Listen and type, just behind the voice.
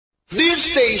This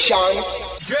station,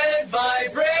 Dread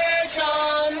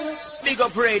Vibration, big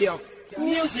up radio,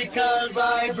 musical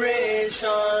vibration.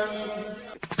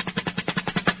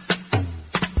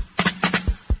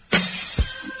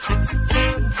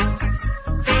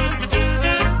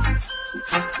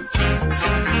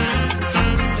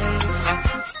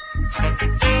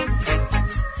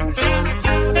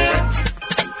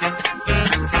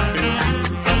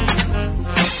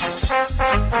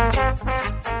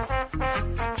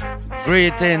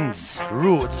 Greetings,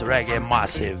 Roots Reggae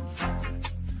Massive.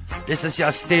 This is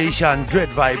your station, Dread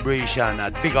Vibration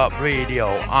at Big Up Radio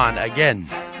on again.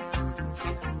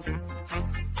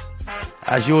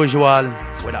 As usual,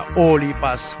 with a whole heap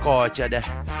of scorcher there.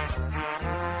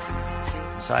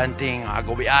 So anything I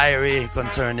go be irie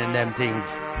concerning them things.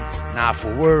 Not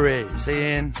for worry,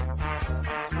 saying.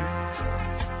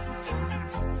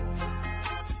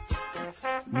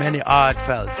 Many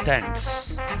heartfelt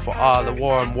thanks for all the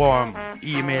warm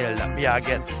email that me I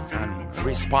get and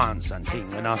response and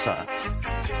thing, you know, sir.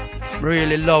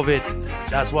 Really love it.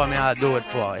 That's what me I do it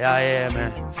for. Yeah,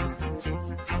 man.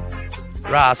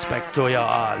 Respect to you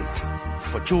all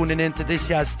for tuning into this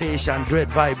here station, Dread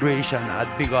Vibration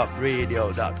at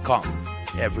bigupradio.com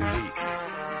every week.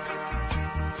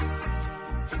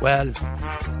 Well,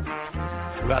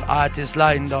 we got artists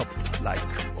lined up like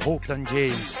Hope and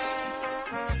James,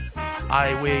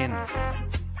 I Wayne,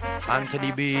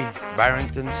 Anthony B,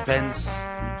 Barrington Spence,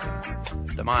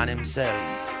 the man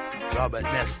himself, Robert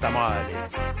Nesta Marley,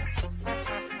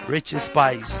 Richie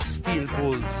Spice, Steel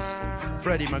Pulse,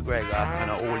 Freddie McGregor,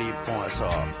 and a whole heap more. So,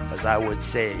 as I would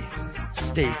say,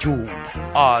 stay tuned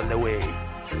all the way.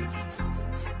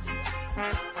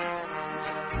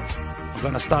 We're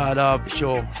gonna start off the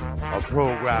show, or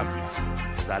program,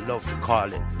 as I love to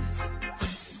call it,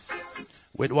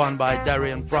 with one by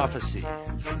Darian Prophecy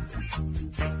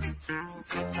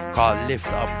called Lift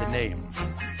Up the Name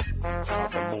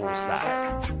of the Most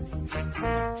High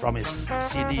from his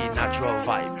CD Natural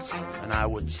Vibes. And I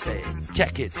would say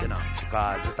check it, you know,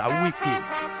 because it's a wicked.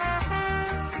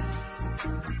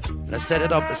 Let's set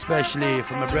it up especially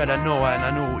for my brother Noah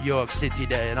in New York City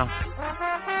there, you know,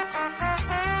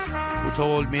 who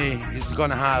told me he's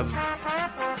gonna have,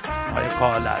 what you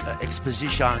call that, an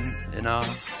exposition, you know,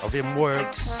 of him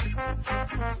works.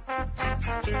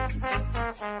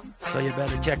 So you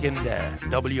better check him there,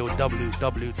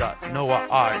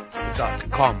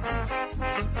 www.noahart.com,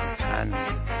 and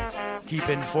keep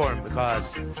informed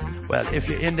because, well, if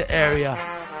you're in the area,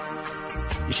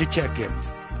 you should check him.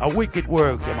 A wicked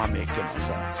work they might make him,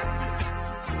 myself.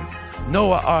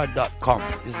 noahart.com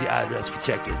is the address for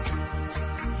checking.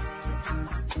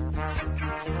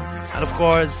 And of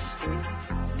course,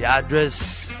 the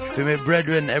address for my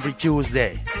brethren every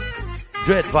Tuesday,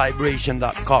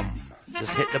 dreadvibration.com.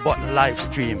 Just hit the button live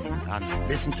stream and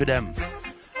listen to them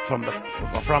from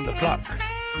the clock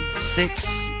 6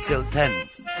 till 10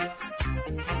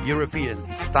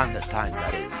 European Standard Time,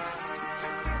 that is.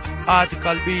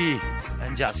 Article B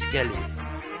and Just Kelly.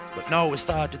 But now we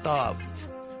start it off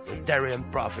with Darian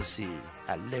Prophecy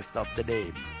and Lift Up the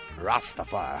Name,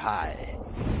 Rastafari High.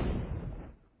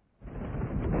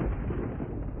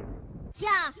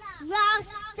 Jah,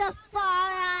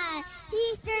 Rastafari,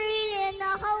 he's the leader in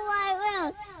the whole wide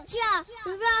world. Jah,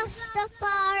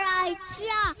 Rastafari,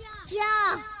 Jah,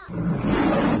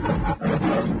 Jah.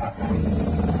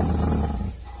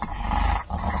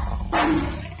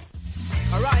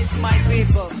 Arise, my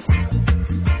people,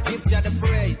 give Jah the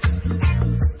praise.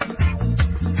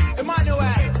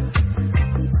 Emmanuel,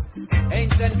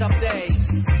 ancient of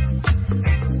days,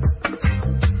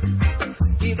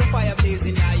 keep the fire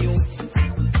blazing, your youth.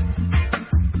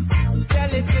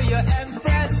 Tell it to your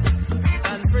empress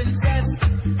and princess.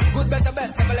 Good, better,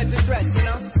 best, never let it rest, you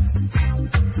know.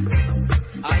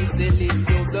 I say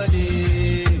lift up the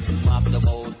name of the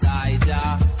Most High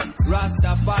Jah.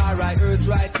 Rastafari, earth's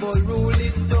rightful rule,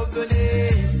 lift up the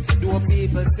name. Do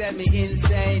people say me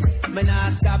insane? Me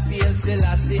not stop here till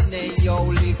I see name. Yo,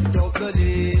 lift up the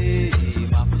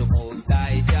name of the Most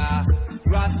High Jah.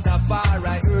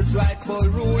 Rastafari, earth's rightful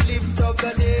rule, lift up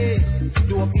the name.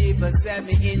 Do people say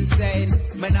me insane?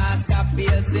 Me not stop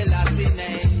here till I see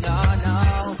name. No,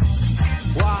 no.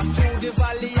 Walk through the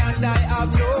valley and I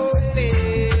have no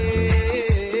fear.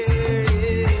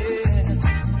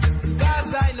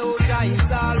 Cause I know Jah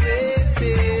is always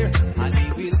there, and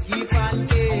He will keep on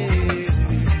caring.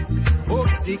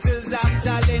 Obstacles and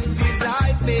challenges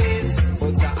I face,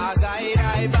 but Jah guide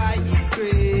I by His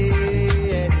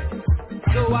grace.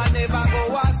 So I never go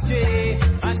astray,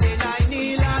 and then I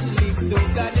kneel and lift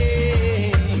up the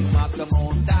name of the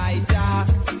Most High Jah.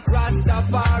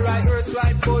 Rastafari, earth's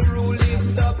rightful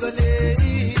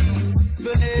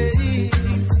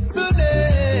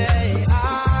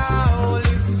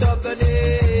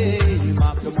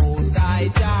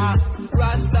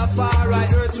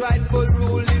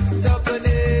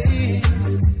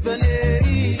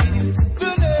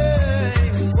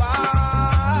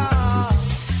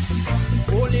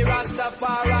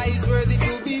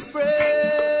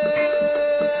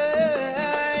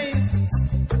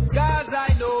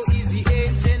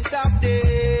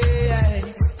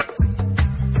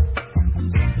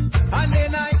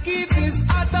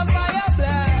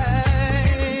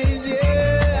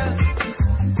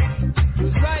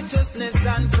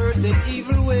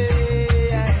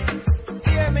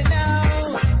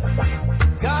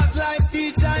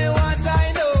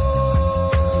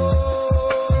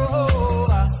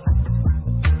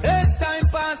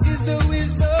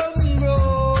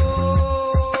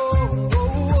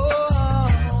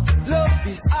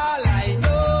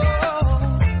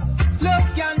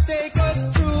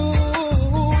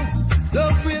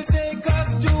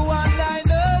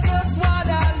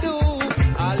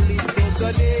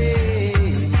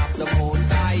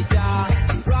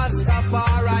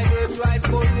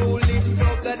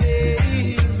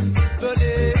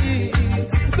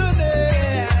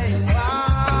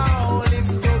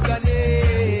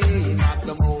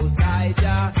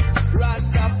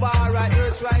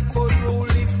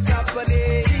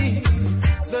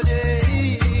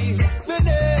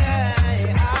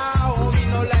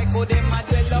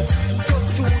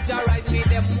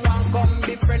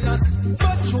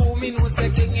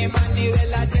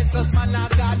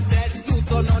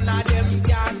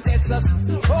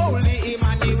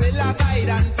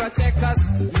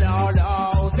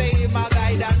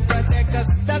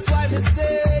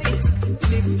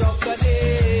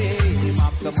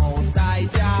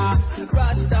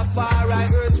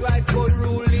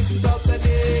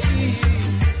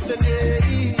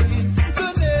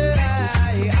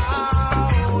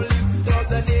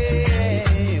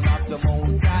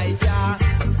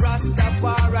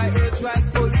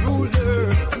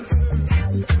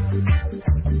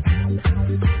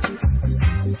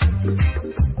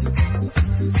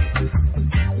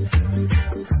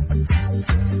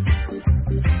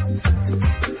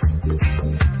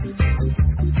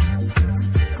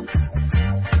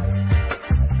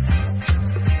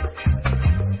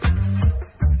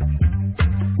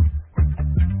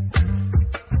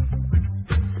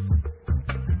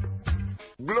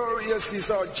This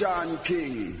is our John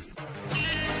King.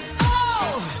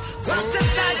 Oh, what a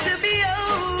sight to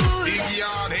behold.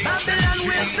 Babylon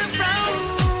with the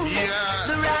throne. Yeah.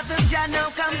 The wrath of Jah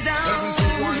now comes down.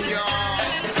 721 yard.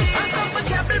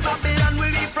 Uncomfortable Babylon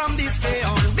will be from this day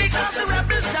on. Because the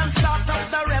rebels done start up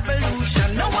the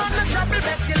revolution. No one to trouble,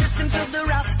 best you listen to the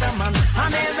Rastaman. And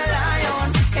hail the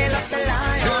lion, hail up the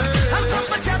lion.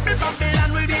 Uncomfortable Babylon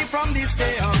will be from this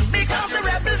day on. Because the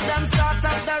rebels done start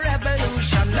up the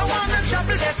revolution. No one to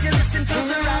trouble, best you listen to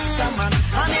the Rastaman.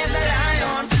 And hail the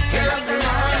lion, hail up the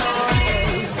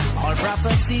lion. All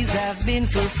prophecies have been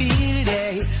fulfilled,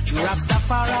 eh? To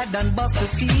Rastafari done bust the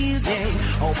fields, eh?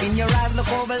 Open your eyes,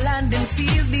 look over land and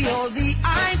seas. Behold the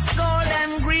ice, gold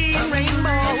and green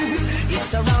rainbow. It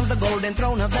surrounds the golden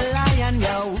throne of the lion,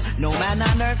 yo. No man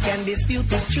on earth can dispute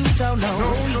this truth, oh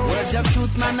no. Words of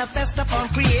truth manifest upon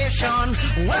creation.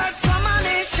 Words from a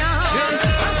nation.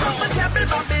 Uncomfortable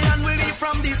Babylon will be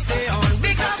from this day on.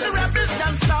 Because the rebels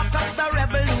done start up the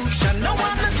revolution. No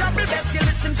one to trouble, best you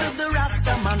listen to the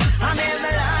Rastaman. And hail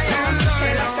the lion,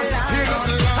 hail up the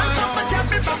lion.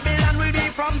 Uncomfortable Babylon will be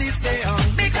from this day on.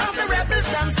 Because the rebels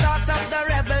done start up the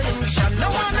revolution. No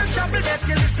one to trouble, best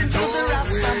you listen to the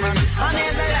Rastaman. And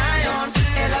hail the lion,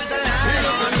 hail up the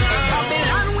lion.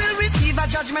 Babylon will receive a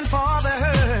judgment for the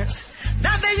hurt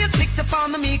that they had picked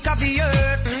upon the meek of the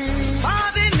earth. For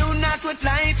they knew not what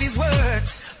life is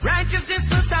worth. Righteousness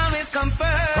must always come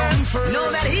first.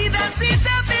 Know that he that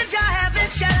sitteth in Jah heaven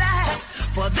shall laugh.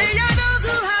 For they are those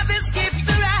who have escaped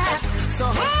the wrath. So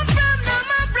hold firm now,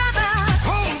 my brother.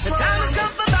 The time has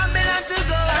come for Babylon to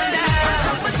go under.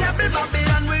 Uncomfortable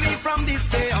Babylon will be from this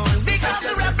day on. Because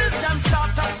the rebels done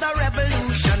start up the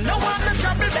revolution. No one to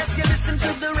trouble, best you listen to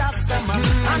the Rastaman.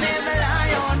 And hail the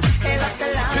lion, hail up the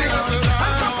lion.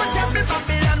 Uncomfortable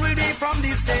Babylon will be from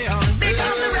this day on.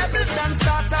 Because the rebels done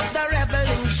start up the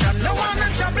revolution. No one to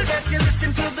trouble, best you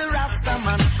listen to the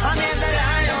Rastaman. And hail the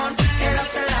lion, hail up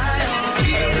the lion.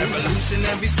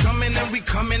 Revolutionaries coming and we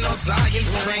coming on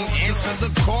Zion's train. Answer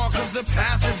the call cause the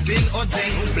path has been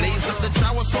ordained. Blaze up the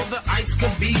tower so the ice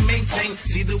could be maintained.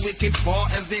 See the wicked fall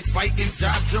as they fight and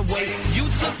dodge away.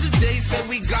 Youths of today say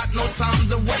we got no time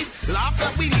to waste. Life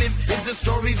that we live is the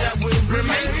story that will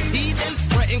remain. Heathens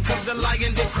fretting cause the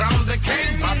lion they crown the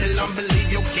king. Babylon believe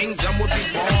your kingdom will be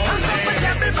born.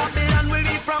 Uncomfortable Babylon will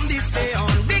be from this day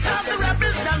on. Because the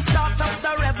rebels done start up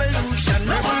the revolution.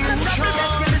 No one to trouble,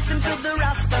 best you listen to the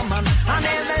Rastaman. And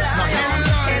hail the lion,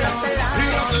 hail up the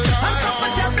lion.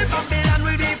 Uncomfortable Babylon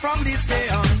will be from this day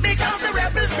on. Because the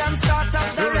rebels done start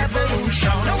up the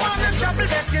revolution. No one to trouble,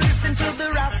 best you listen to the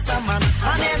Rastaman.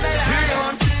 And hail the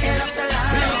lion, hail up the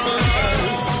lion.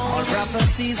 All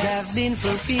prophecies have been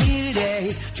fulfilled,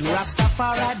 eh? To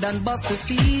Rastafari done bust the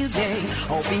fields,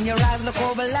 eh? Open your eyes, look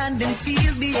over land and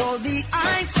seas. Behold the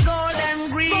ice, gold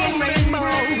and green rainbow.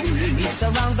 It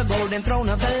surrounds the golden throne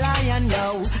of the lion,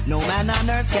 yo. No man on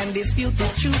earth can dispute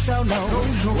this truth, oh no.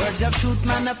 Words of truth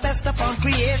manifest upon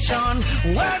creation.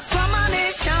 Words from a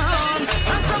nation.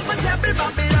 Uncomfortable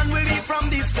Babylon will be from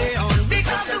this day on.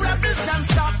 Because the rebels done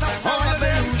start up the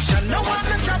revolution. No one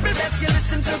to trouble, best you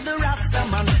listen to the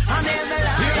Rastaman. And hail the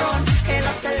lion, hail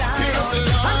up the lion.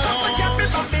 Uncomfortable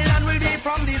Babylon will be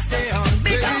from this day on.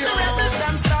 Because the rebels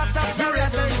done start up the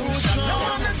revolution. No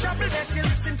one to trouble, best you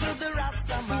listen to the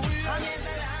Rastaman. And hail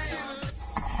the lion.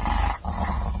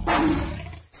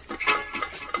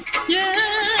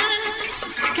 Yes,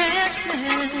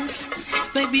 kisses,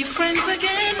 baby friends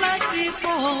again like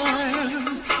before.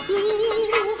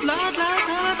 Ooh, la la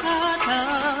la la la.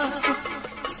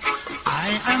 I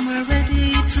am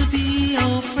ready to be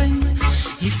your friend.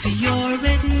 If you're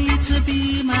ready to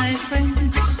be my friend,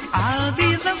 I'll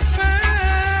be the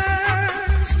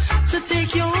first to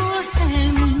take your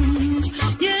hand.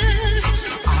 Yes,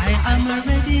 I am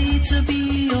ready to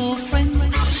be your friend.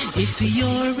 If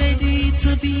you're ready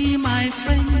to be my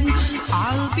friend,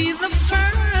 I'll be the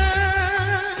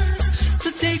first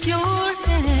to take your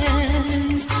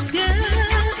hand.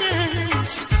 Yes,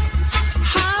 yes.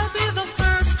 I'll be the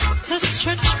first to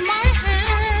stretch my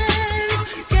hands.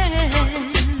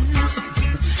 Yes,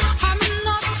 I'm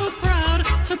not too proud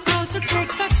to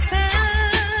take that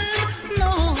stand.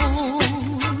 No.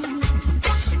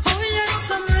 Oh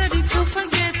yes, I'm ready to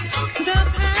forget the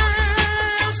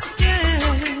past. Yes,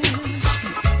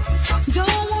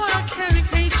 don't wanna carry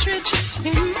hatred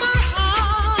in my heart.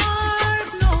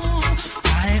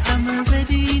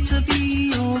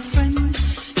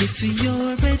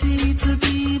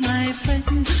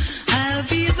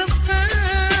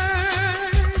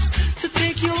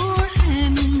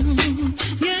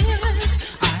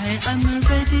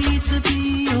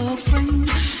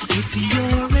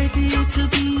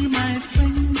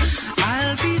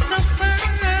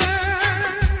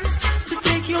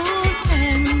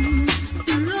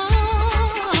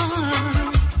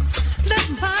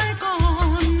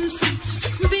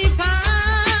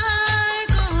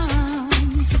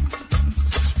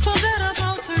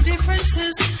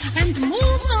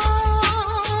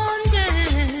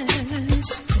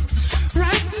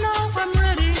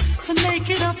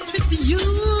 forget with you,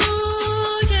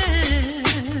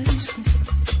 yes.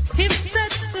 If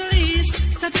that's the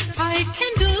least that I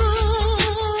can do,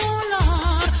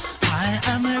 Lord, I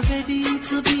am ready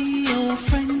to be your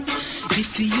friend.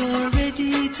 If you're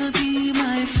ready to be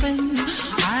my friend,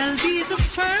 I'll be the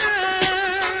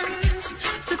first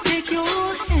to take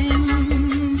your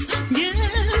hands.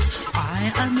 Yes,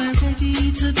 I am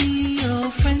ready to be your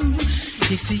friend.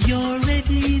 If you're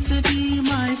ready to be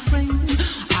my friend,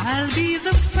 I'll be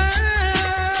the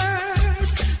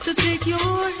first to take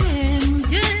your hand.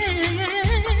 Yes,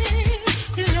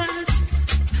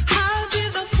 I'll be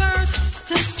the first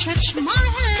to stretch my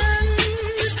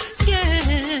hands.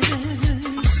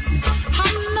 Yes,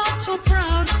 I'm not too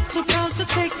proud to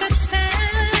take that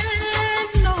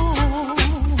stand. No.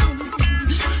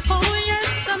 Oh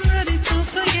yes, I'm ready to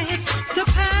forget the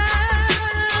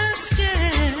past.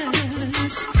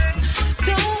 Yes,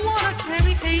 don't wanna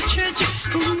carry hatred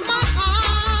in my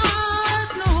heart.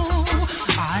 No,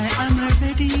 I am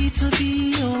ready to be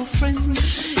your friend.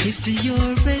 If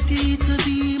you're ready to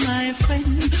be my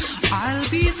friend, I'll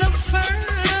be the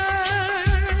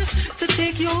first to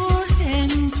take your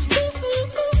hand.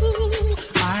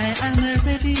 I am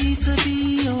ready to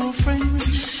be your friend.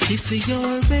 If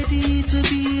you're ready to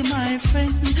be my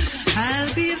friend,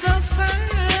 I'll be the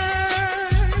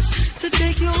first to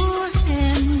take your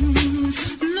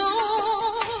hands.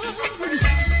 Lord,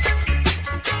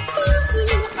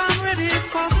 I'm ready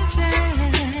for the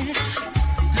day.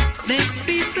 Let's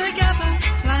be together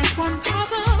like one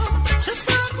brother, just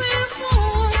like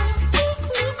before.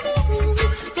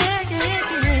 Yeah, yeah,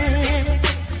 yeah.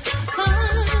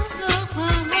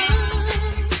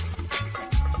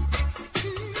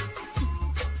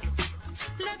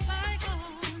 Let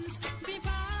bygones be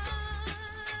bygones.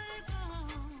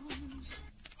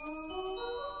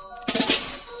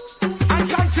 And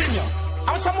continue. I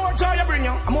want some more joy I bring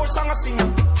you, a more song I sing you.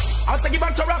 I want to give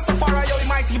unto Rastafari, you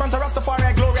mighty, give unto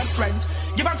Rastafari glory and strength.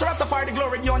 Give unto Rastafari the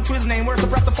glory due unto his name, worship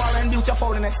Rastafari and beauty of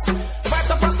holiness. The voice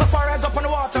of Rastafari is up on the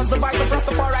waters, the voice of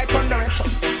Rastafari thunder it.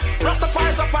 Rastafari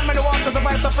is up on many waters, the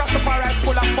voice of Rastafari is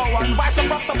full of power, and the voice of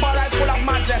Rastafari is full of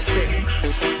majesty.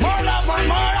 More love and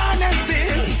more honesty.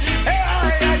 Hey,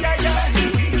 hey, hey, hey.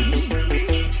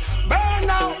 Burn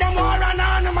out them war and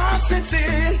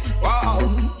animosity. Wow.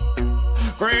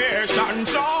 Creation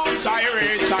chants,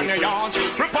 iration yawns,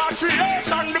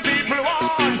 repatriation the people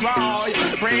want. Wow.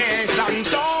 Creation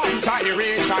chants,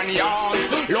 iration yawns,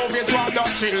 love is what the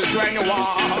children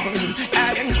want.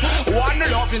 And one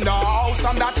love in the house,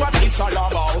 and that's what it's all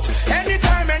about.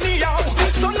 Anytime, anyhow,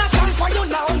 so not stand for you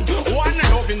now. One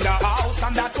love in the house,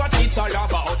 and that's what it's all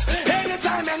about.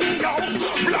 Anytime, anyhow,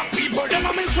 black people, them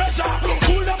are my treasure.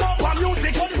 Pull them up on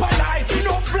music, on life,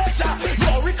 no pleasure.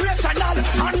 No recreational,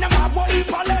 and them have one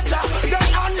paletta.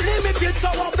 They're unlimited, so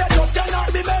of the just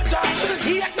cannot be better.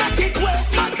 Yet not it well,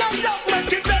 but them don't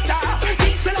make it better.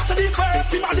 It's a lot of the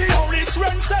first, him and the only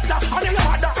trendsetter. And the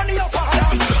harder, and the father.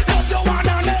 Love your one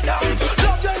another.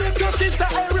 Love your little sister,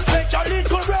 and respect your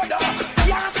little brother.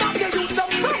 Yeah, stop the youth, them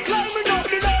proclaiming up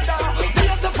the ladder.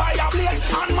 Blaze the fire blaze,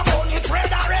 and my bone is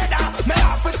redder, redder. May I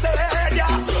have to stay there.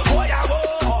 Oh yeah,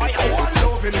 one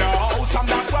love in the house, and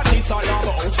that's what it's all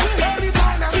about. Every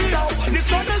time I read out, the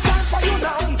sun is shine for you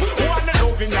now. One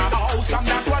love in the house, and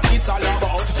that's what it's all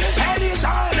about.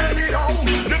 Anytime, anyhow,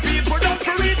 the people don't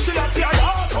reach to the see I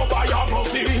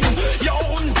autobiography. Yo,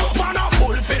 man, I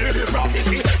fulfill the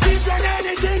prophecy. Teach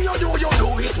anything you do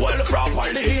it well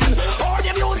properly. All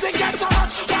the music gets out,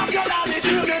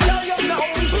 popularity, they tell you now.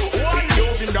 One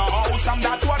love in the house, and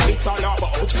that's what it's all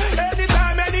about.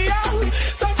 Anytime, anyhow,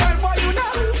 some time for you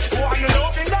now. One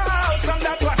love in the house, and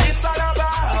that's what it's all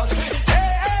about.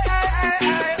 Hey, hey, hey, hey,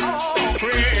 hey, oh,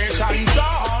 creation,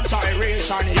 chant,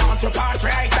 iration, yarn to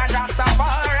patriarch, and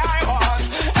Rastafari was.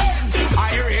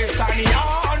 Iration,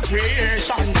 yarn,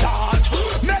 creation, chant.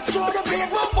 Make sure the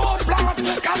people vote plant,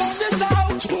 come on this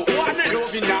out. One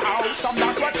love in the house, and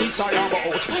that's what it's all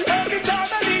about. Every time,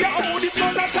 anyhow, the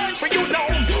sun is shine for you now.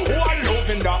 One love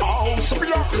in the house,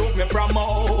 black love me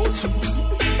promote.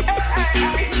 Hey, hey,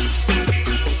 hey.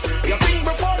 You think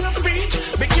before you speak,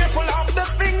 be careful of the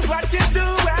things what you do.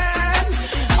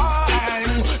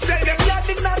 Say them you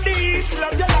did not leave,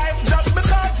 love your life just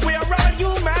because we are all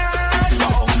human. No,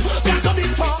 got to be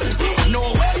fun.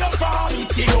 Know where you're from,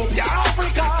 Ethiopia,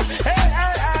 Africa. Hey,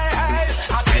 hey, hey, hey.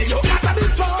 I tell you, got to be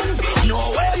fun. Know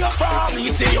where you're from,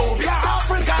 Ethiopia,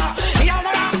 Africa.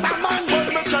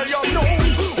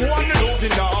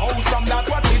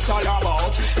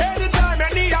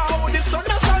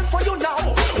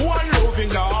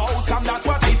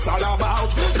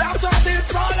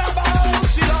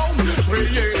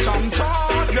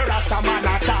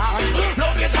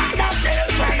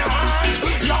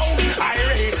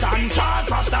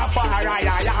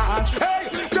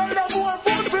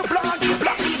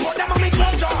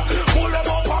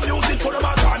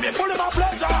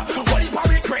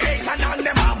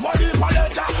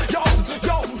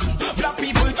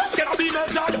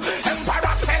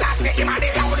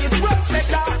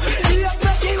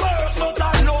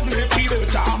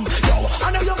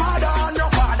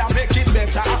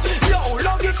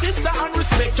 and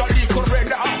respect your legal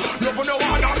brother. Love no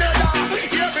one another.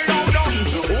 Hear me now, done.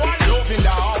 One love in the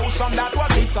house, and that's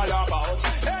what it's all about.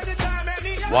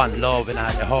 One love in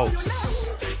the house.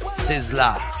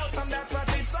 Sizzler.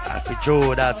 If you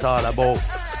true, that's all about.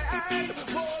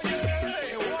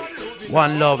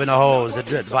 One love in the house, the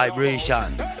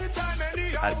Dreadvibration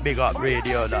at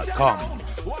bigupradio.com.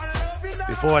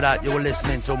 Before that, you were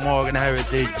listening to Morgan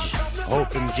Heritage,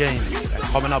 Hope and James, and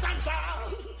coming up,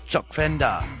 Chuck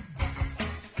Fender.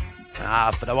 And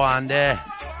after the one there,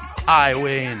 I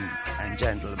win, and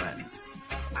gentlemen,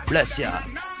 bless ya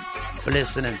for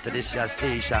listening to this your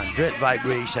station,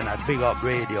 Dreadvibration at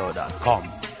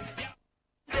bigupradio.com.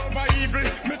 Evil,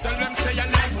 me tell them say I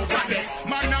life over there.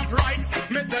 Man of right,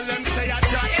 me tell them say I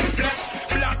giant flesh.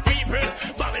 Black people,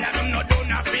 Babylon them no do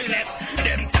not feel left.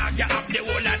 Them talk you up the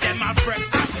whole of them are friends.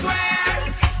 I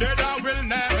swear, that I will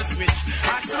never switch.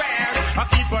 I swear, I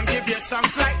keep on give you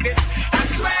songs like this. I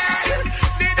swear,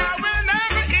 that I will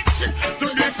never itch. To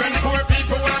different poor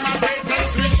people where my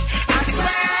greatest wish. I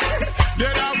swear,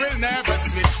 that I will never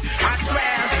switch. I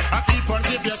swear, I keep on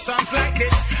give you songs like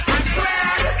this. I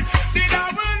swear, that I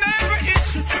will never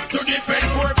itch. To different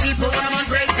poor people where my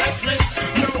greatest wish.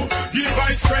 No, give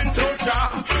I strength to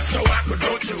Jah, so I could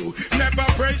go through. Never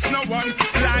praise no one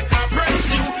like I praise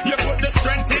you. You put the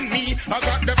strength in me, I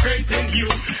got the faith in you.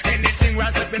 Anything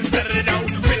rise up and set it out,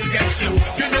 will get through.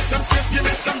 Give me some space, give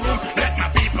me some room, let my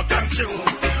people come true.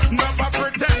 Never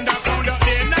pretend I found out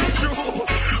they're not true.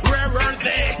 Where were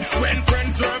they when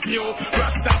friends were few?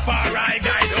 Rastafari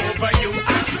guide over you.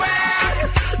 I swear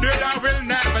that I will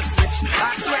never switch.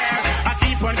 I swear I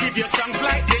keep on give you songs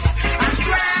like this. I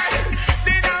swear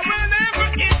that I will never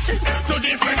itch. To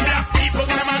different black people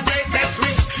when my greatest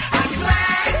wish. I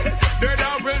swear that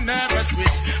I will never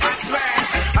switch. I swear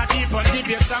I keep on give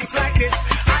you songs like this.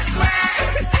 I swear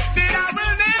that I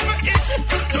will never itch.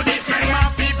 To different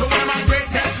black people when my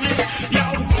greatest wish. Yo,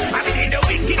 I see the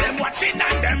wicked them watching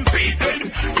and them peeping.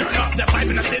 Turn off the pipe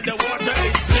and I see the water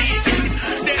is leaking.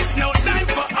 There's no time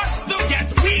for us to get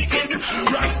weakened.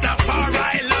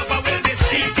 Rastafari lover will be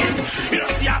seeking. You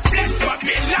don't see a flesh but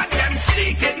me land them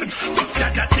seeking. To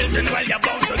judge the children while you're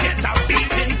about to get a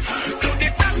beating. To the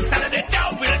top side of the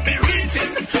town will be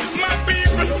reaching. My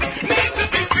people need to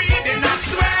be feeding. I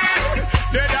swear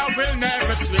that I will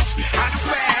never switch. I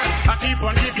swear I keep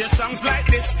on give you songs like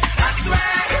this. I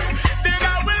swear that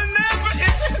I will never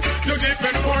itch. To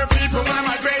different poor people one of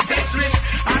my greatest wish.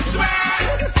 I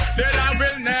swear that I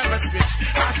will never switch.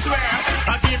 I swear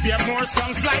I give you more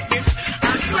songs like this.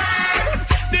 I swear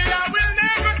that I will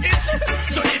never itch.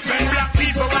 To different black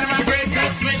people one of my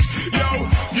greatest wish. Yo,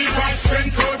 give us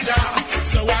strength to Jah,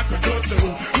 so I could go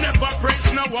through. Never praise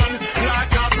no one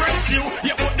like I praise you.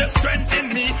 You put the strength in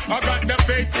me, I got the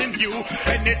faith in you.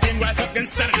 Anything rise up and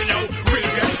stand it now,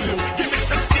 we'll get through. Give me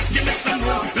some stick, give me some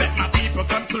room, let my people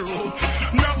come through.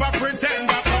 Never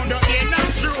pretend I found out they're not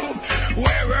true.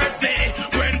 Where were they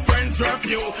when friends were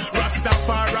few?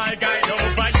 Rastafari guide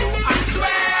over you. I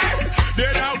swear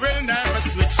that I will never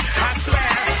switch. I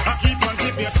swear I keep on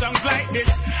giving you songs like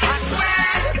this. I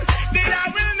swear that I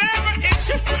will never itch.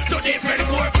 To different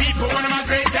poor people, one of my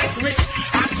greatest wish.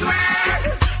 I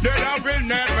swear that I will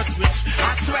never switch.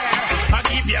 I swear I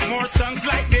give you more songs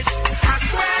like this. I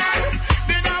swear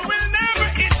that I will never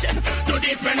itch. To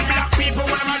different black people,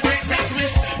 one of my greatest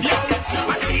wish. Yo,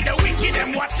 I see the wicked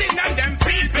them watching and them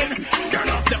peeping. Turn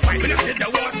off the pipe and I see the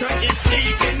water is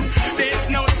leaking. There's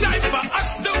no time for us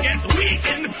to get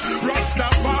weakened.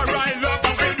 Rastafari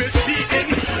lover will be seeking.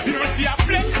 You don't see a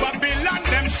flesh Babylon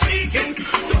them seeking.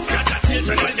 To scatter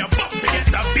children while you're about to get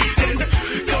a beating.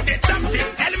 So the top this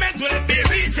element will be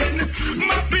reaching.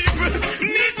 My people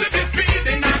need to be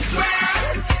feeding. I swear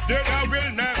that I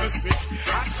will never switch.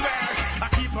 I swear I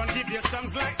keep on giving you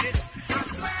songs like this. I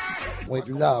swear. With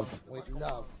love. With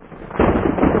love.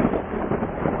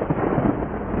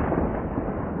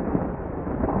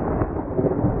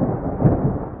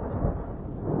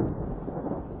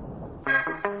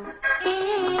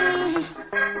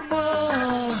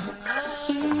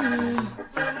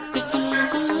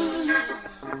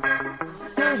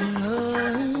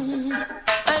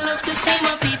 I love to see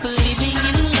my people living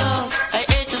in love. I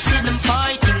hate to see them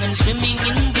fighting and swimming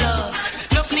in blood.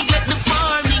 Love me get the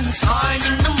farming,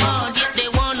 scarring the mud, yet they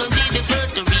wanna be the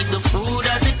first to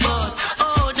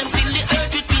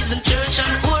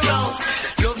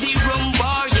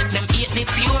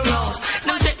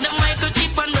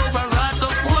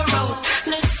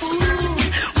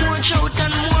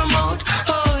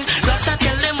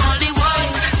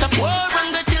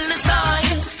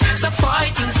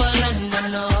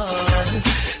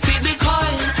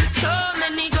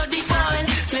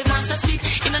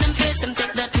them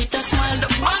take that with a smile. The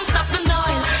banks of the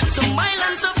Nile, so mild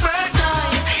and so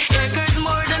fertile. Acres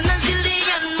more than a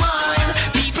zillion mile.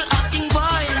 People acting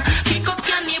vile, pick up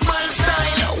cannibal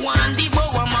style. One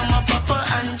devour mama, papa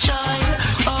and child.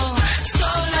 Oh,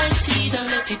 soul I see,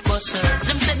 don't let it bust her.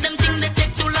 Them said them think they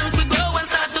take too long to grow and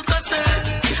start to cuss her.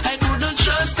 I couldn't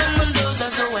trust them and those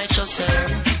as though I trust her.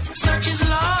 Such is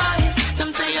life,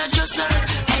 them say I just heard.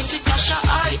 I take Kasha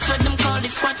Heights, what them call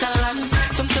this Squatterland.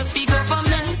 Some say fi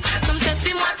government, some say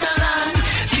fi Mataland.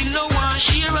 Still no one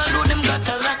share, although them got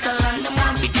a lot of land. Them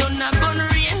want fi done a gun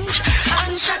range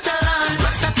and Shatterland.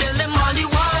 Rasta tell them all the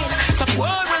while, stop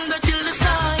war and go till the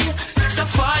side. Stop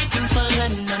fighting for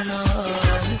land and all.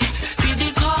 Feel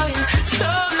the coil, so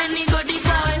many go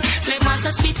defile. Slave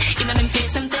master spit, in them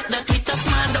face them take that with a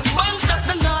smile. The banks of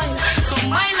the Nile, so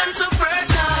mild and so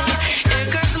fertile.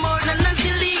 Acres more than a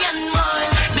zillion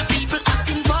mile. The people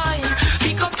acting vile,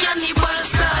 pick up cannibal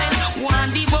style. One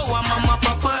devour mama,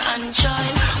 papa and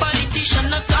child. Politician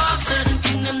not talk, certain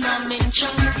thing them not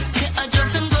mention. Say a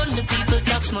drugs and gun, the people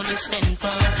tax money spend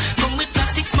for. Come with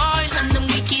plastic smile and them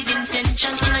wicked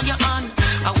intention. In your hand,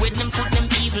 I with them put them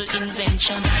evil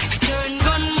invention. Turn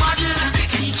gun model,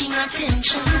 seeking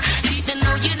attention. See they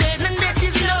know you dead and that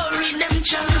is no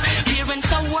redemption.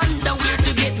 Parents are wonder where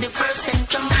to get the first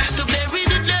centrum. To bury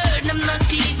the dead, them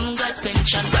not even got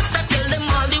pension. Rasta tell them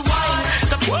all the while,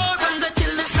 stop war and go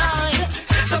till the side.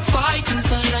 Stop fighting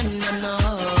for land and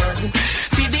all.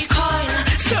 Fi be coil,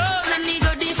 so many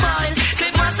go defile.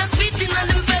 Slave master spitting on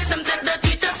them face, them take that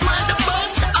with a smile. The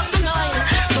bones of the Nile,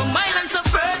 so mild and so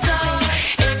fertile.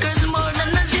 Acres more than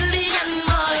a zillion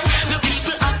mile. The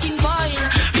people acting vile,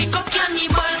 pick up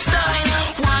cannibal style.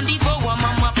 One devour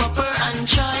mama, papa and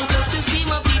child. Love to see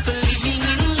my people living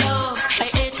in love. I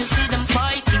hate to see them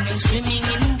fighting and swimming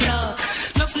in blood.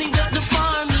 Nothing got the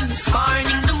farming,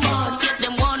 scarring the mud. Yet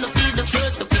them wanna be the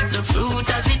first to pick the fruit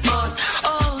as it bud.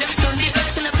 Oh, turn the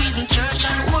earth in a prison church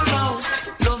and whorehouse.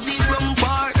 Love the rum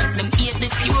bar and them eat the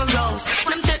funerals.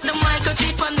 Them take the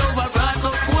microchip and override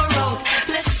the pour out.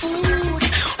 Less food,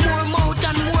 more mouth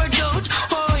and more jolt.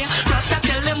 Oh yeah, Rasta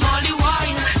tell them all the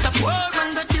while, stop war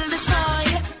and go till the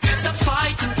side. Stop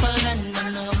fighting for land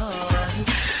and all.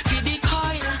 Feed the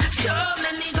coil, so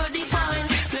many go defile.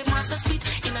 Slave master spit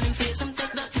in them face, them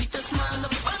take that with a smile. The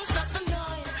banks of the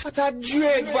Nile. What a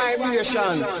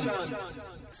Dreadvibration.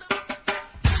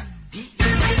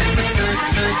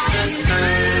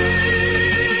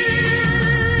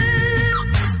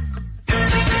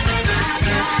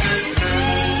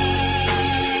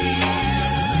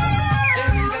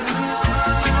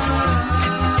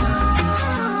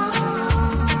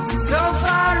 So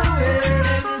far away,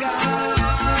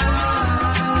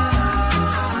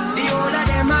 the whole of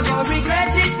them are gonna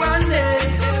regret it one day.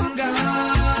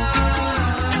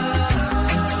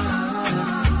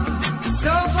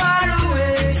 So far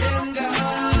away,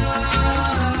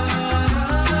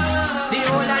 the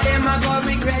whole of them are gonna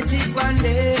regret it one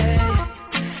day.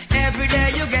 Every day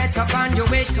you get up and you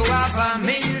wish to have a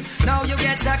meal. Now you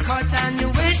get a cut and you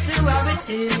wish to have it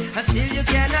here. And still you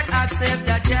cannot accept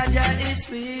that Jah is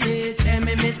sweet. Tell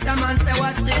me, Mr. Man, say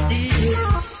what's the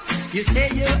deal? You say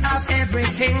you have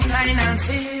everything signed and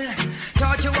sealed.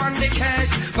 Thought you won the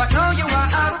case, but now you are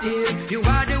out here. You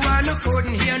are the one who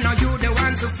couldn't hear, now you the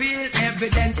one to feel.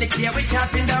 Evidently clear, we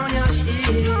chopping down your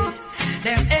shield.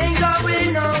 Them ain't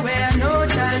going nowhere no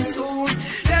time soon.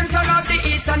 Them turn up the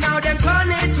east and now them turn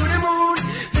it to the moon.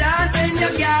 Plant in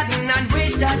your garden and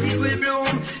wish that it will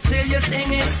bloom. Still you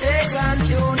sing it second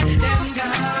tune. Them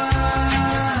gone,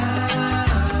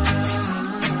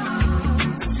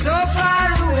 so far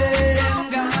away. Them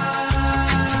gone,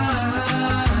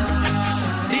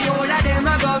 the whole of them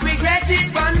are gonna regret it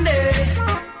one day.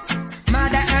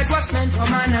 Mother Earth was meant for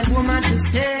man and woman to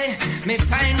stay. Me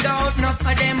find out enough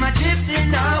of them are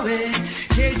drifting away.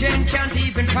 Children can't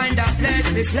even find a place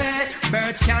to play.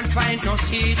 Birds can't find no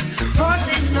seeds,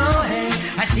 horses no hay.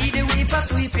 I see the weepers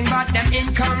sweeping but them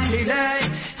income delay.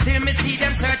 Still me see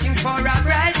them searching for a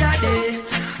brighter day.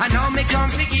 I know me come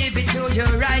to give it to you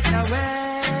right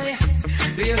away.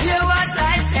 Do you hear what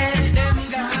I say? Them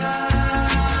gone,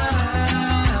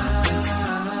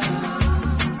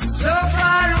 so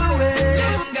far away.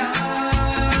 Them gone,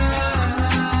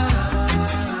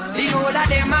 the whole of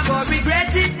them are gonna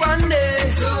regret it one day.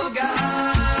 So gone,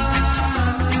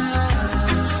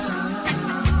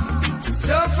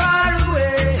 so far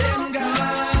away. Them gone,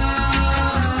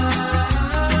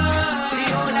 the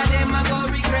whole of them are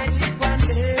gonna regret it one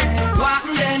day. What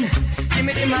then? Give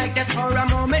me the mic there for a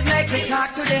moment, make me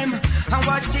talk to them. And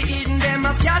watch the eating them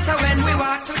a scatter when we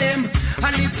walk to them.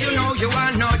 And if you know you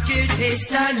are not guilty,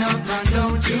 stand up and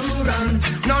don't you run.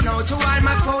 No, to all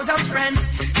my foes and friends,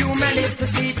 you may live to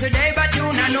see today, but you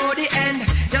not know the end.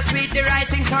 Just read the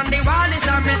writings on the wall is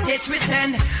a message we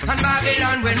send. And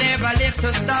Babylon will never live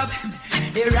to stop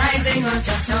the rising of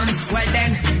the sun. Well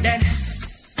then.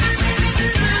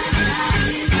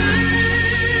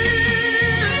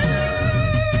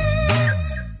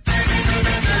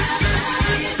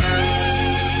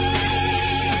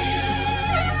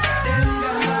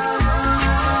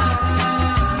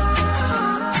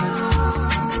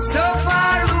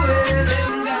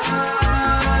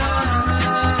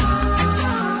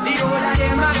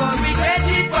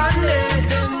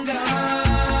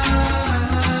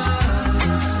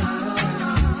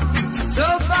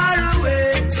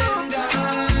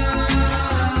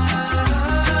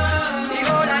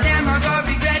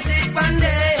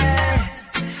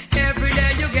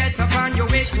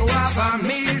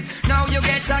 Now you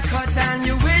get a cut and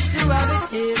you wish to have it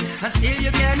here, and still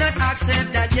you cannot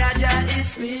accept that Jaja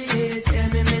is sweet. Tell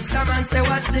me, Mr. Man, say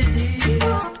what's the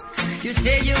deal? You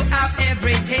say you have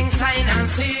everything signed and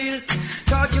sealed.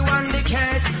 Thought you won the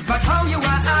case, but how you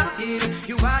are up here?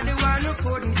 You are the one who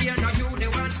couldn't hear, now you the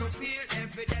one to feel.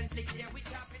 Evidently clear we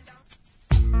chopping down.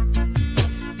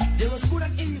 There was good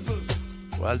and evil.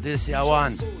 Well, this year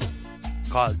one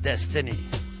called Destiny.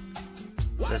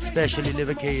 Especially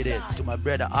dedicated to my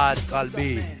brother Art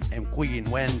Colby and Queen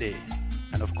Wendy,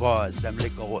 and of course them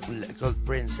little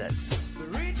princess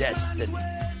Destiny.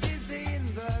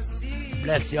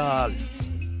 Bless y'all,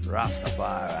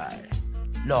 Rastafari.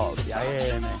 Love, you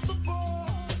hear me?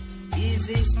 Is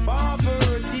this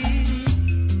poverty,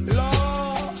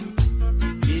 Lord?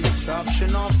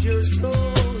 Destruction of your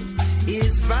soul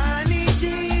is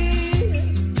vanity.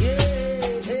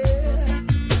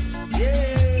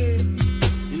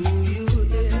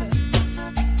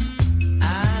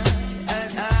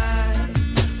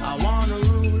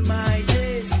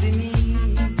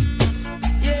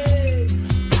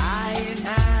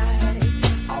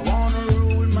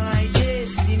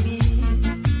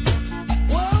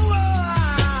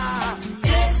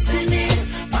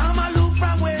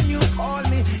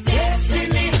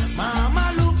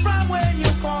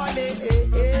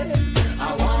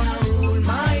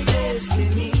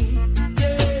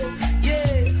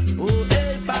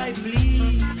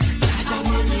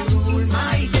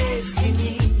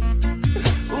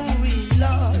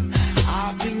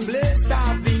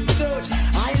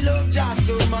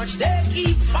 They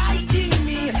keep fighting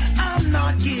me, I'm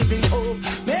not giving up.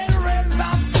 When realms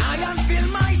of science fill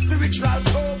my spiritual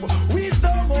cup.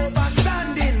 Wisdom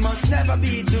overstanding must never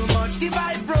be too much.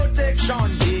 Divine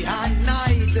protection day and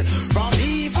night from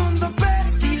even the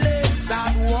pestilence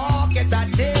that walk at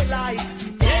that daylight.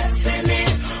 Destiny,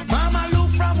 Mama, look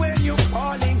from when you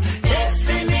calling.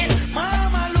 Destiny,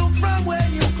 Mama, look from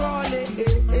when you calling.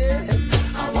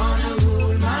 I wanna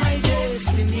rule my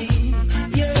destiny.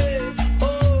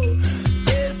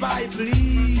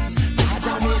 Please,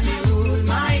 Jaja, make me rule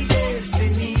my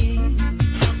destiny.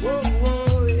 Whoa,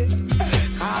 whoa, yeah.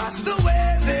 Cast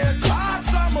away their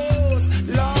cards most,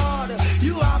 Lord.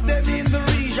 You have them in the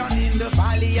region, in the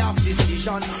valley of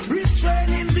decision,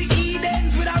 restraining the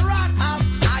Edens with a rod of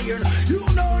iron. You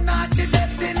know not the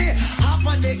destiny of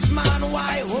a next man.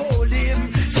 Why hold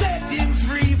him? Set him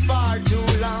free for too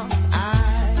long.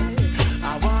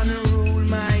 I wanna rule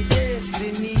my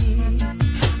destiny.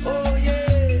 Oh yeah.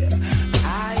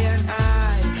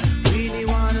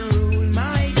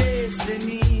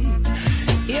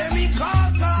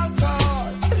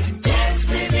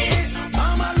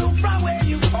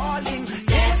 Calling.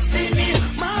 Destiny,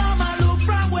 Mama, look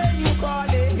from when you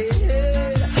calling.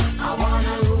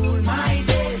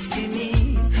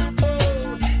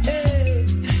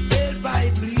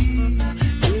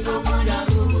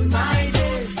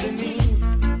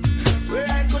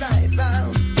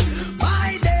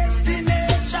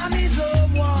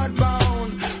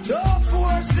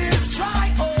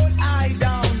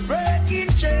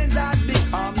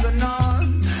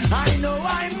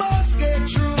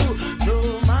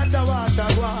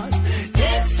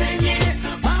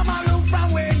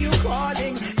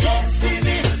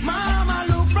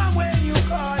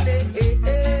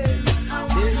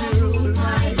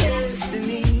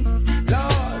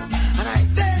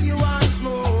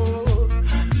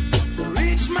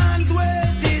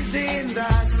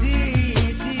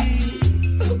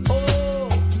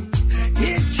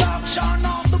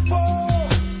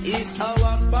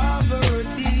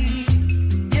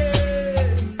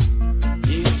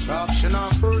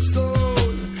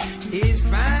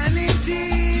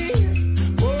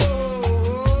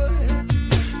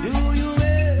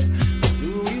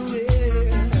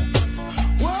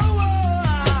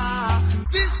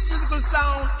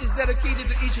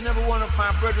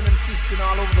 Broadcasting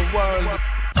all over the world.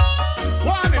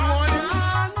 One in one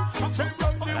hand.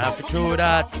 And after through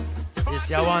that, this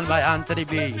year one by Anthony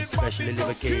B, specially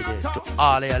dedicated to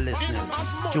all your listeners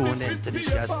tuned in to this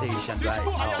year station right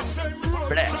now.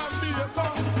 Bless.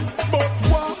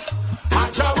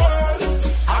 Aja world,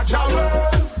 Aja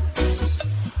world,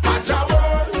 Aja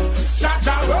world,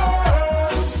 Aja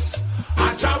world,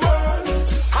 Aja world,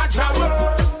 Aja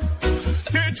world.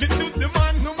 Teach it to the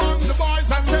man, the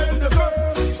boys, and tell the girl.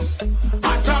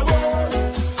 Aja world,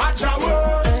 Aja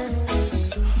world,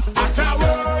 Aja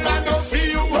world, I know for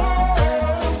you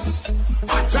world.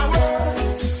 Aja world,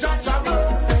 Aja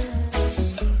world.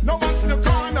 Now what's the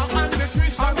corner and the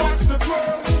twist and what's the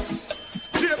twirl?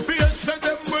 JPL said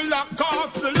them will lock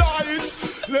off the light,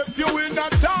 left you in the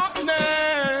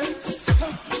darkness.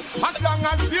 As long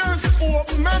as there's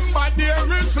hope, remember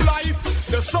there is life.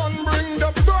 The sun bring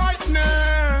the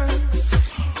brightness.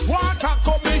 Water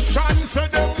commission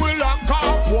said them will lock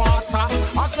off water.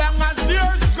 As long as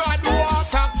there's God,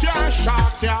 water can't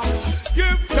shut ya.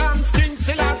 Give thanks, King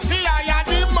Selassie, I am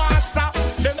the master.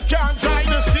 Them can't dry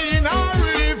the sea in a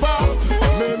river.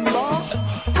 Remember,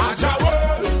 Aja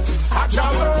world, Aja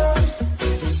world,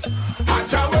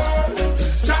 Aja world,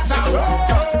 Aja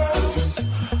world,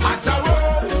 Aja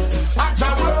world, Aja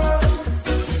world.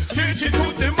 Teach it to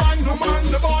the man,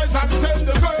 the boys, and tell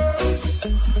the girl.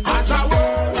 Aja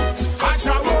world,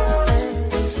 Aja world,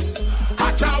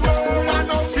 Aja world, I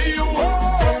know for you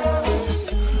world.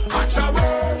 Aja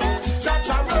world,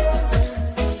 Aja world.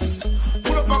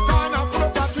 Pull up a corner, pull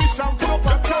up a twist, and pull up a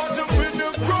charge up in the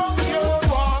ground you're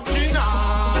walking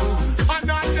on. And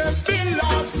on the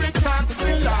villas, we tax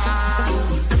the land.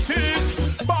 Sit,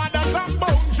 borders and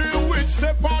boundary with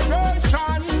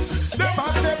separation. Them a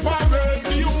separate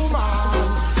human.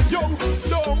 Yo,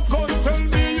 don't come tell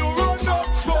me you run up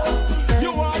so.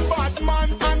 You are bad man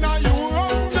and now you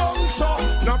run down so.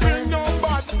 Now bring no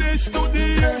badness to the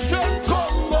Asian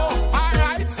Congo.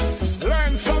 Alright,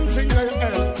 learn something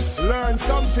learn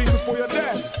something before you're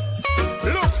dead.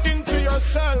 Look into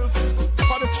yourself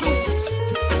for the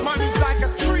truth. Man is like a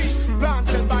tree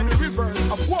planted by the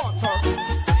rivers of water.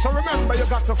 So remember you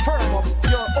got to firm up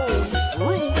your own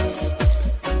roots.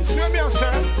 You see what I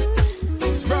say?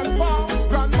 Grandpa,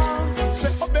 grandma,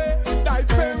 say obey thy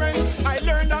parents. I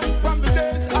learned that from the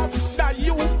days of thy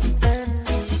youth.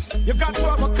 You got to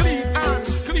have a clean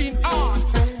hands, clean heart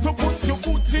to put your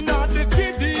foot in the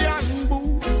Gideon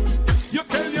boot. You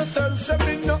tell yourself, say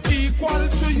me no equal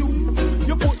to you.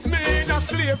 You put me in a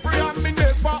slavery and me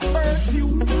never hurt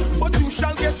you. But you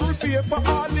shall get repay for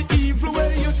all the evil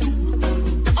way you do.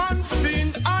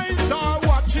 Unseen eyes are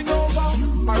watching over.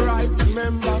 Alright,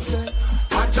 remember, say,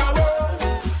 Aja world,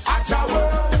 Aja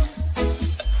world,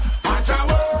 Aja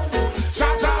world,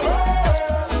 Aja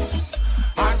world,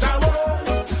 Aja world,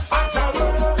 Aja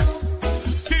world.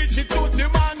 Teach it to the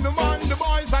man, the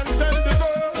boys, and tell the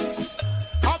girl.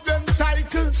 Have them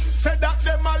title, say that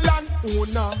them a land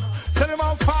owner. Say them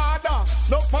a father,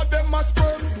 no for them a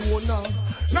sperm donor.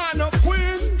 Nah, no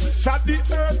queen, shot the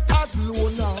earth as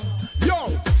loner. Yo,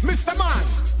 Mr. Man,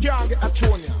 can't get a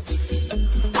tune ya.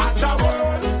 Aja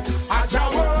world, Aja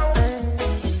world,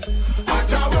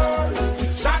 Aja world,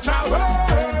 Aja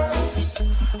world,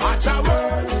 Aja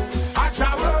world, Aja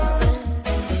world.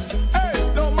 Hey,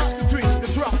 don't mind the twist, the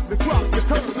drop, the curve,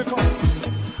 the curve.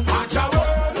 Aja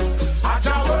world,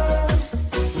 Aja world,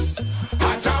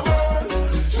 Aja world,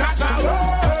 Aja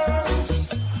world,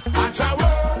 Aja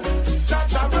world,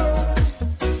 Aja world.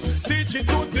 Teach it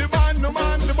to the man,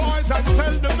 the boys, and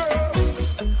tell the girl.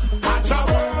 Aja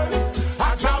world,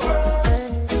 Aja world,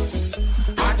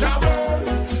 Aja world,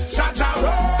 Aja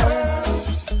world,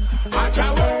 Aja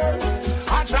world,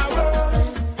 Aja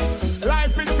world.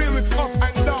 Life is filled with up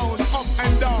and down, up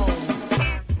and down.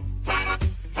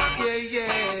 Yeah,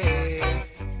 yeah.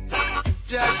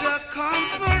 Jaja comes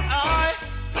for I.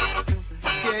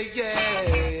 Yeah,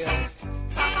 yeah.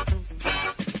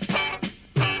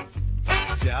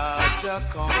 Jaja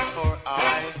comes for I.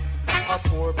 A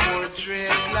poor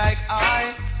dread like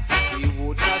I. He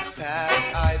would not pass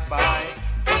I by.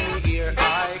 When he hear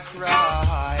I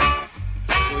cry.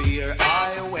 So here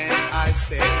I when I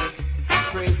say,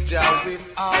 praise Jah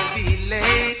without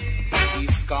delay.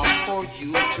 He's come for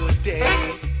you today.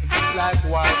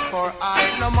 Likewise for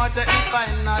I, no matter if I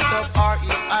not up or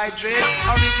if I dread,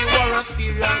 or if you were a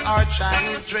Syrian or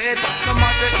Chinese dread, no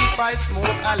matter if I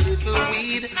smoke a little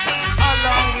weed,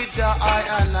 along with Jah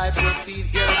I proceed,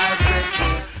 here I break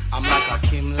through. I'm like a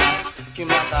Kim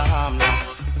like a Hamla,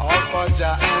 all for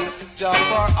Jah and Jah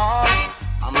for all.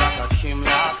 I'm like a Kim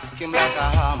like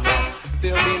a Hamla,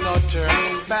 there'll be no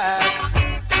turning back.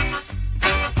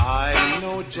 I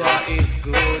know Jah is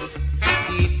good.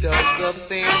 He does the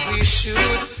things he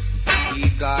should. He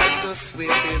guides us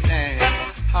with his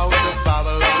hands out of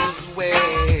Babylon's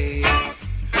way.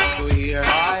 So here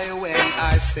I when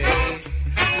I say,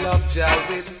 love Jah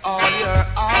with all your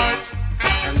heart,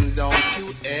 and don't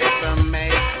you ever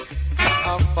make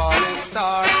a falling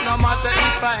start. No matter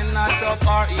if I not up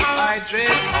or if I dread,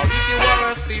 or if you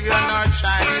are a Syrian or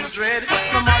Chinese dread.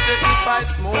 No matter if I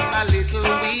smoke a little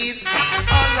weed,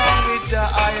 along with Jah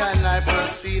I and I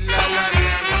proceed. La la la.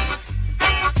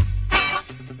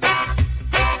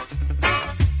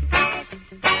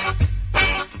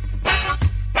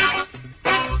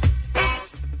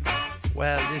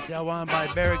 Well, this is one by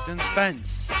Barrington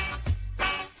Spence.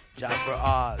 Jah for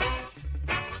all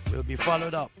will be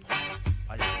followed up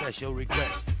by a special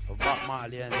request of Bob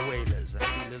Marley and the Wailers and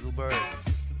Three Little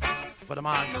Birds for the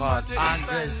man called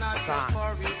Andres Sanz.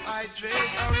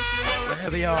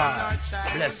 Wherever you are,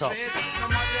 bless up.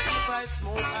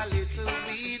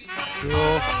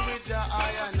 True.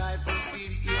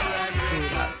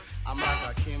 I'm like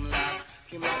a Kim like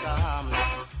a Hamlet.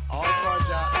 All for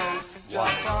Jah and Jah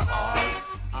for all.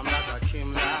 I'm like a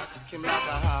Kim like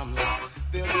a Hamlet.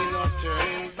 There'll be no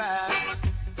turning back.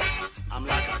 I'm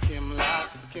like a Kim like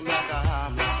a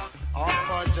Hamlet. All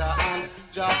for Jah and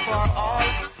Jah for all.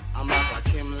 I'm like a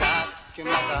Kim like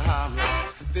a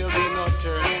Hamlet. There'll be no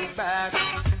turning back.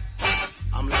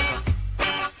 I'm like a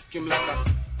Kim like a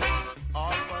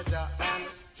all for Jah and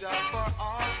Jah for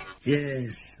all.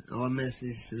 Yes, our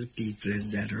message to the people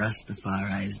is that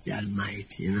Rastafari is the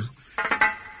Almighty, you know.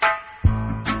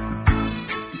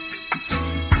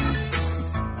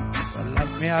 Well, let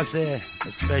me say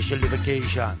a special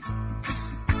dedication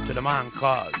to the man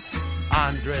called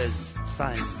Andres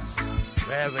Sanz.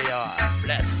 Wherever you are,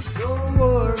 bless. Don't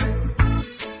worry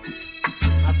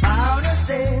about a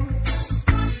thing.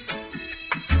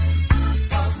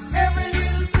 Every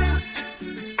little thing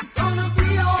gonna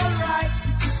be alright.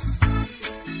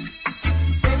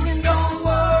 Singing, don't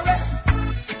worry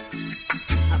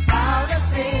about a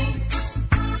thing.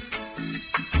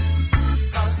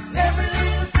 Every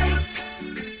little thing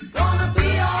gonna be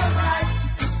alright.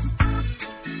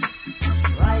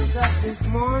 Rise up this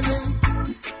morning.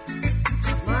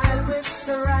 Smile with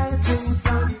the rising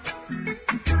sun.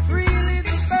 Free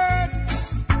little birds,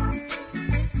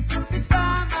 it's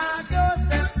by my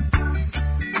doorstep,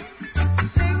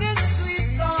 singing sweet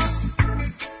songs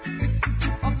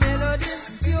of melodies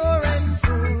pure and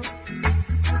true,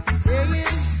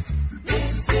 saying,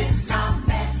 this is my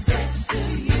message to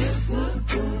you.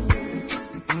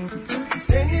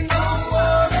 Singing, don't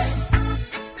worry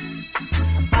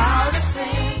about a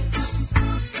thing.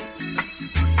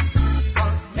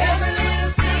 Every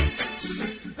little thing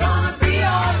gonna be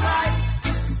alright.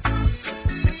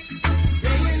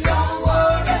 Singing, don't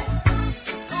worry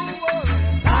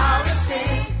about a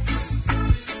thing.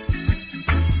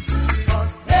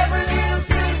 'Cause every little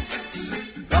thing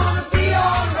gonna be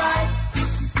alright.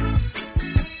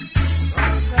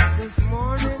 Rise up this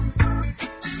morning,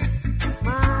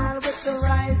 smile with the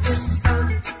rising sun.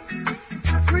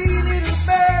 Three little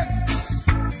birds,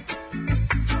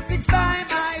 it's by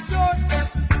my doorstep,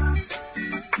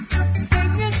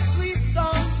 singing sweet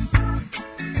songs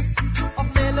of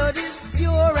melodies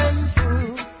pure and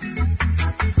true,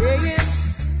 saying,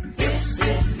 this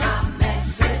is my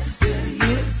message to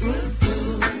you.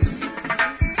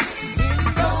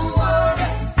 Don't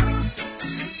worry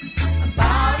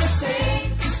about a thing.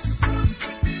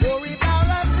 Worry about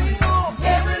nothing more.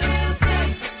 Every little thing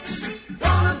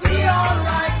gonna be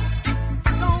alright.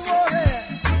 Don't worry.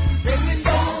 Singing,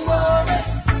 don't worry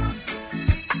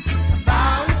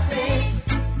about a thing.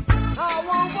 I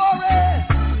won't worry.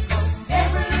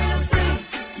 Every little thing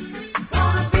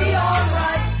gonna be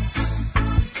alright.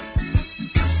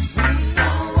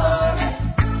 Don't worry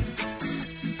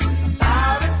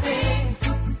about a thing.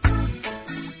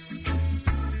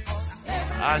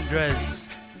 Andres,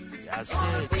 yeah,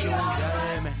 stay tuned, you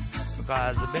hear me?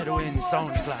 Because the Bedouin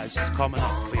Sound Clash is coming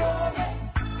up for you.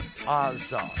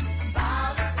 Also,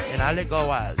 in a little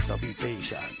while, so be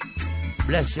patient.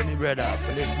 Bless you, me brother,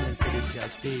 for listening to this here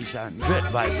station,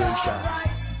 Dreadvibration,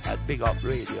 at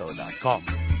bigupradio.com.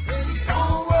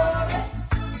 Don't worry.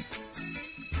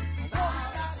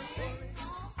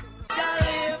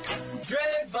 JahLive,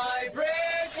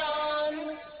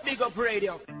 Dreadvibration. Big up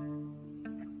radio.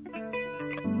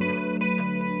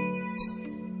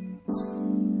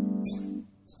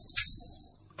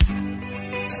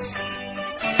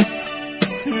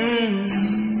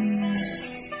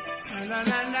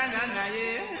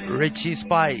 Richie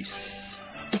Spice,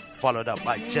 followed up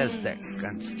by Chesdeck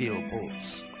and Steel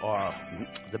Pulse. or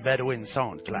the Bedouin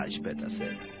sound clash, better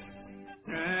said.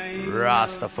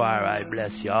 Rastafari,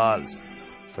 bless you all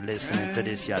for listening to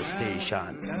this your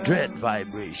station,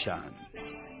 Dreadvibration.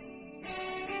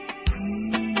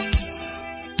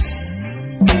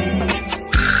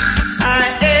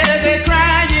 I hear them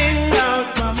crying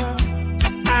out, mama.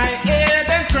 I hear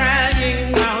them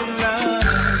crying out loud.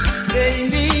 They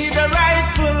need a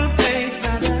rightful place,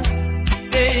 mother.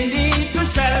 They need to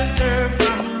shelter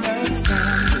from the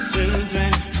sun. The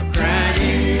children are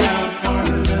crying out for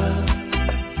love.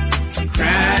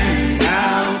 Crying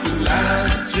out loud.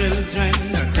 Children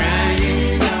are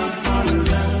crying out for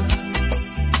love.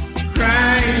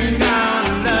 Crying out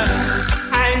loud.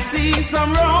 I see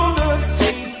some round the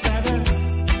streets that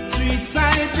street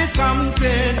side becomes a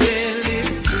daily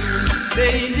school.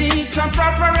 They need some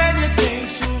proper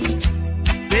education.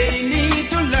 They need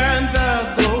to learn the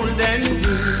golden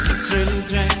rule. The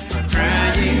children are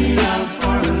crying out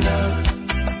for love.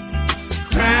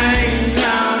 Crying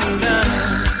out loud.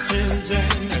 Children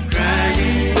are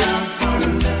crying out for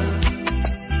love.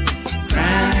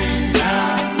 Crying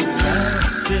out loud.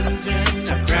 Children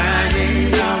are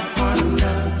crying out for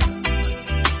love.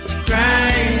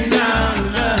 Crying out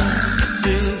loud.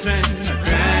 Children are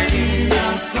crying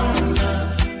out for love.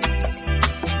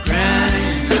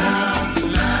 Crying out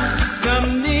loud. Some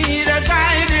need a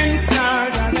guiding star,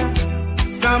 Dada.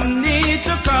 Some need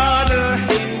to cuddle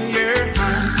in your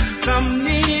arms. Some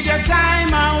need a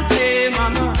time out, hey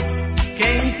mama.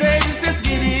 Can't face this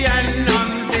Gideon on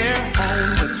their own.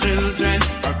 The children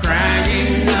are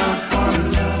crying out for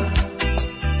love.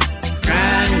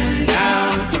 Crying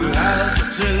out loud. The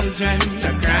children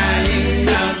are crying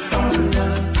out for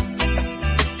love.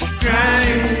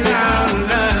 Crying out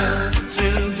loud. The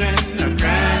children are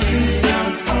crying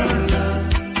out for love.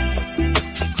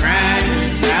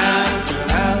 Crying out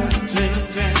loud. The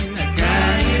children are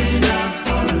crying out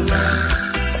for love.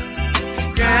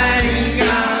 Crying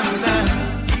out loud.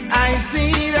 I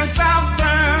see the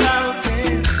suffering out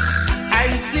there. I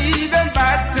see the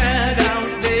battered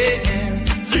out there.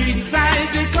 Street side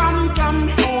they come from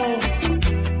home.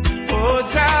 Oh,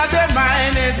 child, their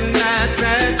mind is not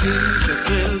at ease. The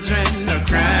children are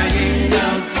crying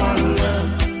out for love.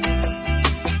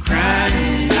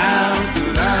 Crying out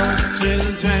loud.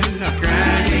 Children are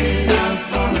crying out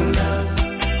for love.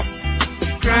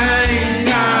 Crying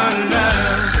out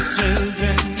loud. The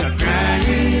children are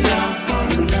crying out for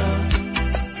love.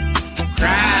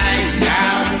 Crying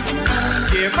out loud.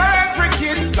 Give for every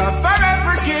kid, love for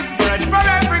every kid, bread for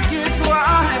every kid's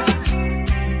wife.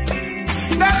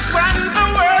 That's when the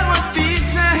world would be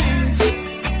changed.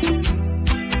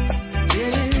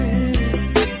 Yeah.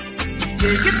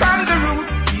 Take it from the root,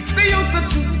 teach the youth the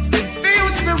truth, teach the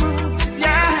youth the roots.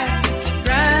 Yeah,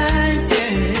 right,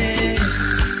 yeah.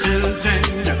 Children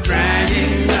are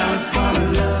crying out for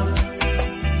love.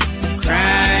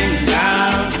 Crying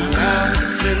out loud.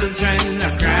 Children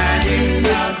are crying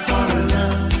out for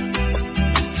love.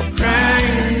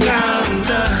 Crying out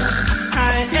loud. I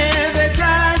hear they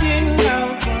crying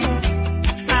out for love.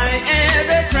 I hear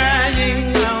they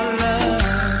crying out loud.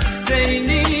 They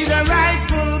need a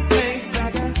rightful place,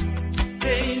 Dada.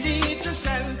 They need to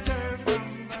shelter from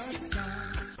the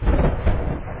sun.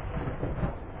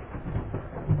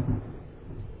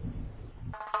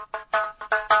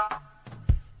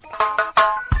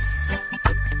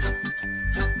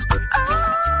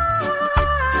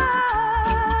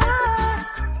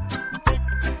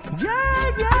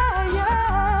 Yeah, yeah,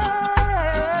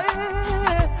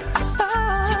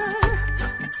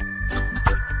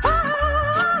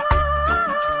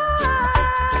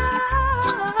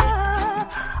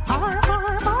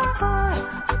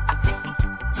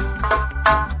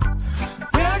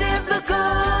 Where did the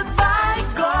good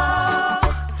vibes go?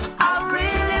 I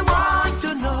really want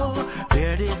to know.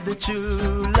 Where did the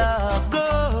true love go?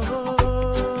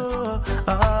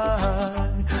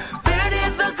 Where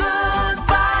did the good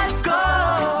vibes go?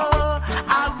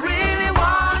 I really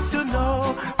want to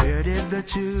know. Where did the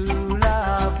true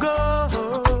love go?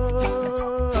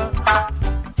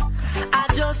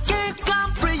 I just can't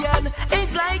comprehend.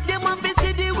 It's like they want to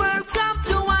see the world come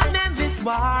to an end. This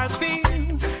war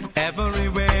thing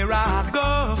everywhere I go.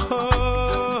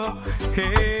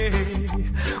 Hey,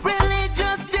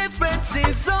 religious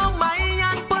differences, so many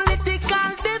and political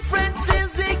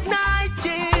differences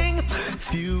igniting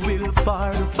fuel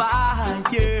for fire.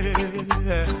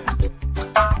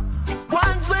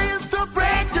 Once we used to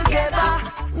pray together,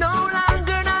 no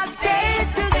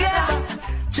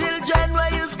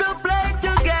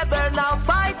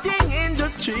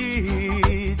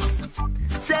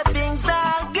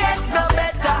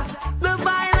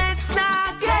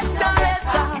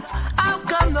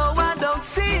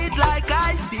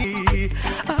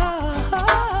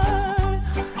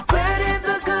Where did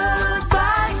the good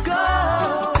vibes go?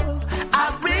 I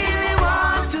really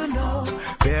want to know.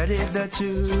 Where did the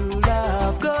true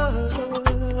love go?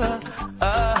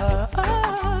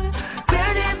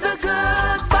 Where did the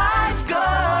good vibes go?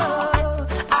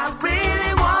 I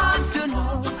really want to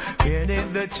know. Where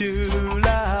did the true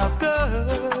love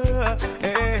go?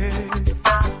 Hey.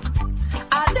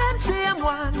 Are them same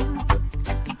one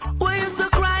who used to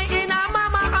cry in our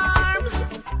mama arms?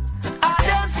 Are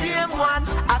them same one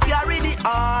I carry the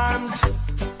arms?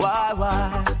 Why?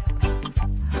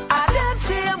 Are them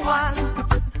same one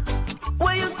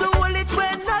we used to hold it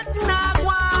when nothing I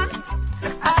want?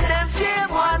 Are them same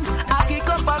one I kick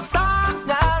up a storm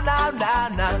now.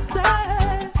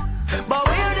 But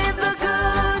where did the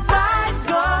good vibes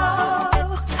go?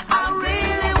 I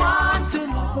really want to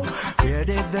know. Where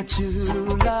did the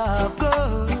true love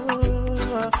go?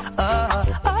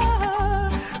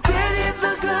 Where did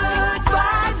the good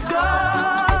vibes go?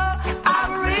 I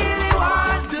really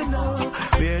want to know.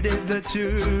 Where did the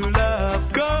true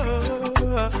love go?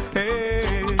 Hey.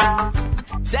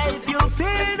 Say if you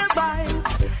feel the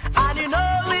vibes and you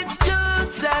know it's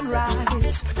truths and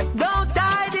rights, don't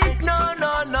hide it, no.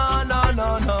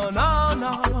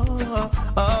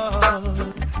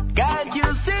 Can't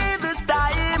you see this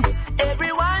time?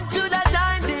 Everyone should have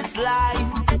joined this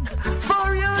line.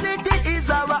 For unity is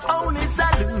our only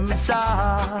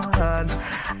solution.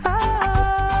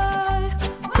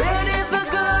 Where did the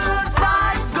good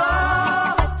vibes go?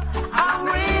 I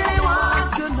really want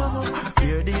to know.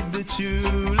 Where did the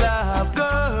true love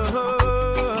go?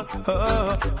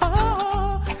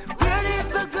 Where did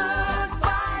the good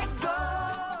vibes go?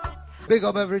 Big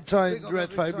up every time,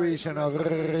 Dreadvibration of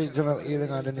regional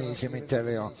healing on the nation, me tell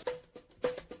you.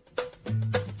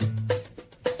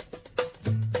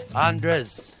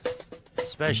 Andres,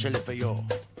 especially for you,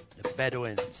 the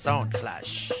Bedouin Sound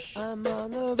Clash. I'm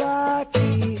on the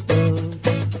rocky road,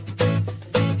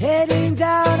 heading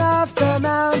down off the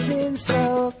mountain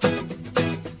slope,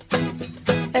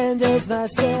 and as my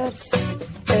steps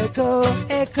echo,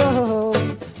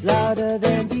 louder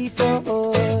than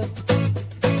before.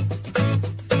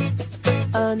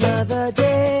 Another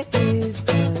day is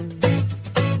done.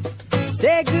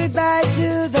 Say goodbye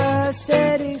to the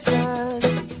setting sun.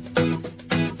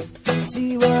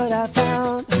 See what I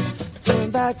found.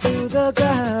 Turn back to the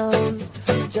ground,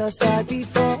 just like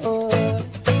before.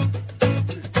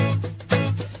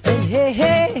 And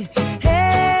hey,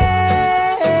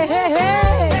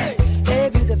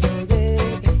 beautiful day.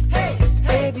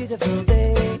 Hey, beautiful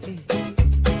day.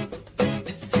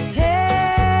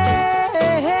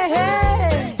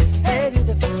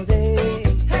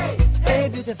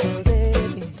 Beautiful day,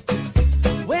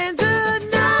 when the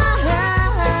night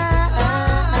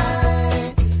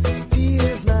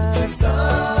feels my soul,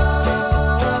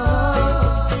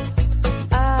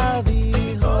 I'll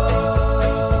be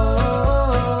home,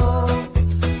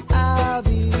 I'll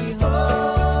be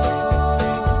home,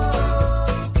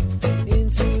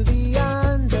 into the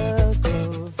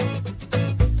undergrowth,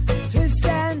 twist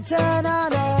and turn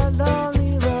on a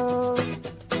lonely road,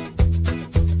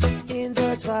 in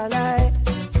the twilight.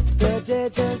 The day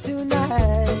turns to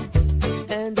night,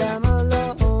 and I'm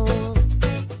alone.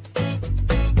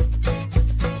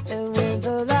 And when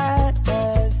the light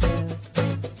has left,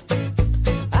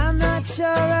 I'm not sure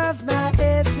of my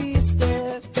every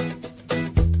step.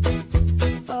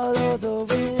 Follow the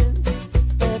wind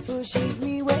that pushes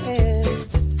me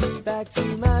west, back to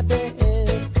my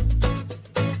bed.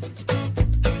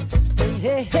 And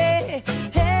hey,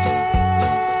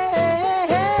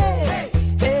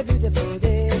 beautiful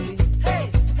day.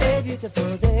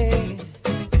 Beautiful day.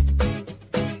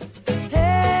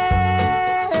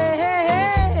 Hey,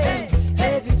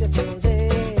 beautiful day.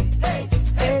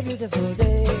 Hey, beautiful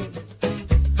day.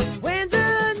 When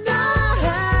the night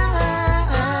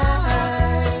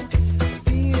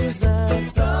feels my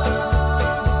soul,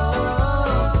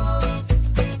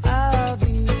 I'll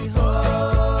be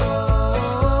home,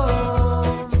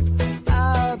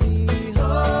 I'll be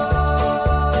home.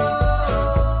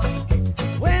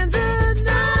 When the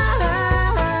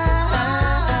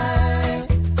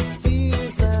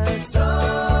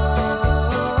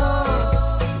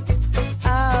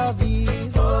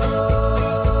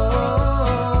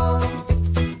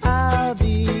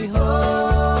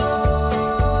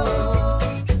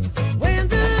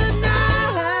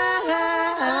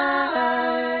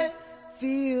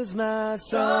my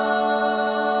song,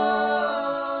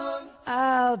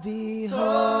 I'll be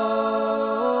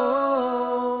home,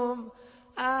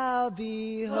 I'll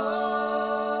be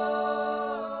home.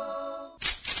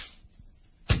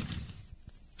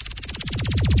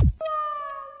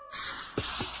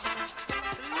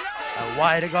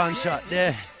 Why the gunshot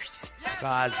there?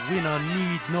 Because we don't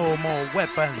need no more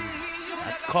weapons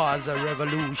that cause a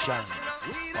revolution,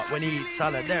 but we need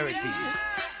solidarity.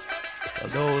 So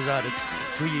those are the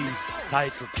 3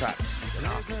 title tracks, you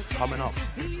know, coming up.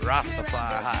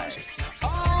 Rastafari High.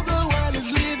 All the world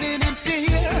is living in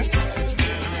fear.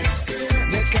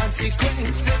 The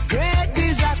consequence of great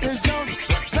disaster zones.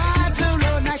 That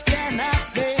alone I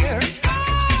cannot bear.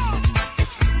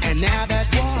 And now that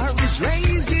war is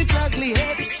raised its ugly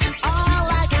head, all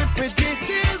I can predict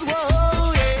is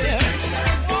woe. Yeah.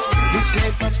 This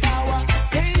claim for power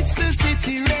paints the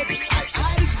city red. I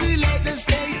isolate the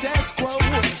status quo.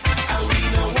 And we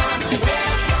don't want no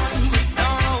weapons,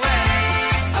 no way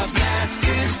of mass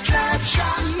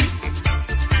destruction.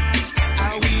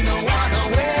 And we don't want no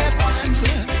weapons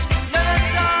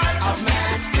of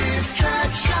mass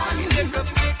destruction.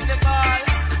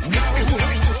 No.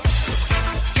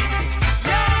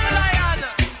 Young lion.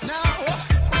 No.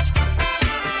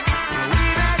 We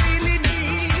don't really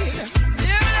need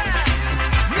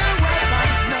no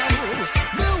weapons, no.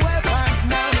 No weapons,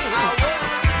 no.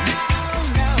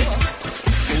 No.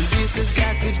 And this has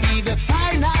got to be the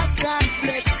final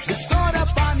conflict bestowed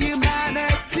upon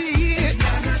humanity.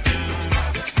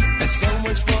 There's so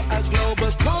much for a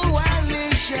global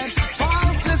coalition,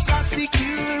 false sense of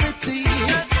security.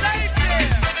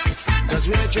 Cause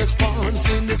we're just pawns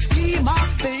in the scheme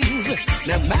of things,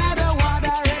 no matter what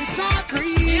our race or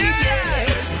creed.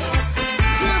 Yes.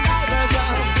 Survivors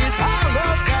of this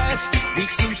Holocaust, the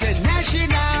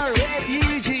international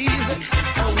refugees.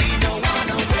 And we don't want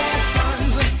no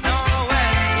weapons, no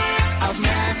way of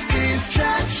mass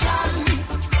destruction.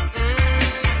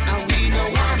 And we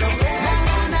don't want no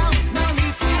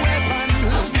lethal weapons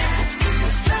of mass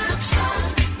destruction.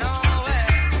 No way.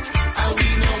 And we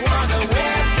don't want no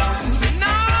weapons,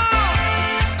 no,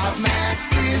 of mass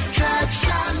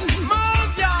destruction.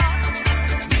 Move, y'all.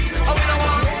 Oh, we don't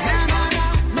want.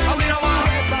 Oh, we don't want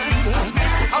weapons.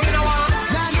 Oh, we don't want.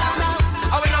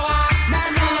 Oh, we don't want. Oh,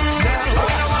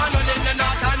 we don't want none in the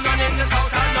north and none in the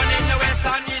south and none in the west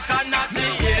and east and not the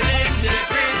healing, the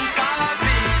Prince of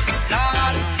Peace.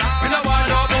 Lord, we don't want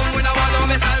no boom, we don't want no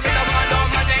missile, we don't want no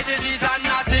money disease and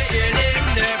not the healing,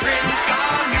 the Prince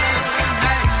of Peace.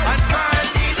 Hey, and world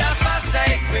leaders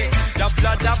forsake we, the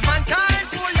blood of mankind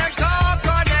full and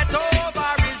coconut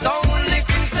over is only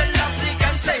King Selassie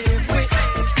can save we.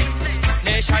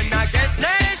 Nation against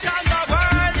nation, the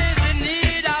world is in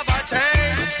need of a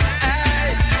change.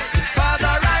 Hey,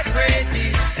 Father, I pray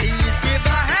thee, please give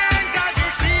a hand, cause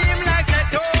it seems like the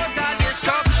total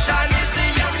destruction is the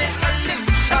only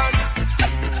solution.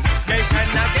 Nation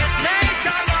against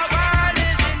nation, the world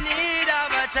is in need of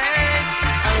a change.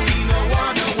 And we don't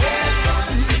want no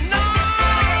weapons, no,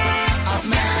 of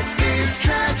mass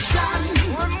destruction.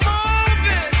 We're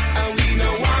moving. And we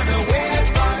don't want no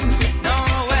weapons, no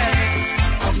way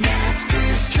of mass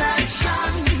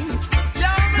destruction.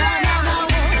 No.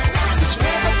 It's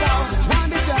whereby one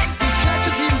disaster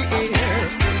stretches in the air.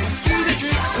 Either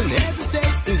drips and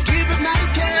hesitate and give it not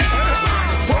care.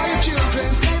 For your children,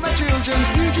 save our children,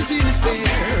 futures in despair.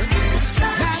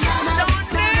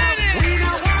 We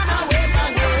don't want no weapon,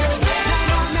 girl.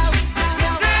 No.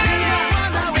 We don't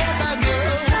want no weapon,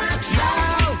 girl.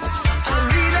 No.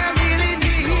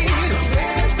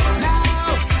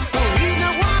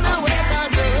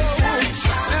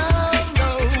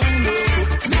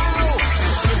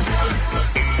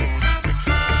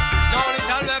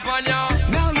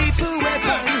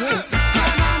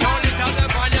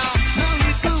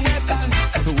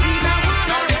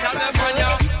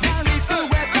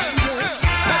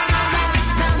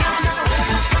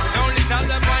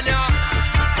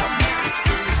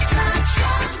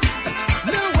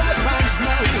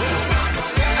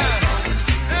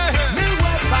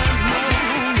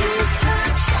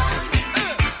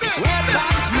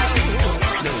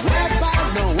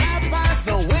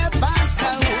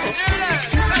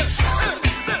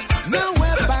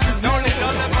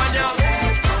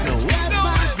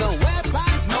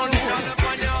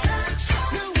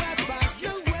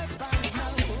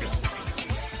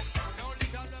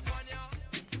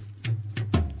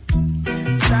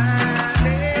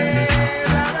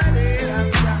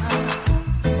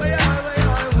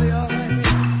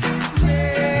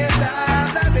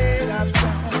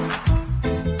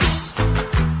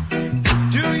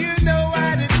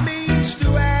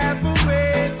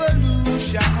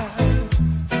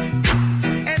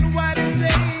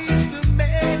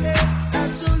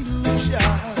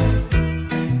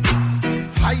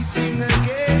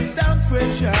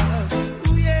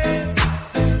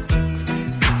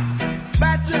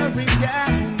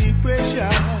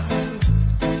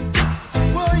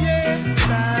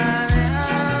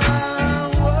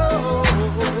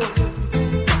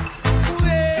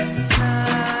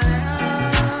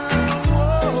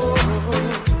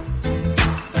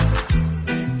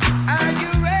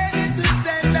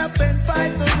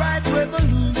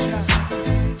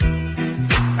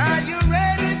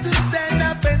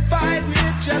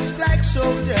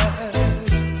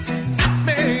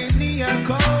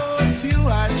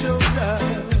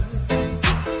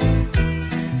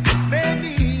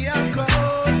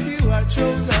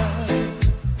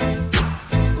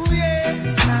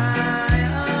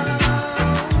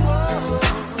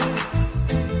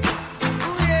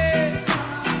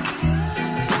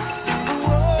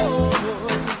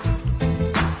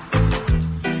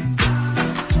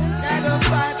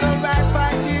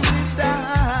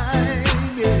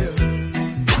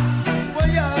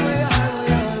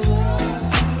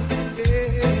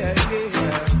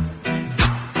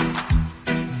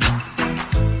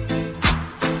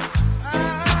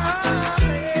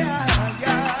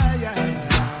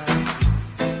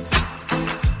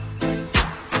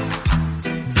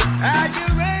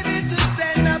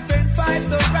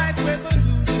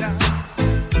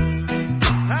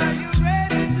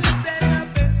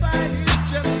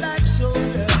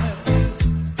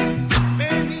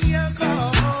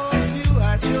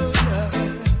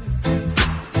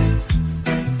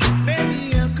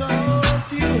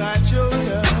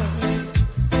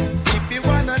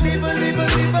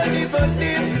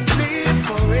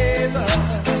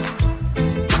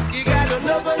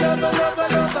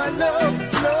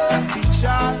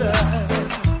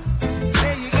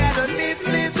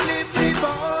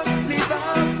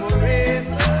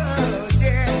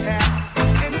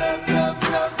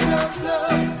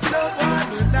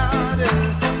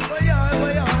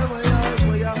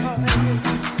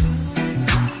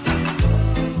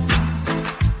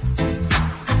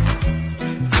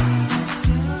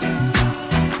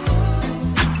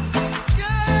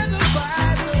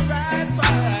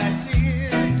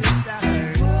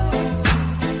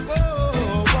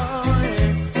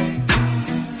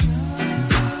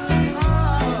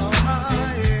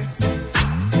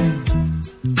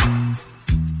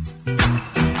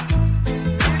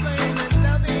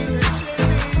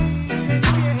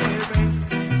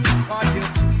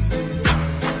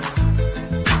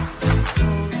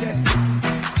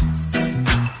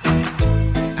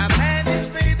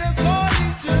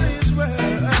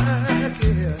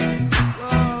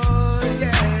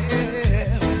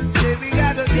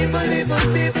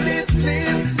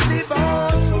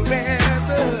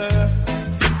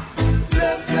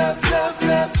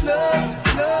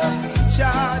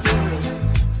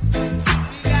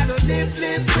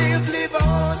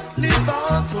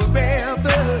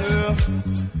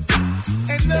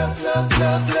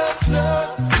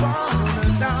 one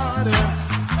another.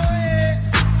 Oh yeah.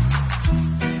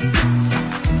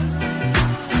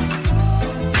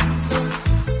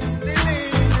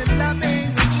 Living and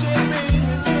loving and sharing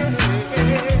and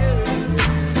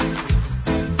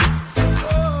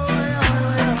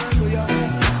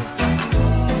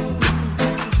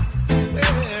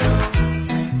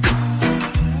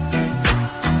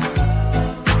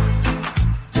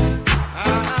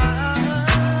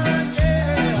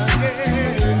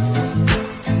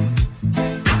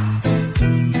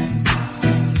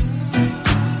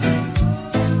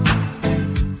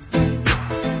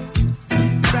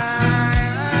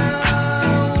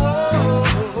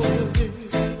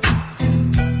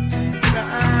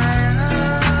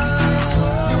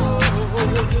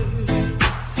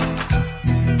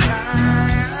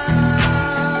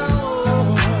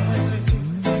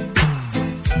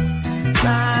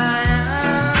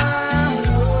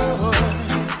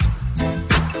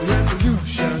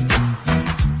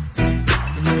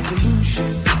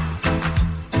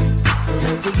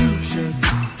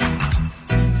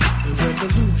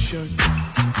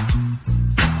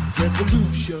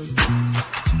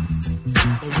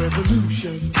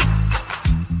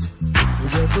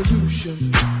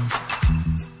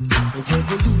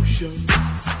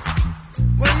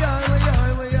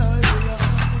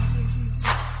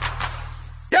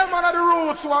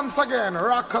once again,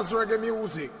 rockers reggae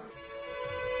music.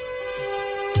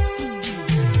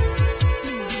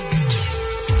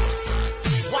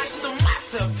 What's the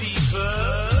matter, people?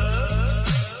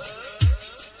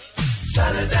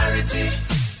 Solidarity.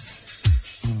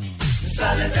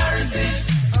 Solidarity.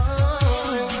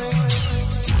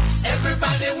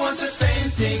 Everybody wants the same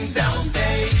thing, don't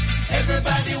they?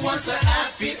 Everybody wants a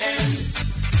happy end.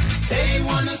 They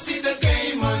want to see the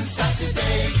game on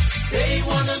Saturday. They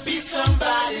want to be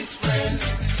somebody's friend.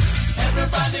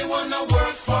 Everybody want to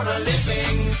work for a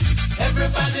living.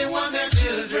 Everybody want their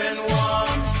children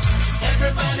warm.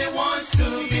 Everybody wants to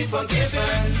be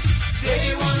forgiven.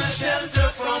 They want a shelter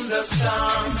from the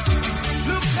storm.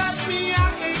 Look at me, I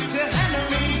hate the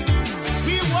enemy.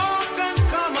 We walk on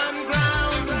common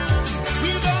ground.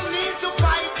 We don't need to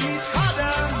fight each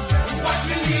other. What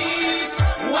we need,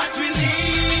 what we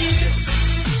need.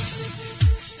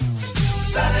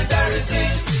 Solidarity.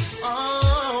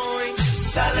 Oh,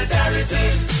 solidarity.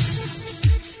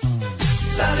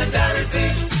 Solidarity.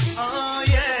 Oh,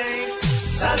 yeah.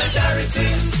 Solidarity.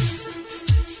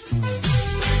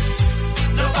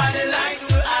 Nobody likes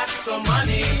to ask for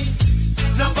money.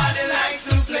 Nobody likes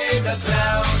to play the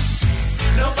clown.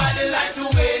 Nobody likes to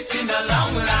wait in a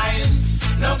long line.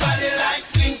 Nobody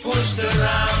likes being pushed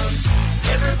around.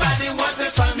 Everybody wants a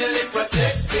family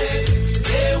protected.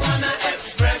 They want to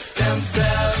express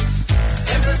themselves.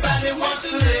 Everybody wants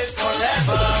to live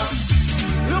forever.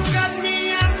 Look at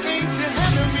me and think the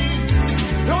enemy.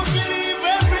 Don't believe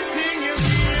everything you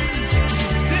hear.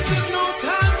 This is no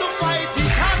time to fight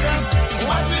each other.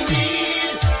 What we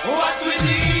need, what we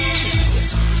need.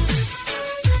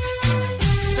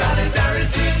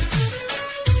 Solidarity.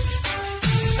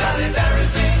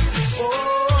 Solidarity.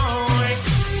 Oh,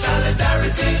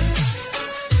 solidarity.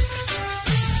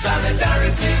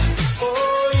 Solidarity.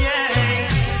 Oh, yeah.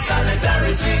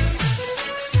 Solidarity.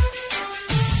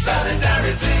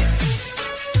 Solidarity.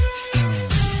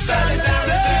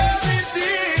 Solidarity.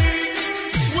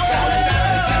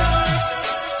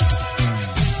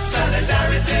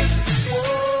 Solidarity.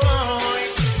 Oh,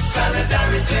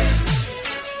 solidarity.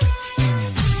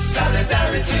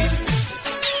 Solidarity.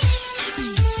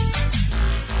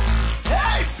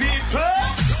 Hey, people.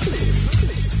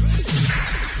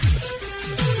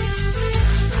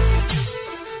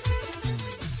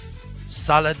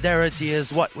 Solidarity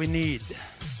is what we need.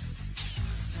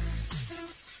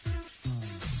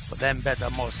 But them better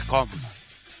must come.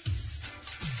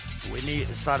 We need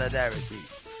solidarity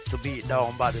to beat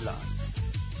down Babylon.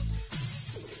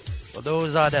 So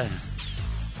those are the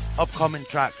upcoming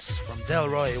tracks from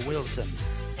Delroy Wilson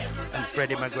and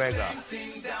Freddie McGregor.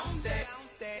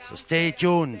 So stay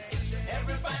tuned.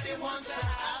 Everybody wants a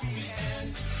happy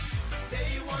end.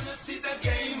 They want to see the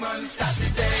game on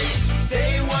Saturday.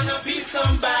 They want to be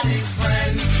somebody's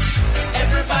friend.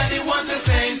 Everybody wants the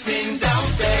same thing,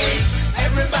 don't they?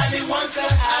 Everybody wants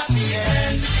a happy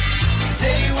end.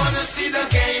 They want to see the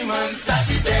game on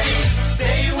Saturday.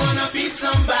 They want to be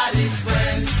somebody's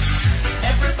friend.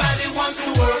 Everybody wants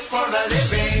to work for a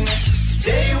living.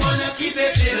 They want to keep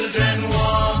their children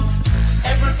warm.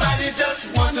 Everybody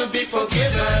just want to be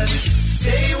forgiven.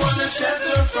 They want to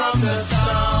shelter from the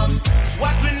storm.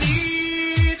 What we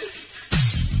need,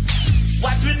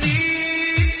 what we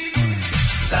need.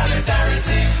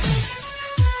 Solidarity.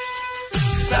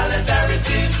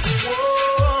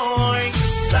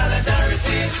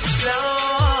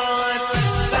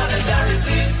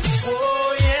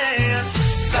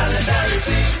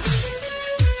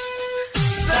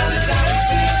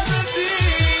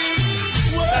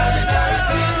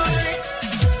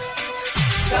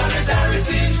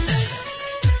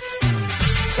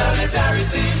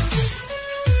 Solidarity.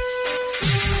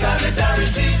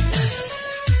 Solidarity.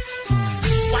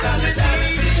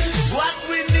 Solidarity. What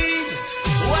we need.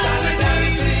 What we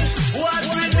need. What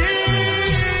we need.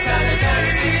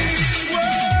 Solidarity.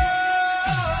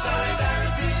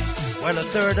 Solidarity. Well, the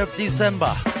 3rd of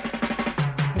December.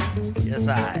 Yes,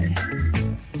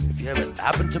 if you ever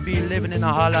happen to be living in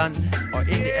Holland or in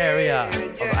the area of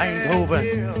Eindhoven,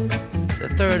 the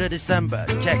 3rd of December,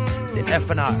 check the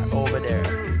FNR over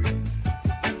there.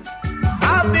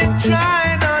 I've been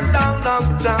trying a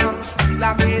long time, still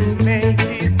I can't make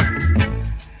it.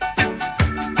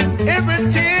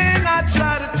 Everything I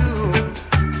try to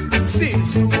do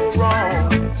seems to go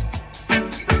wrong.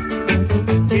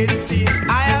 It seems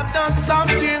I have done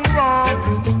something wrong.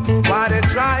 Why they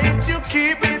trying to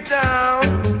keep me down?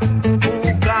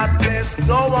 Oh, God bless,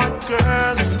 no one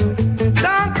curse.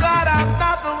 Thank God I'm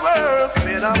not the worst.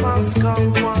 Better must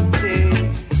come one day.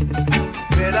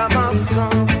 Better must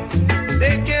come.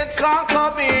 They can't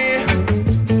conquer me.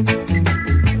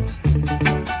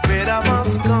 Better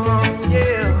must come,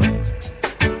 yeah.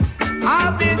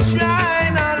 I've been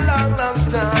trying a long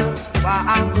time, but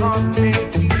I can't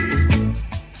make it.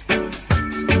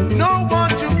 No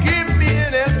one to give me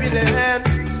an helping hand.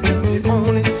 They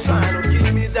only trying to keep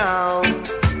me down.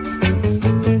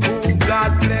 Oh,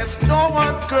 God bless, no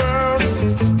one curse.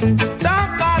 Thank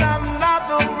God I'm not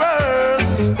the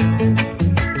worst.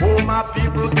 Oh, my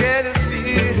people can't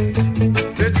see.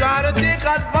 They try to take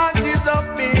advantage of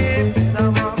me.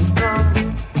 Better must come.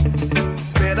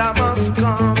 Better must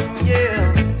come, yeah.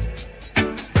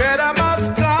 Better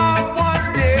must come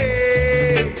one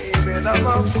day. Better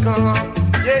must come.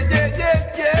 Yeah, yeah, yeah,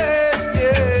 yeah,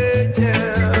 yeah,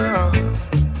 yeah.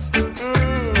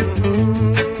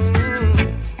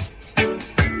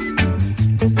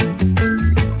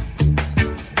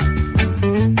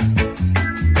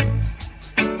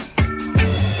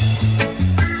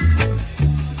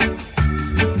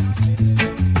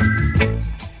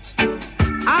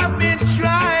 I've been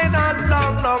trying a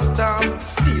long time,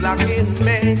 still I can't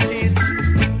make it.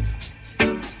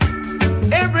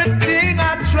 Everything I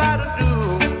try to do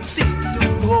seems to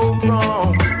go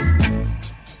wrong.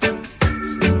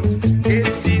 It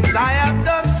seems I have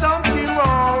done something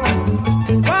wrong.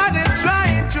 Why they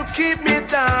trying to keep me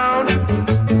down?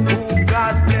 Oh,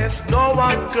 God bless, no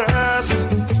one curse.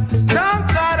 Thank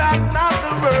God I'm not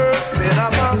the worst.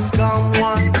 Better must come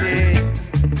one day.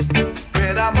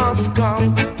 Better must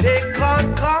come. They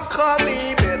can't conquer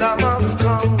me. Better must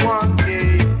come one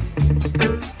day.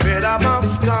 Better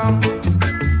must come.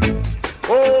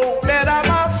 Oh, better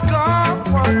must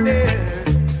come one day.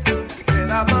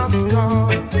 Better must come.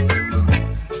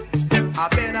 I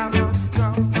better must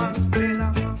come.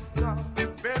 Better must come.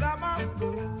 Better must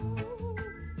come.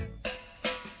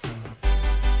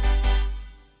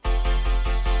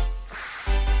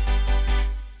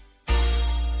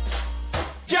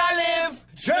 JahLive,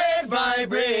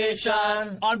 Dreadvibration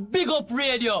on Big Up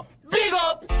Radio. Big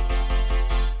up!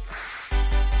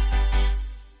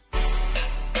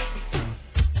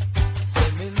 Say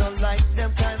me no like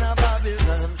them kind of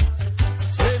Babylon.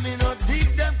 Say me no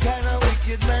dig them kind of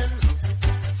wicked men.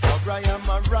 For I am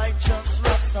a righteous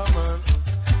Rastaman,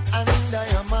 and I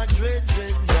am a dread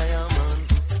diamond.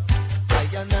 I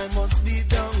and I must be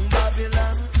down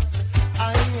Babylon.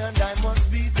 I and I must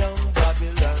be down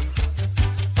Babylon.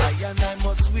 I and I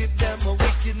must whip them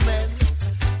wicked men.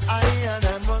 I and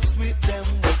I must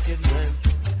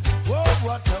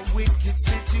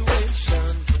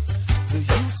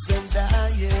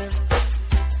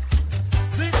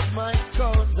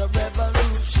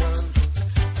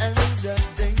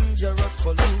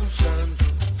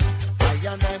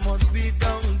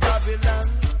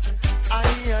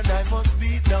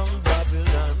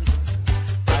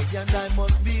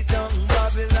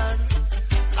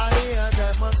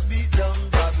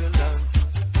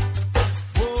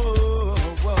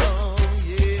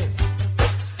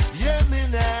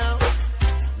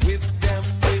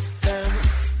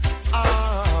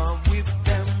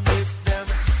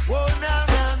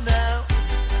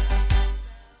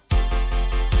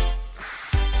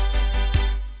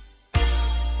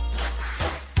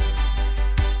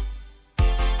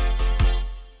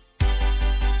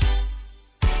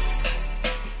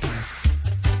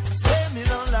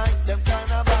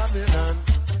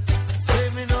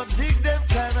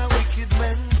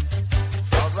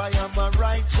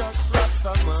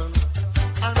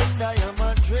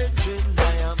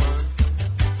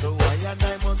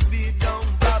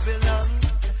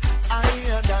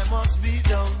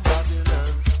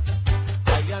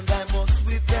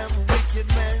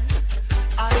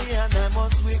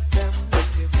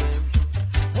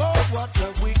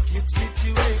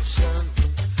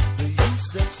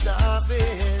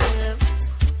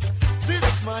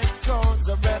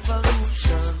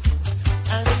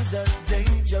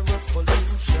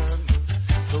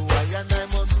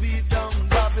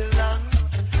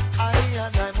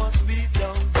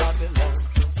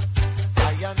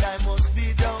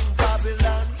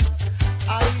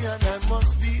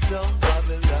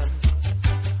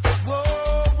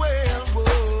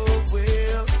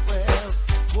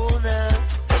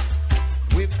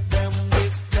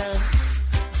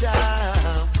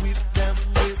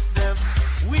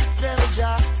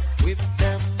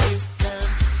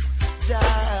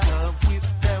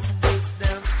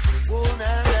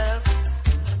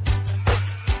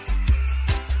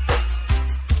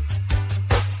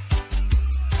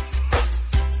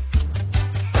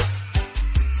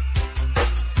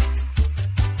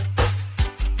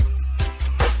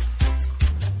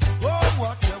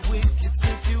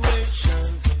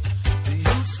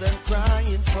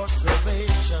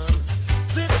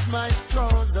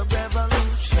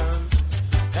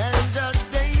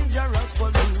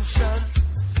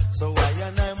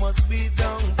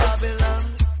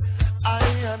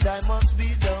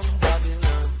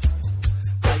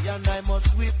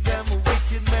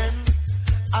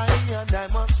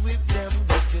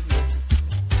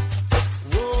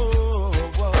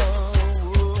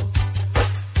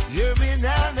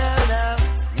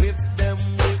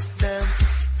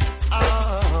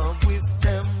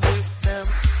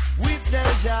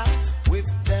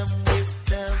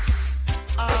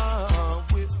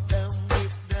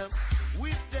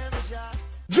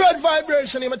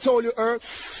Dreadvibration, I told you,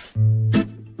 Earth.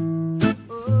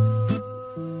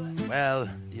 Well,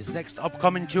 these next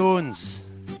upcoming tunes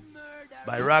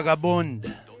by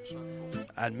Ragabund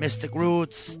and Mystic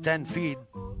Roots, 10 feet,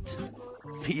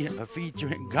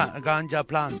 featuring Ganja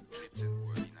Plant,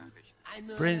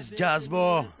 Prince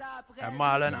Jasbo, and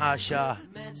Marlon Asha.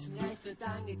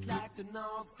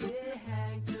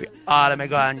 For all of my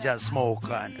ganja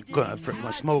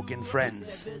smoking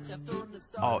friends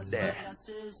out there,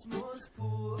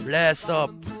 bless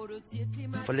up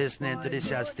for listening to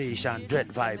this station,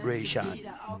 Dreadvibration.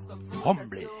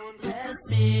 Humbly.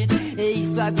 Ich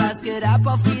frag, was geht ab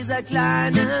auf dieser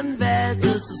kleinen Welt?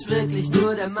 Ist es wirklich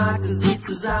nur der Markt, der sie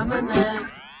zusammenhält?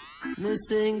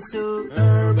 Missing so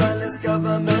herbalist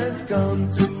government come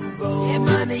to vote.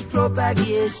 Immer nicht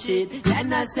propagier shit, denn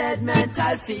das hält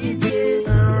mental fit, yeah.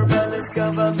 Herbalist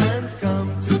government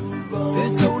come to vote.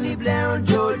 Für Tony Blair und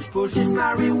George Bush ist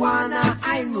Marihuana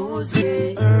ein Muss,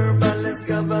 yeah. Herbalist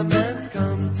government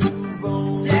come to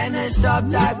vote. Denn es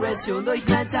stoppt Aggression durch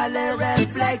mentale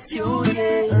Reflexion,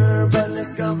 yeah.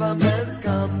 Herbalist government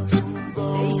come to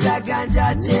vote. Ich sag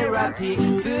Ganja-Therapie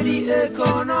für die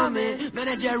Ökonomie.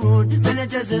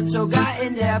 Manager sind sogar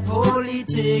in der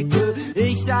Politik.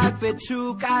 Ich sag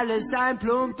Betrug, alles ein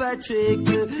plumper Trick.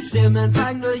 Stimmen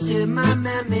fangen durch immer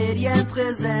mehr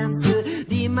Medienpräsenz.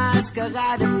 Die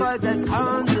Maskerade folgt als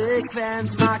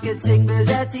Konsequenz. Marketing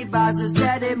bildet die Basis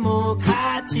der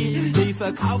Demokratie. Sie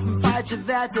verkaufen falsche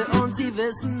Werte und sie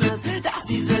wissen es. Doch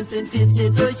sie sind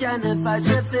infiziert durch eine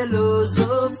falsche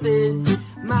Philosophie.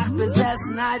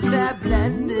 Machtbesessenheit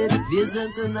verblendet. Wir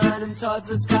sind in einem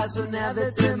Teufelskreis und er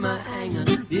wird immer enger.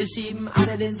 Wir schieben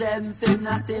alle denselben Film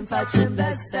nach dem falschen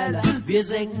Bestseller. Wir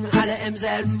sinken alle im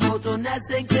selben Boot und es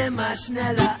sinkt immer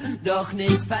schneller. Doch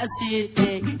nichts passiert,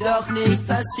 ey, doch nichts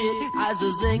passiert. Also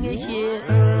sing ich hier.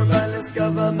 Herbalist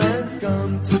government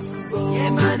come to vote. Yeah,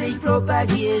 man, ich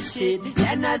propagier shit,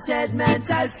 denn das hält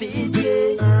mental fit,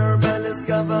 yeah. Herbalist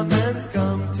government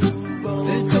come to vote.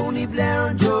 Für Tony Blair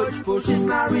und George Bush ist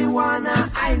Marihuana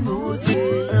ein Muss,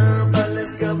 yeah.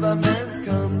 Herbalist government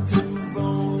come to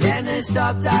vote. Denn es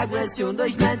stoppt Aggression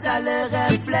durch mentale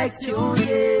Reflexion,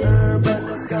 yeah.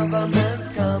 Herbalist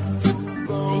government come to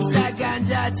vote. Ich sag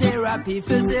Ganja-Therapie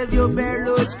für Silvio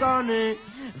Berlusconi.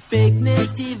 Fick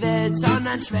nicht die Welt,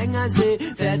 sondern schwänger sie.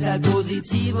 Verteilt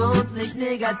positive und nicht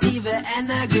negative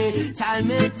Energie. Teil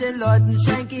mit den Leuten,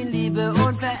 schenk ihnen Liebe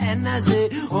und veränder sie.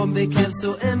 Und bekämpfst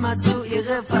du immer zu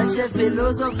ihre falsche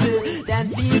Philosophie.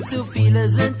 Denn viel zu viele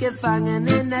sind gefangen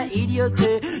in der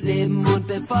Idiotie. Leben und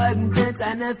befolgen blind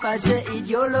eine falsche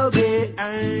Ideologie.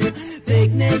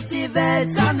 Fick nicht die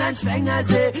Welt, sondern schwänger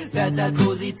sie. Verteilt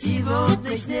positive und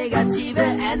nicht negative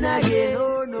Energie.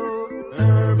 No, no.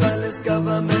 Herbalist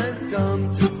government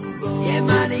come to vote. Yeah,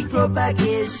 man, ich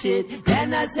propagier shit,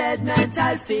 denn das hält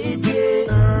mental fit, yeah.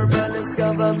 Herbalist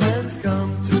government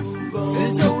come to vote.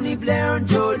 Für Tony Blair und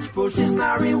George Bush ist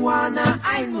Marihuana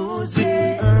ein Muss,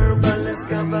 yeah. Herbalist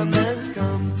government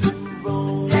come to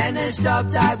vote. Denn es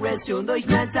stoppt Aggression durch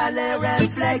mentale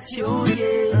Reflexion,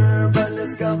 yeah.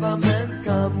 Herbalist government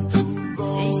come to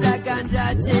vote. Ich sag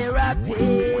Ganja-Therapie,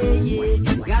 yeah.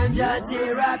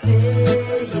 Ganja-Therapie,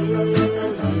 yeah.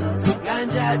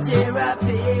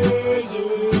 Ganja-Therapy, yeah,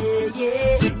 yeah.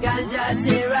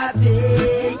 Ganja-Therapy, yeah,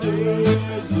 yeah.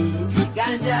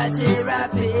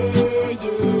 Ganja-Therapy, yeah,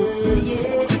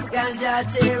 yeah.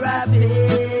 Ganja-Therapy,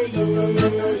 yeah,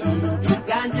 yeah.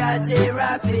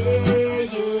 Ganja-Therapy, yeah,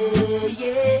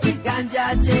 yeah.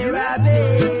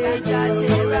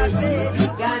 Ganja-Therapy,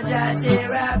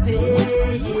 Ganja-Therapy,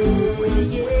 yeah,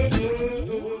 yeah.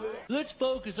 Let's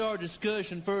focus our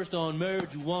discussion first on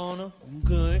marijuana,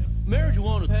 okay?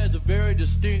 Marijuana has a very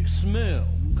distinct smell,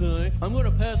 okay? I'm going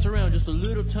to pass around just a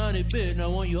little tiny bit, and I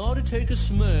want you all to take a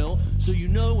smell so you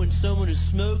know when someone is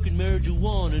smoking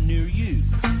marijuana near you.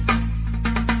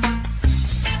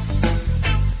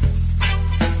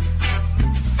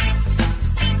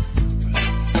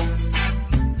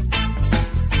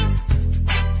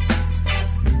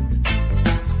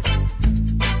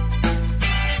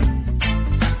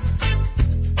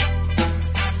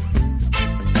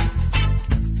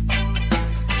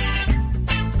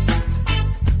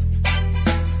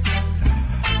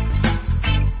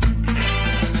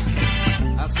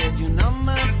 I said you know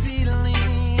my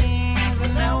feelings,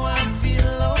 and now I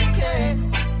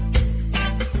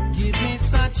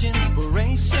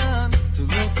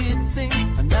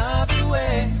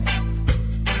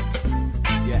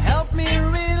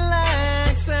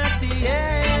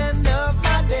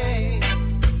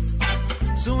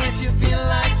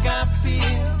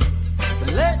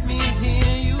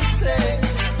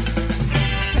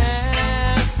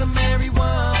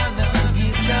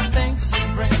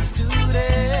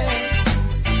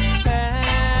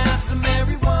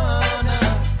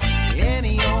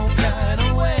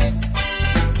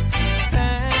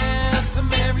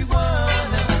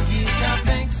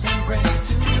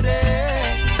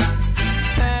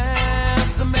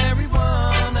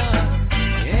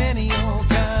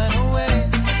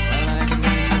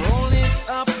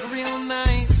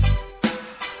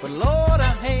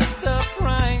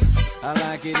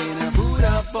like it in a boot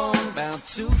up on about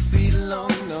 2 feet long.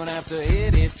 Don't have to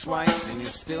hit it twice and you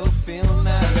still feel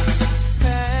nice.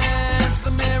 Pass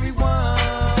the marijuana.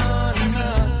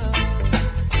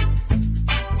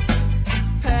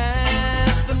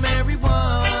 Pass the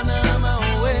marijuana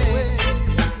my way.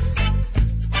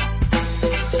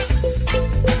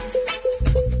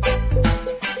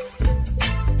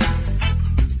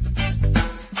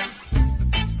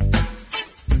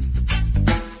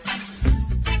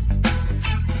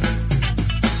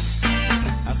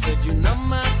 I said you know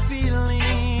my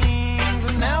feelings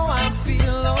and now I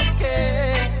feel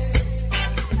okay.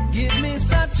 Give me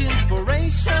such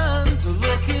inspiration to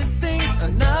look at things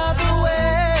another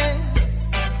way.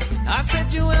 I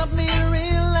said you help me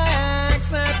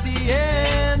relax at the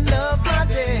end of my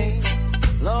day,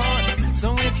 Lord.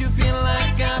 So if you feel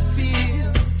like I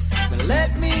feel, then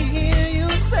let me hear you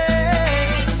say,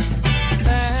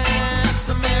 pass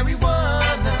the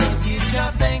marijuana, give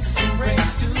your thanks and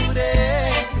praise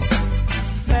today.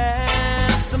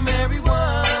 Pass the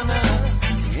marijuana,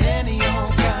 any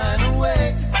old kind of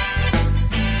way.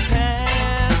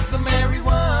 Pass the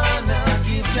marijuana,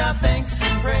 give your thanks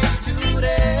and praise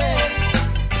today.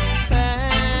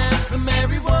 Pass the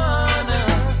marijuana,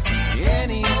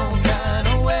 any old kind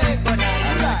of way. But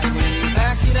I like it when you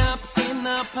pack it up in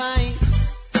a pipe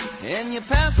and you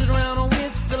pass it around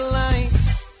with the light.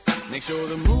 Make sure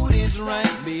the mood is right,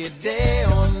 be it day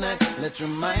or night. Let your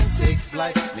mind take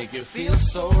flight, make you feel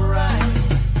so right.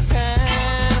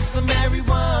 Pass the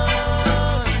marijuana.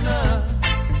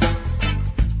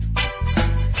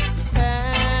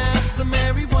 Pass the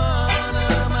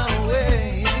marijuana my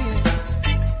way.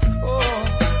 Oh.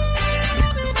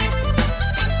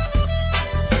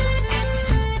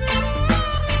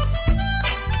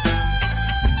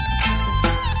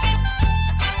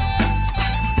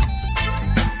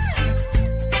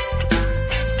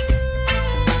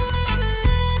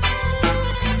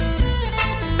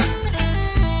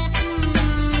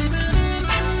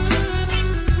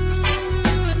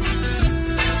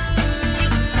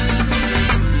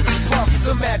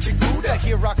 Magic Buddha,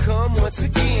 here I come once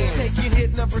again. Taking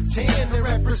hit number 10 and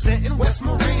representing West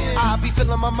Marin. I be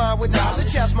filling my mind with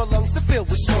knowledge as my lungs are filled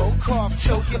with smoke. Cough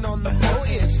choking on the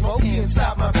potent, smoke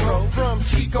inside my throat. From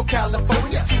Chico,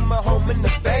 California to my home in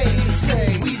the Bay.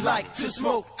 Say we like to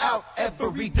smoke out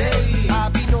every day. I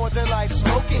be northern light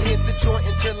smoking, hit the joint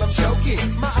until I'm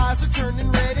choking. My eyes are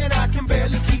turning red and I can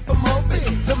barely keep them open.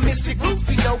 The mystic roots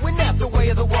be knowing that the way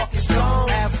of the walk is gone.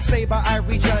 As say by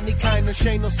Irie, Johnny Kinda,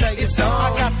 Shane will say it's on.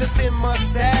 I got the thin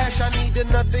mustache, I need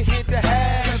another hit to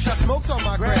hash. Cause I smoked on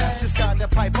my grass, just got the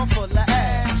pipe I'm full of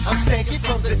ash. I'm stanky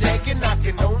from the deck and I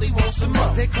can only want some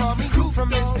more. They call me Cool from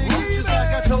Mystic, just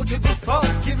like I told you before.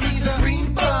 Give me the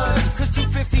green bud, cause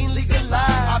 215 legalized.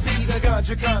 I be the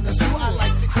ganja connoisseur, I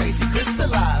like the crazy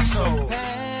crystallized. So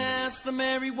pass the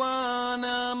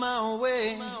marijuana my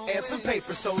way. And some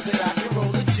paper so that I can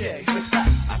roll a J.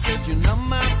 I said you know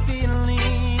my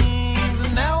feelings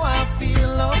and now I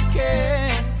feel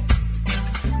okay.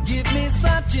 Give me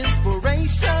such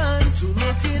inspiration to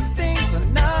look at things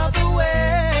another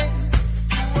way.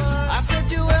 I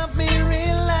said you help me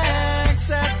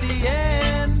relax at the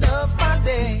end of my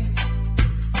day.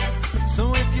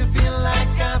 So if you feel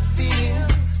like I feel,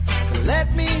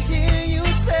 let me hear you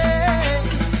say,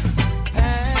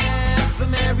 pass the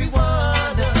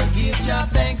marijuana, give your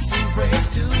thanks and praise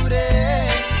today.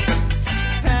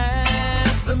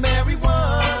 Pass the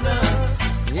marijuana,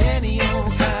 any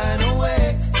old kind of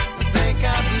way. I think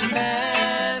I'll be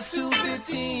past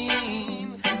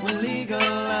 215, we'll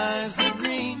legalize the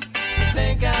green. I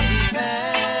think I'll be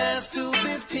past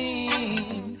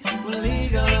 215, we'll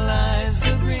legalize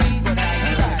the green. But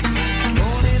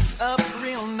roll it up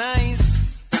real nice,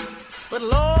 but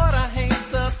Lord I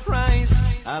hate the price.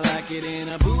 I like it in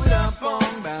a boot up on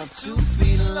about 2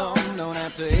 feet long. Don't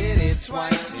have to hit it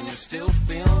twice and you still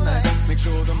feel nice. Make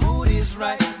sure the mood is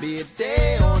right, be it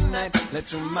day or night.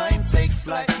 Let your mind take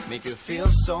flight, make you feel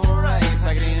so right.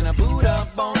 Like it in a boot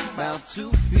up on about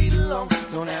 2 feet long.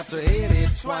 Don't have to hit it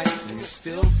twice and you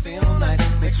still feel nice.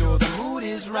 Make sure the mood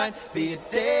is right, be it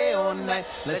day or night.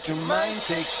 Let your mind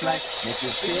take flight, make you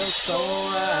feel so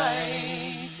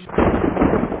right.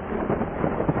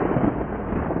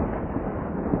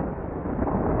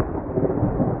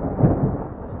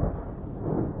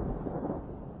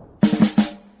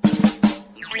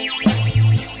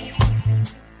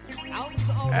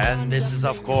 And this is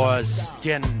of course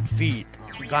 10 feet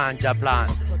ganja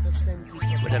plant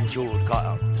with them jewel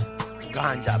called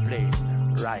ganja plane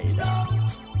rider.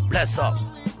 Bless up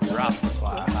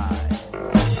Rastafari.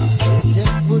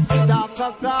 10 foot stock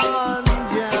of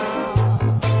ganja,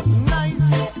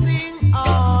 nicest thing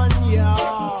on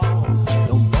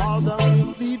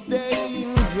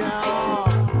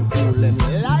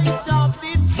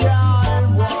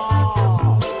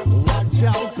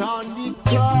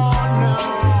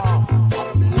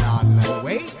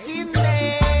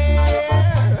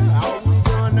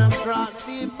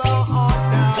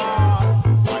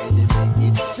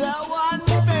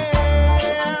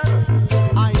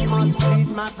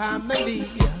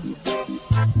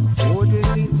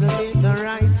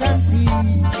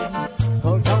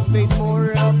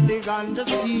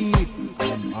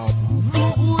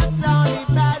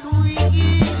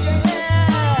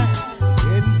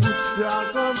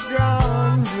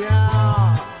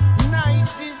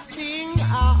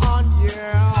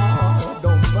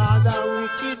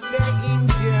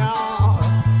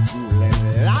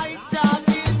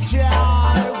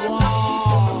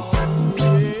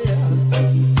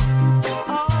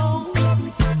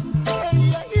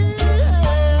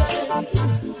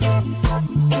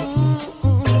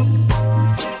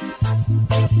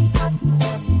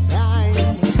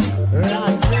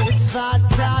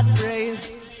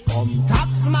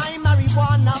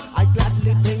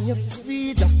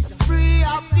free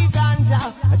of the ganja,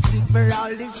 a seek for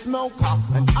all the smoker,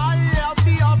 and all of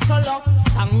the hustler,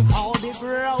 stand for the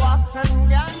grower, and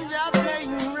ganja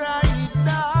playing right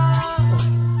now.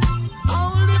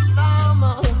 Only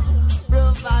farmer,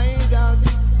 provider,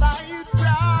 the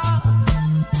fighter.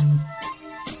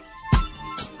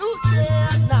 Who's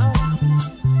there now?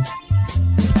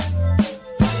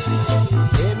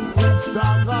 In the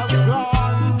struggle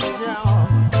ganja,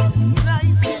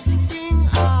 nicest thing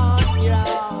on ya.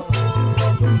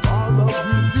 All of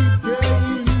the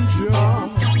danger,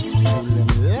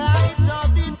 light of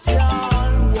the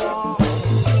town wall.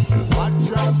 Watch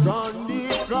out on the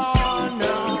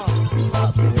corner,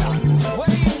 Babylon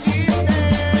waiting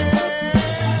there.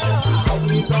 How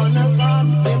we gonna cross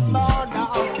the border?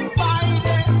 Why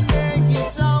they make it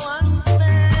so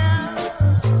unfair?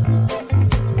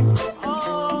 Oh,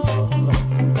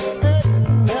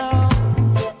 now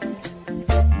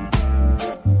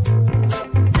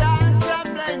Ganja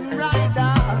Plain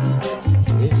Rider,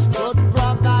 it's good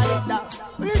provider.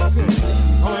 Listen,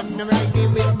 when I'm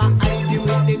riding with my ID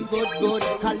with the good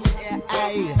collie,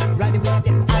 riding with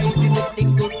the ID with the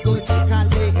good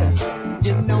collie.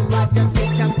 You know I just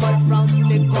get a cut from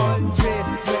the country,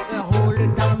 with the hold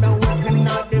it down, the working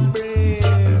on the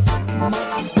breeze.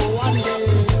 Must go on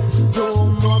this, do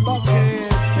more bucket,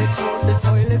 make sure the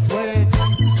soil is wet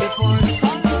before the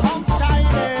sun comes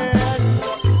shining.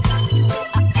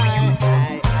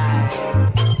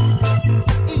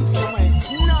 East,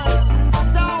 west, north,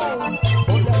 south,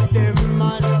 all of them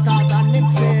must start and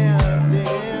excel.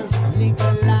 This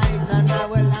legalize and I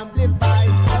will amplify.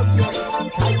 Oh yes,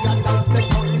 tired of the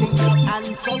police and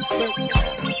suspect.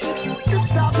 To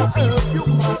stop the earth, you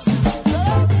must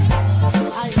stop.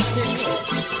 I think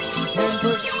and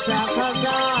put Shaka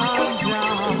ganja,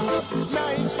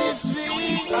 nicest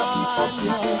thing on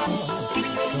you.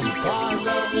 Some part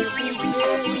of it is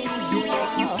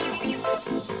danger.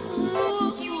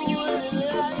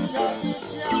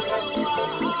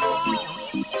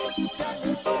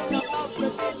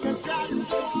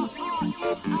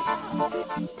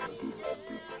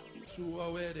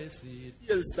 True where they see it.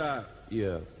 Hill Star.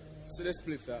 Yeah, See the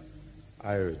spliff, yeah?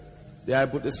 I heard. Did I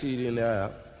put the seed in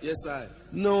there? Yes, I.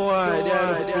 No, I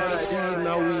didn't put the seed in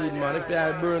the weed, man. If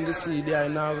they burn the seed, they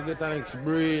now go get an next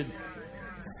breed.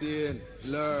 Seeing,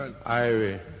 learn.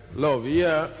 Irie. Love,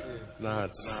 yeah?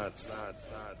 Not.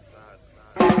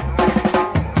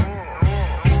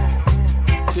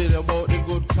 Tell you about the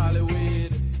good Cali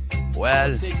weed.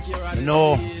 Well,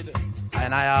 no.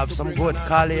 And I have some good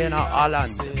Cali in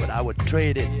Holland, but I would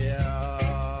trade it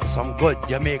for some good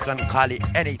Jamaican Cali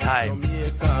anytime.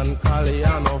 Jamaican Cali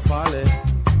and no folly.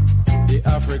 The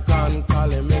African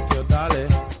Cali make you dolly.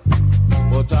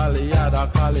 But all the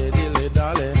other Cali dilly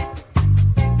dally.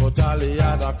 But all the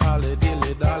other Cali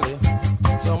dilly dally.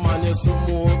 So man you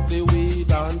smoke the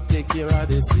weed and take care of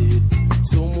the seed.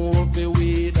 Smoke the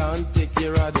weed and take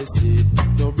care of the seed.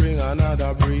 To bring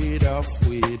another breed of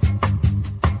weed.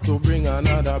 To bring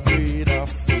another breed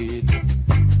of weed.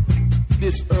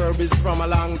 This herb is from a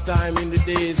long time in the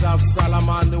days of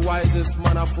Solomon, the wisest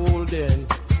man of old then.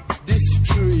 This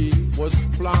tree was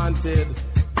planted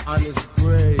on his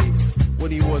grave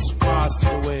when he was passed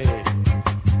away.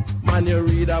 Man, you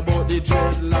read about the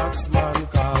dreadlocks man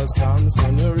called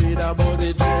Samson. You read about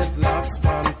the dreadlocks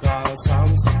man called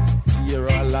Samson. Tear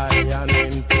a lion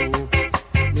in two.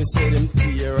 Me said him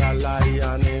tear a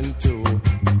lion in two.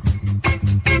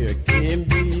 Here came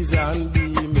bees and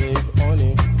bee make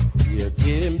honey. Here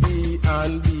came bee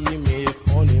and bee make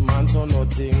honey. Man, so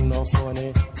nothing no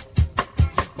funny.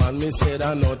 Man, me said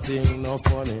nothing no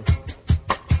funny.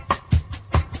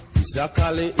 This a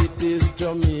Cali, it is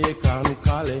Jamaican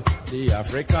Cali. The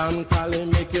African Cali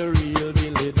make you real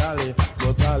dilly dally.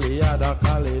 But all the other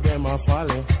Cali, them a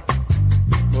folly.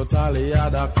 But all the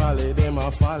other Cali, them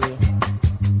a folly.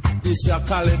 This a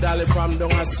Cali dally from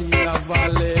down a Cedar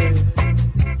Valley.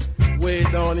 Way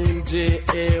down in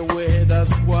J.A. way,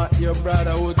 that's what your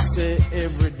brother would say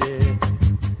every day.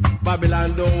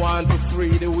 Babylon don't want to free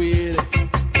the weed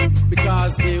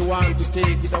because they want to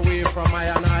take it away from I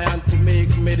and to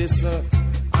make medicine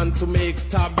and to make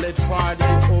tablet for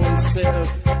their own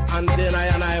self. And then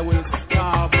I will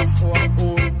starve for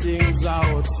own things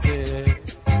out. Say,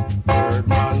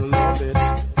 Birdman love it,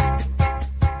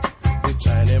 the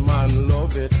China man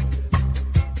love it.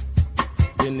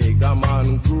 The nigga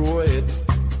man grow it.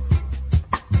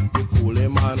 The coolie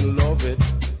man love it.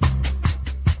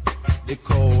 The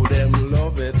cow them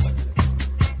love it.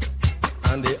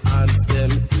 And the ants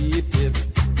them eat it.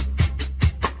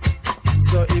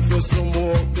 So if you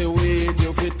smoke the weed,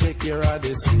 you fit take care of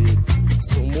the seed.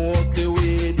 Smoke the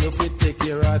weed, you fit take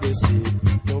care of the seed.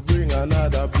 To bring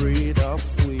another breed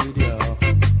of weed, yeah.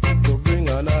 To bring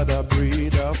another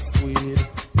breed of weed.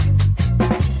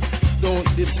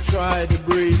 Don't destroy the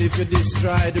breed. If you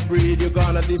destroy the breed, you're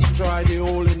gonna destroy the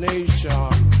whole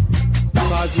nation.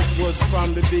 Because it was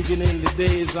from the beginning, the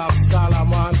days of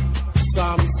Solomon,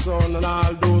 Samson, and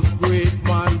all those great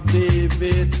men,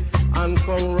 David, and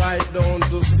come right down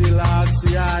to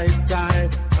Selassie time,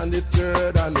 and the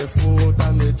third and the fourth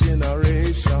and the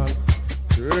generation.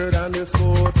 Third and the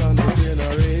fourth and the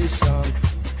generation.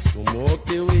 Smoke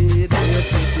the weed and you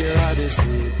take care of the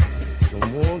seed.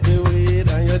 Smoke the weed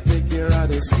and you take care of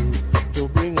the seed. To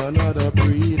bring another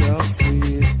breed of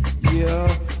weed. Yeah,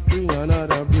 bring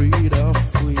another breed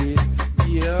of weed.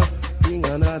 Yeah, bring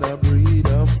another breed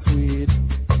of weed.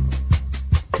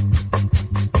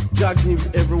 Jah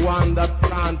give everyone that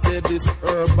planted this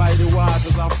herb by the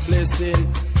waters of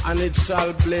blessing, and it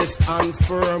shall bless and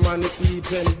firm and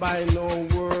eaten by no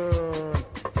worm.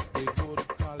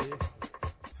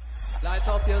 Light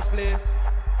up your spliff,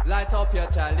 light up your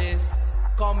chalice.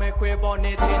 Come make we burn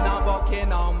it in a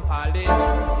Buckingham Palace.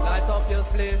 Light up your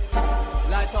spliff,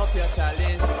 light up your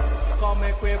chalice. Come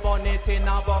make we burn it in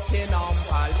a Buckingham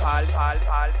Palace.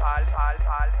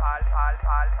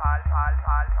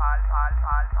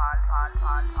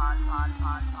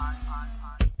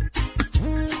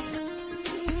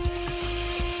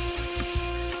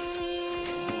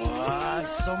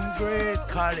 Some great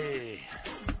Cali.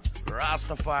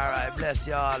 Rastafari, bless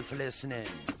you all for listening.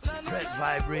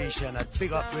 Dreadvibration at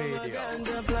Big Up Radio.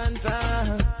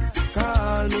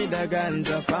 Call me the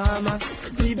ganja farmer.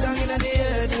 Deep down in the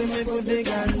earth, me put the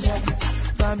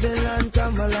ganja. Babylon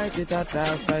come light it at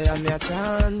a fire, me a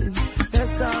chant.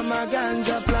 Yes, I'm a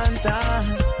ganja planter.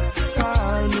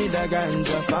 Call me the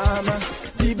ganja farmer.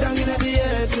 Deep down in the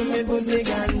earth, me put the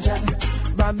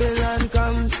ganja. Babylon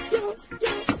come.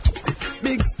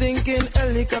 Big stinking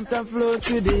helicopter flow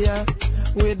through the air.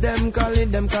 With them call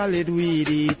it weed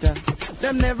eater.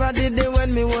 Them never did it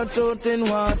when me was out in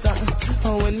water,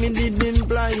 or when me did them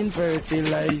blind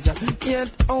fertilizer. Yet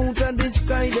out of the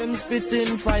sky them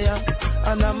spitting fire,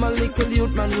 and I'm a little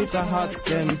youth man with a hot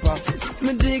temper.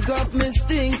 Me dig up me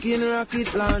stinking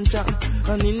rocket launcher,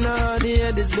 and in the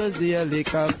air this goes the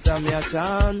helicopter me a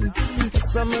chant.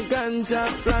 Some ganja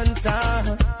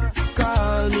planter.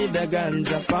 Call me the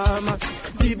ganja farmer.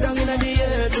 Deep down in the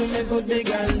earth to me put the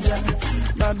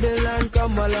ganja. Babylon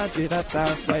come a lot it at a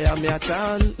fire me a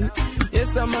chant.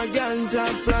 Yes, I'm a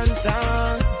ganja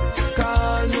planter.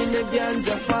 Call me the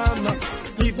ganja farmer.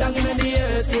 Deep down in the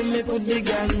earth to me put the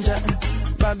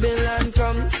ganja. Babylon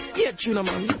come, get you no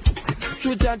man.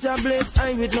 True Jaja bless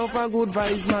I with no for good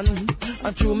vibes man.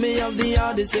 And true me have the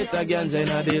hardest set of ganja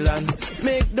in the land.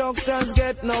 Make doctors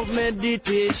get no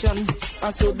meditation,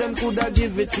 and so them coulda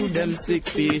give it to them sick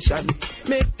patient.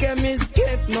 Make chemists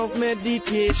get no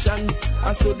meditation,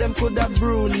 and so them coulda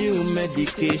brew new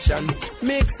medication.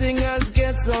 Make singers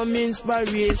get some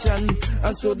inspiration,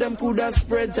 and so them coulda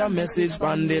spread your message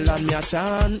from the land me a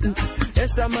chant.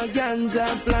 Yes, I'm a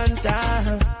ganja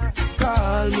planter.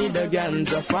 Call me the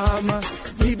ganja farmer.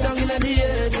 Deep down in the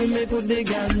earth we me put the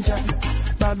ganja.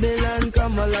 Babylon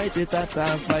come a light it at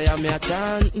a fire me a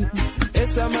chant.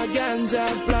 Yes, I'm a ganja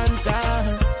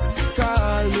planter.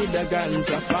 Call me the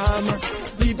ganja farmer.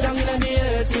 Deep down in the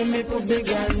earth we me put the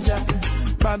ganja.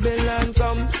 Babylon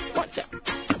come, watch out.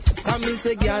 Come and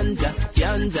say ganja,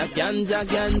 ganja, ganja,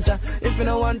 ganja. If you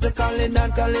don't want to call it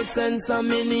that, call it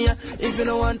sensaminia. If you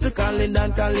don't want to call it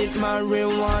that, call it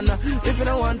marijuana. If you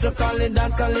don't want to call it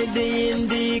that, call it the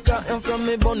indica. And from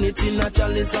me bonnet in a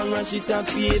chalice and rush it a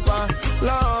paper.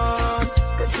 Lord,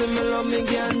 it's me love me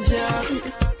ganja.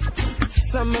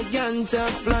 Some ganja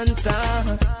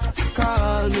planter.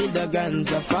 Call me the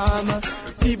ganja farmer.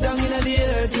 Deep down in the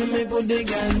earth, me put the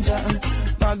ganja.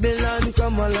 Babylon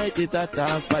come and light it at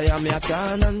a fire me a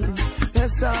cannon.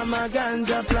 Yes, I'm a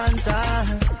ganja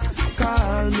planter.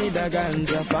 Call me the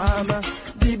ganja farmer.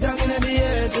 Deep down in the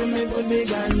earth, me put the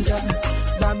ganja.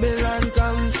 Babylon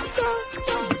come.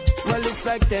 Well, it's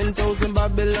like 10,000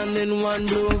 Babylon in one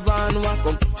blue van. Walk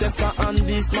up just for on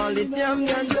this small damn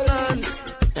ganja land.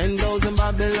 10,000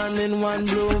 Babylon in one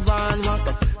blue van. Walk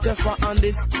up just for on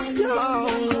this.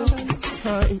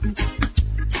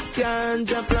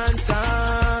 Ganja planter.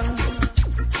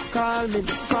 Call me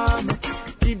the farmer.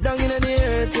 Deep down in the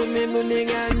earth with me money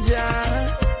ganja.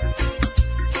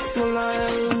 Well, I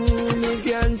me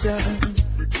ganja.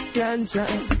 Ganja.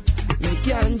 Me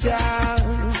ganja.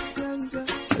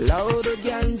 Loud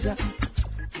ganja.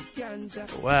 Ganja.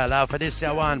 Well, after this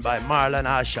here one by Marlon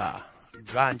Asher,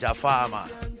 Ganja Farmer.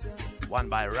 One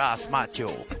by Ross Matthew.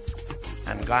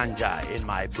 and ganja in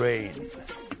my brain.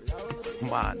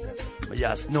 Man, but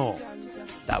just know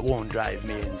that won't drive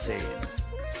me insane.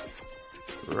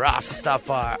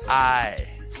 Rastafari,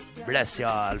 bless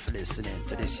y'all for listening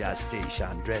to this year's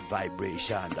station,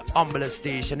 Dreadvibration, the humblest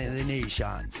station in the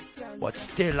nation. But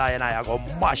still I go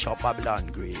mash up Babylon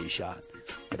creation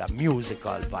with a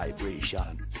musical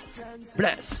vibration.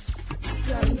 Bless.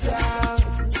 Ganja,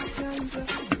 ganja,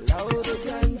 loud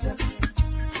ganja,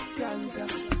 ganja,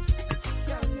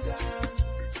 ganja.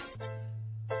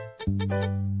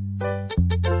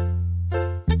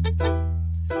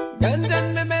 Ganja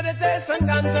in my meditation,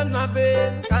 ganja in my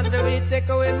brain. Ganja we take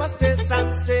away my stress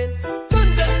and strain.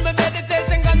 Ganja in my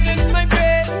meditation, ganja in my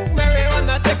brain.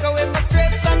 Marijuana take away my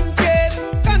stress and pain.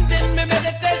 Ganja in my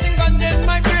meditation, ganja in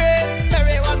my brain.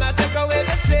 Marijuana take away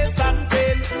the stress and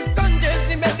pain. Ganja is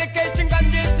the medication,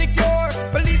 ganja is the cure.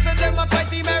 Police of them a fight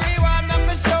the marijuana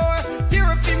for sure.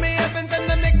 Purify me heavens and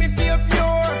they make me feel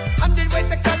pure. And the way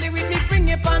to call it with me bring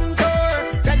it on tour.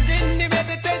 Ganja in the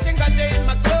meditation, ganja in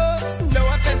my clothes. No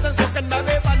offense, I'm smoking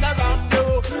marijuana around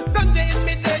you. Ganja in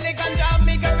me daily, ganja on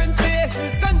me currency.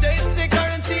 Ganja is the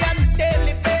currency and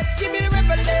daily faith. Give me the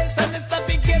revelation, it's not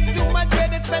to get too much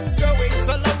credit. It's been growing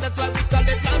so long, that's why we call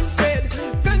it land spread.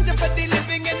 Ganja for the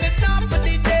living and it's not for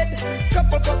the dead.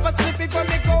 Cup of sleep before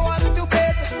me go on to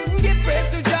bed. Give praise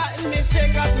to Jah and me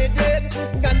shake up me dead.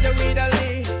 Ganja weed a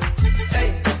lead.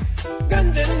 Hey.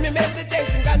 Ganja in me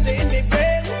meditation, ganja in me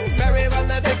brain.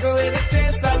 Marijuana take away the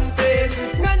stress and pain.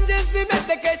 Ganja is the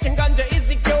medication, ganja is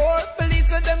the cure.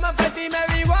 Police of them a fighting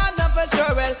marijuana for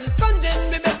sure. Well, ganja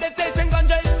in me meditation,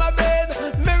 ganja in my brain.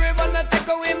 Marijuana take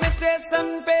away my stress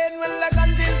and pain. Well, the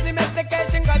ganja is the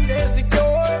medication, ganja is the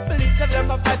cure. Police of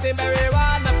them a fighting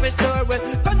marijuana for sure. Well,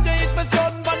 ganja is my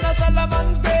son, one of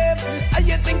Solomon's grave. And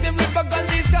you think the river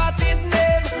ganja got its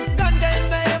name? Ganja in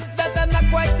the herbs that are not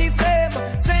quite the same.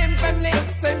 Same family,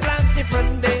 same plant,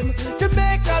 different name.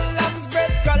 Jamaica, lamb's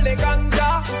bread, Cali ganja.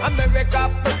 America,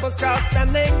 purple scout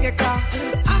and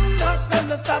Engeka. I'm not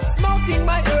gonna stop smoking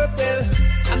my herb bill.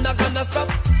 I'm not gonna stop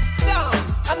down.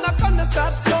 I'm not gonna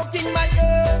stop smoking my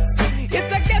herbs.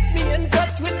 It's a get me in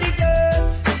touch with the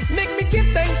earth. Make me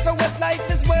give thanks for what life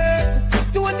is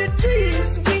worth. 200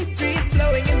 trees, weed trees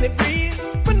blowing in the breeze.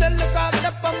 When I look out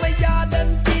up on my yard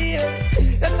and feel,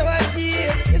 that's how I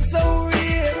feel. It's so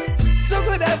real, so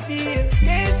good I feel.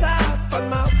 Gaze up on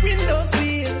my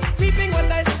windowsill, reaping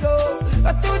what I sow.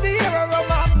 To the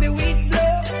aroma of the wheat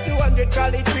blow. 200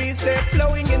 cali trees, they're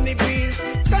flowing in the breeze.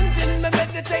 Ganja in my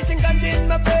meditation, ganja in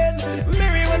my brain.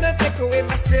 Marijuana take away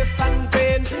my stress and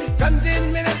pain. Ganja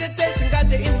in my meditation,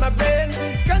 ganja in my brain.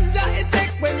 Ganja it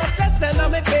take away my stress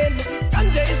and my pain.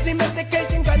 Ganja is the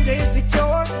medication, ganja is the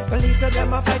cure. Police of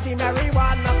them are fighting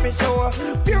marijuana for sure.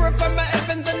 Purify my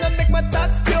heavens and I make my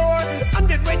thoughts pure.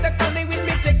 100 way to call it with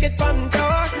me, take it on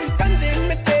door. Ganja in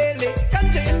my daily,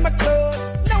 ganja in my clothes.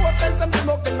 No offense, I'm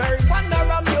smoking marijuana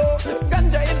around you.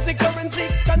 Ganja is the currency,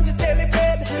 ganja daily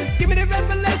bread. Give me the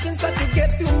revelations that you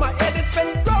get to my head. It's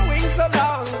been growing so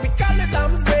long, we call it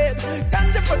lamb's bread.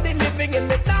 Ganja for the living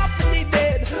and it's not for the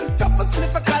dead. Cup of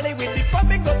sniff a cali with before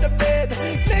me go to bed.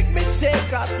 Make me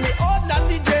shake out me all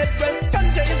naughty dread. Well,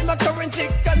 ganja is my currency,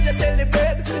 ganja daily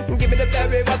bread. Give me the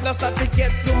berry, what not start to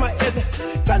get to my head.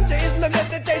 Ganja is my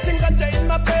meditation, ganja is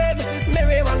my bread.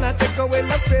 Marijuana take away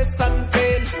my stress and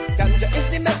pain. Ganja is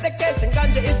the medication,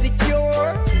 ganja is the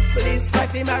cure. Please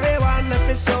fight the marijuana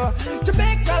for sure.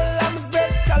 Jamaica, lamb's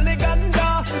bread, Cali ganja.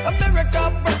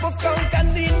 America, purple skunk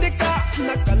and the indica. I'm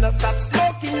not gonna stop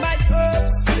smoking my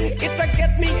herbs. It'll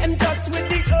get me in touch with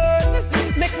the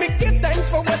earth. Make me give thanks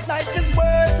for what life is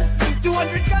worth.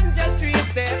 200 ganja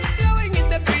trees there, blowing in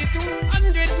the breeze.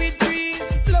 200 weed trees,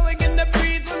 blowing in the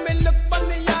breeze. When we look on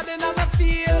the yard and I'm a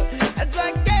feel. As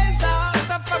I gaze out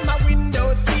up from my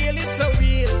window sill, it's so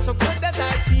real, so good that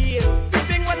I feel.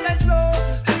 Reaping what I sow,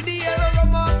 through the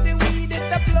aroma of the weed,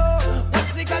 it's a flow.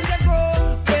 Watch the ganja grow.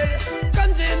 Well,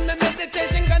 ganja in my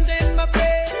meditation, ganja in my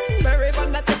brain.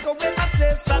 Marijuana take away my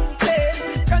stress and pain.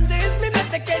 Ganja is my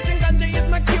medication, ganja is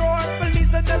my cure.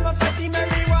 Police of them are fighting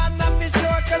marijuana for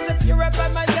sure. Ganja purify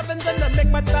my heavens and I make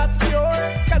my thoughts pure.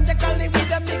 Ganja cali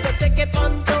weed and me go take it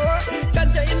on tour.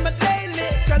 Ganja in my daily,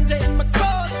 ganja in my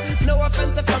clothes. No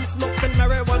offense if I'm smoking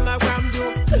marijuana around you.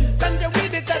 Ganja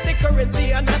weed is at the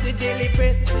currency and at the daily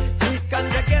bread. Sweet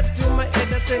ganja get to my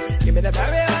head, I say. Give me the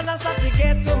marijuana so to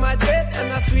get to my dread.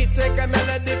 And a sweet take a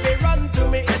melody, they run to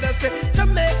me head, I say.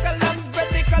 Jamaica lamb's bread,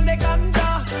 they call it ganja.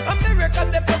 America,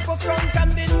 the purple skunk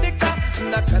and indica. I'm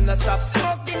not gonna stop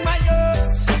smoking my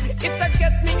herbs. It'll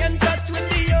get me in touch with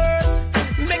the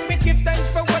earth. Make me give thanks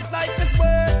for what life is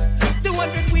worth.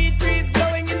 200 weed trees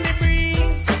blowing in the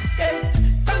breeze. Yeah.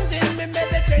 Ganja in my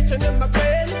meditation in my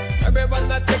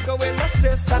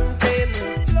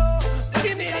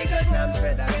and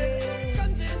feather.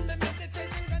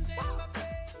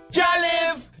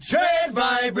 JahLive,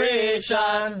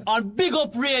 Dreadvibration on Big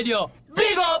Up Radio.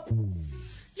 Big up!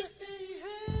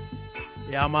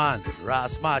 Yeah, man,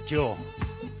 Ras Macho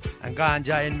and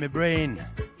ganja in my brain.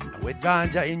 And with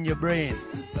ganja in your brain,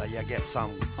 you get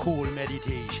some cool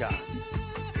meditation.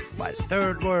 By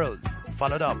Third World,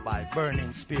 followed up by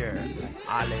Burning Spear.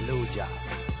 Hallelujah.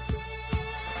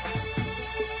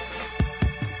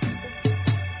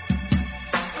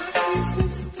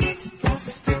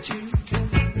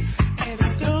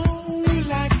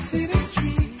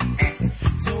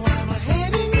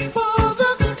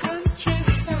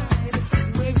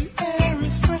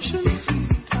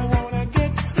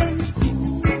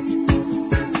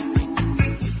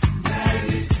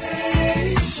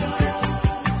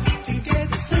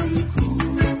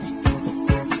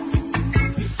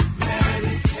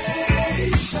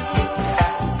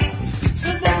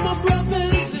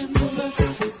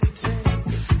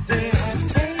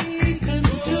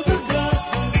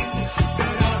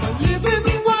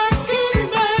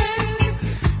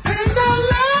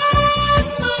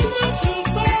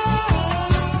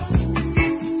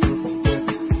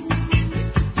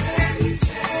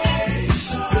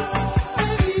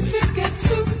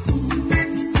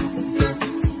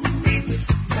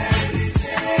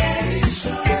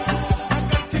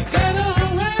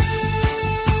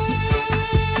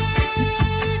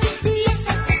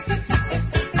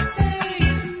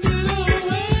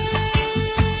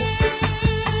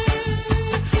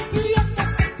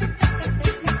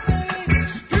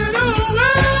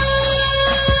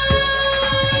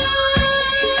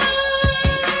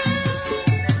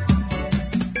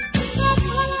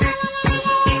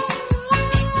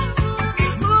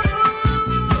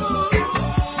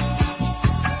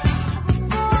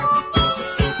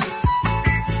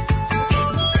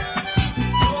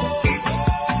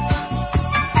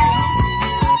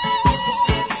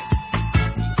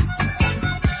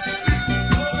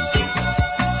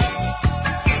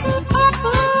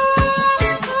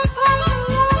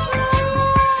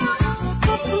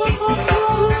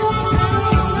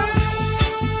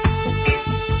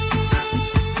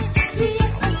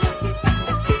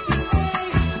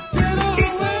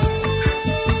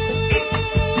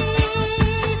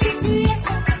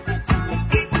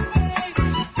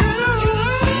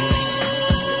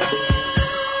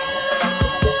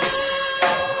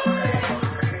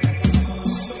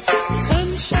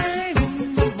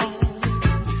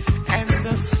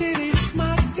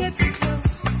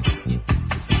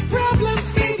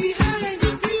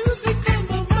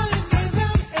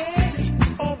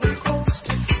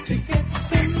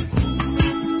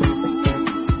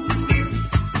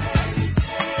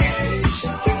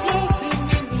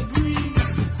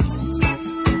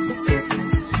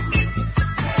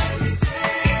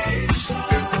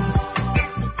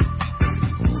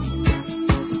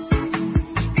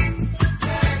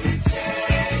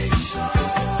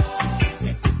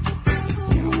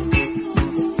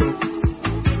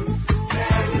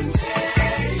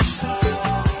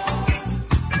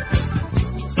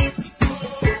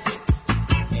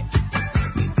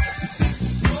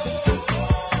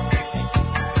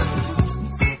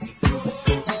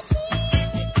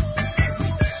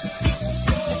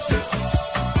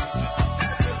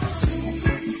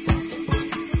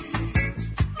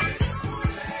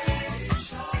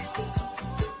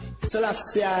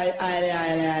 Selassie,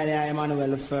 I, Emmanuel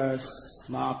the First,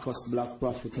 Marcus Black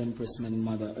Prophet, Empress Man,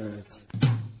 Mother Earth.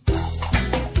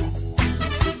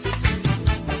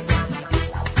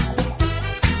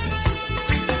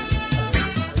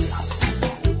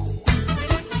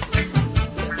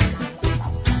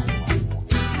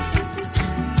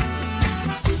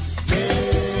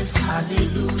 Yes,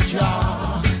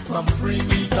 hallelujah, come free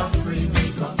me, come free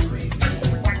me, come free me.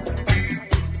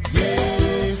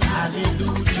 Yes,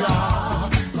 hallelujah,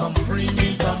 come free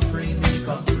me, come free me,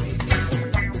 come free me.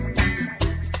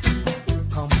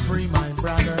 Come free my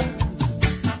brothers,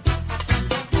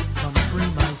 come free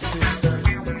my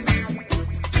sisters,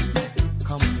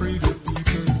 come free the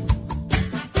people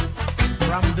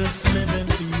from this living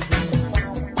evil.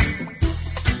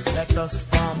 Let us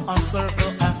form a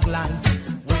circle of life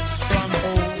with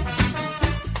stronghold.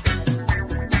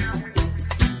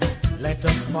 Let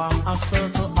us form a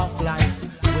circle of life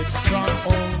with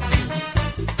stronghold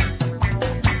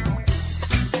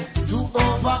to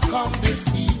overcome this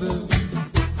evil.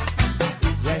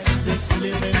 Yes, this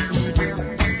living evil.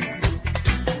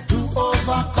 To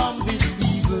overcome this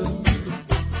evil.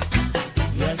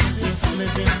 Yes, this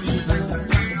living evil.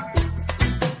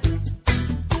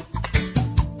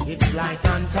 It's like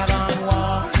Antalan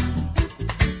war.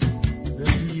 The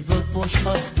evil push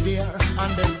us there fear,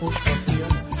 and they push us here,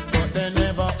 but they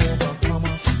never overcome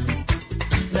us.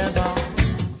 Never.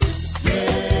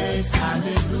 Yes,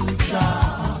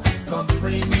 hallelujah. Come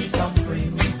free me, come free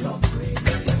me, come free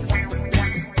me.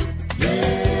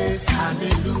 Yes,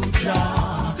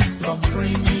 hallelujah. Come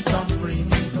free me, come free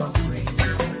me, come free me.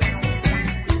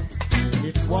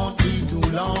 It won't be too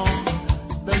long.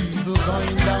 The evil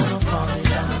going down upon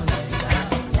down.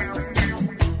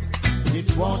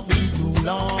 It won't be too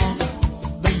long.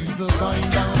 The evil going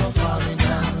down upon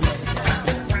down.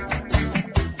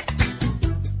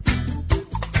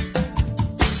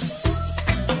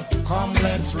 Come,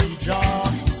 let's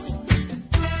rejoice.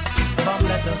 Come,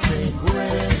 let us say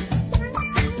hooray.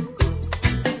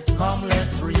 Come,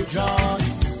 let's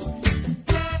rejoice.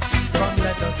 Come,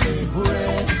 let us say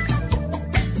hooray.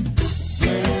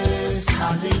 Yes,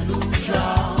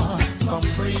 hallelujah. Come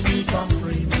free me, come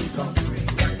free me, come free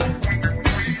me.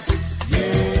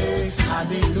 Yes,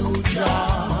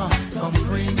 hallelujah. Come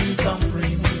free me, come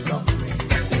free me, come free me.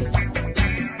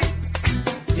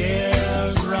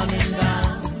 Tears running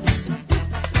down.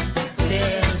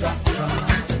 Tears of trouble.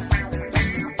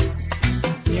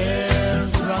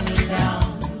 Tears running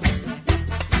down.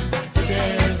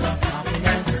 Tears of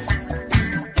happiness.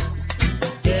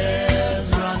 Tears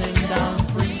running down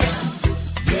freedom.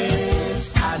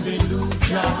 Yes,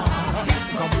 hallelujah.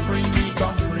 Come free me,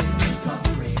 come free me, come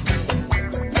free me.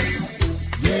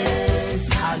 Yes,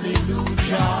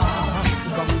 hallelujah.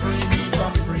 Come free me,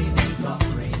 come free me, come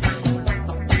free me.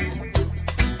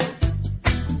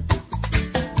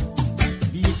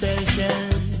 Be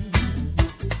patient.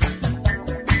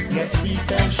 Yes, be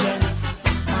patient,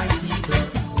 my people.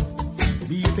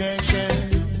 Be patient.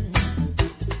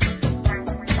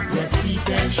 Yes, be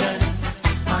patient,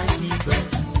 my people.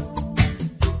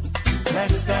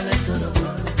 Let's tell it to the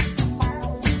world.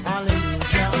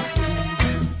 Hallelujah.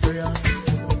 Free us.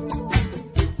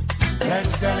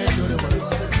 Let's tell it to the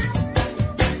world.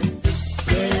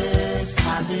 Yes,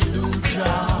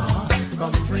 hallelujah.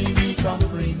 Come free me, come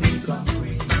free me, come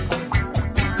free me.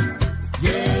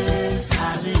 Yes,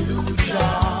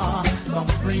 hallelujah. Come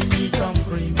free me, come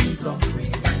free me, come free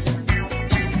me.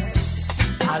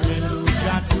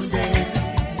 Hallelujah today.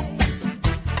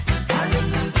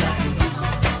 Hallelujah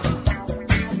tomorrow.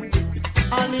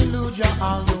 Hallelujah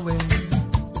all the way.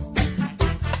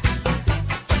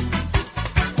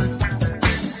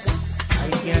 I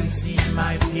can see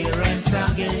my parents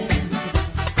again.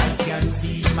 I can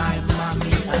see my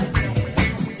mommy again.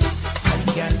 I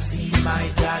can see my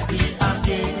daddy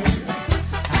again.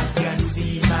 I can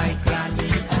see my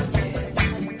granny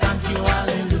again. Thank you,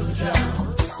 hallelujah.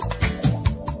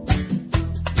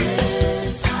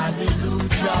 Yes,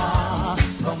 hallelujah.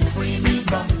 Come free me,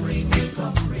 come free me,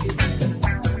 come free me.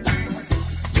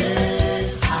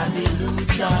 Yes,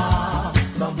 hallelujah.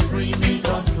 Come free me,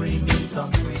 come free me,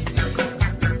 come free me.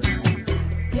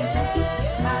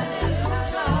 Yes,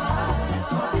 hallelujah.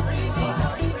 Come free me,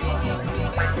 come free me,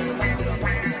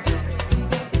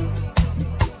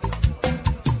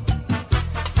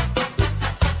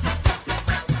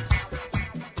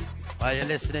 While you're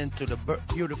listening to the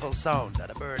beautiful sound of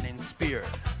the burning spear,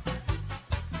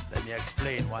 let me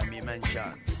explain why me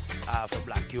mention after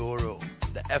Black Euro,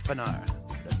 the FNR,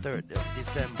 the 3rd of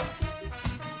December.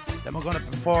 Then we're gonna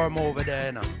perform over there,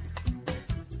 you know.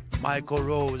 Michael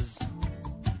Rose,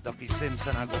 Ducky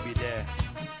Simpson are gonna be there.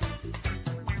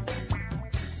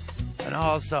 And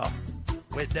also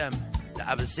with them, the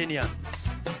Abyssinians.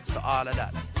 So all of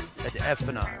that at the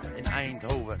FNR in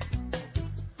Eindhoven.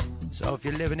 So if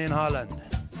you're living in Holland,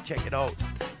 check it out.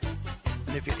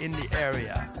 And if you're in the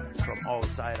area from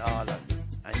outside Holland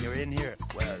and you're in here,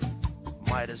 well,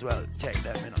 might as well check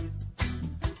them, you know.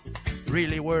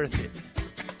 Really worth it.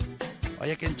 Or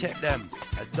you can check them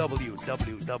at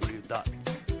www.fnr.nl.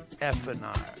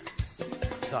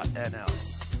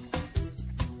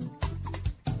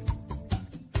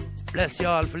 Bless you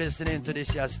all for listening to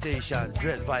this here station,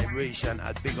 Dreadvibration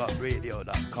at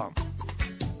bigupradio.com.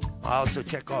 Also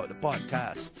check out the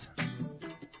podcast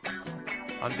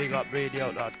on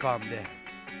bigupradio.com there.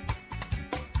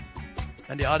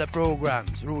 And the other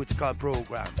programs, Rootical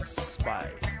programs by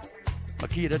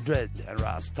Makita Dread and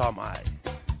Ras Tom I.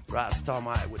 Ras Tom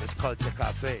I with his Culture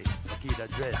Cafe. Makita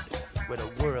Dread with a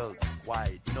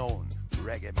worldwide known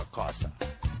reggae Makasa.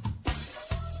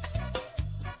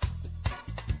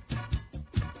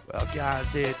 Well, can't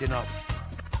say it enough.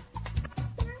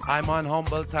 I'm on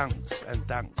humble thanks and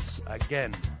thanks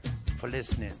again for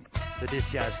listening to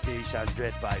this year's station,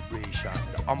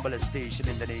 Dreadvibration, the humblest station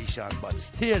in the nation, but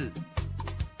still,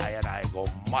 I go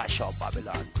mash up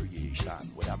Babylon creation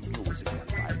with a musical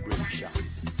vibration.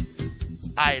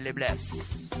 Highly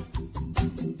blessed.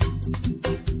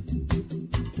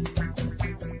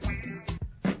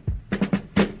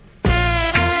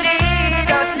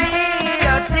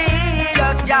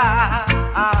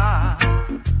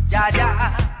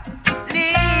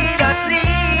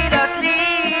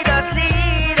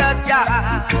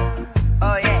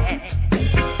 Oh yeah.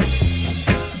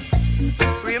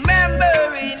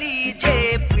 Remember in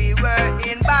Egypt we were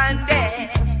in bondage.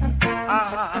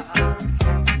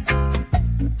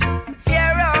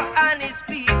 Pharaoh and his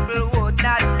people would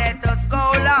not let us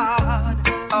go, Lord.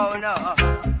 Oh no.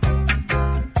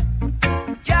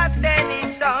 Just send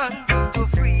his son to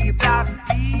free black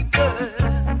people.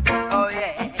 Oh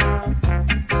yeah.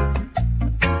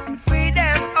 Free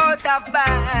them out of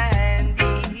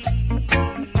bondage.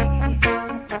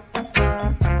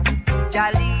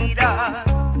 Jah lead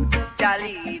us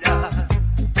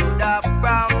to the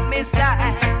promised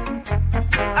land.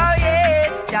 Oh yes,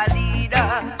 Jah lead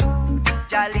us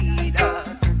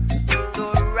to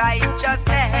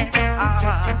righteousness.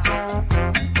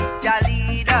 Jah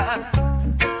lead us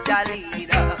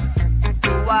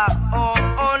to our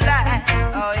own land.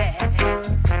 Oh yeah,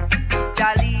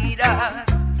 Jah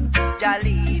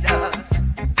lead us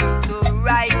to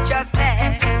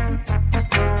righteousness.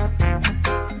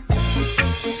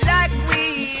 Like we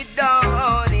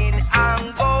done in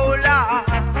Angola,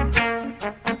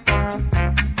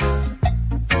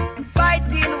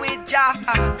 fighting with Jah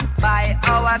by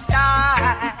our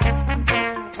side.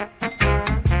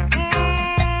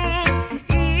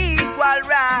 Equal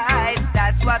rights,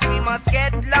 that's what we must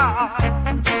get, Lord.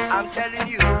 I'm telling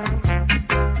you,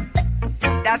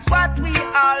 that's what we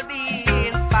all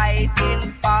been fighting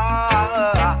for.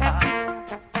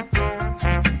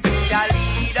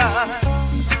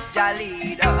 Jah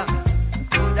lead us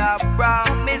to the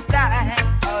promised land.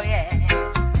 Oh yeah.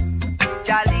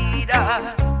 Jah lead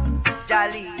us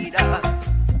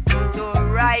to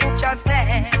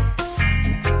righteousness.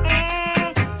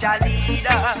 Jah lead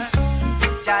us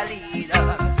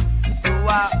to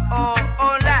our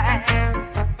own land.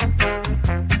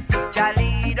 Jah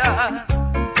lead us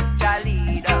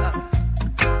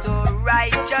to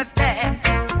righteousness.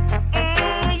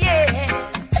 Yeah.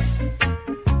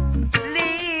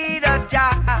 Lead us,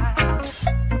 Jah.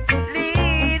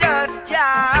 Lead us,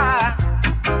 Jah.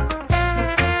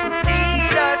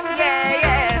 Lead us,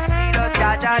 yes. Lead us,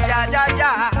 Jah, Jah, Jah, Jah,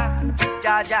 Jah,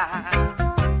 Jah, Jah.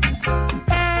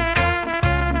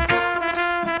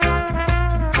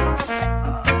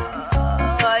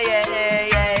 Oh, yeah,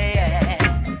 yeah, yeah.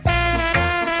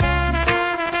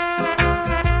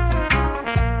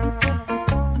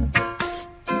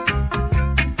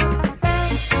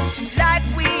 Like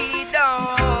we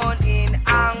done in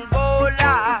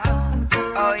Angola.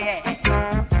 Oh yeah.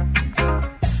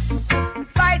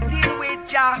 Fighting with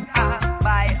Jah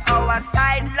by our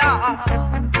side, Lord.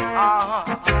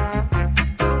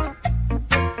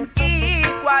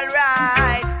 Equal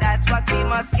rights, that's what we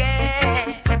must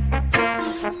get.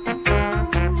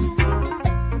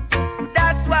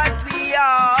 That's what we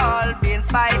all been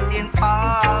fighting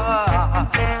for.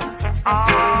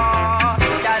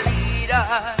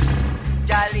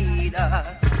 Jah lead us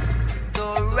to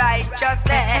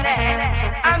righteousness.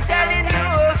 I'm telling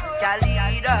you, Jah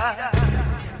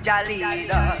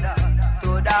lead us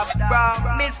to the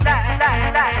promised land.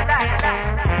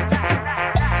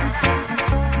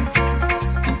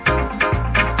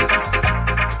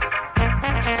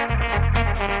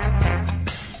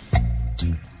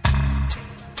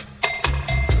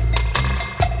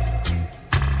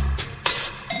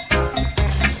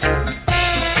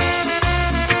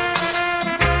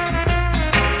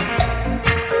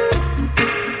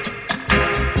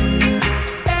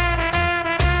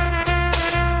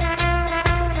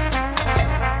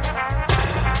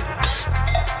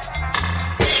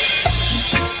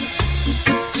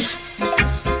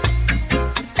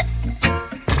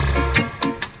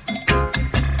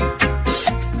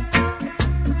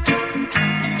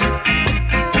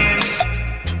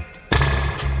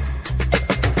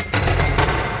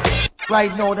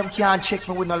 Right now, them can't check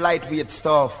me with no lightweight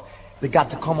stuff. They got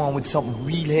to come on with something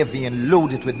real heavy and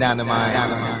load it with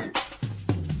dynamite.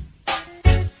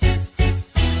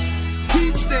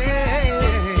 Teach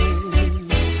them,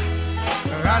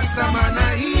 Rastaman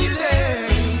a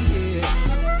healing.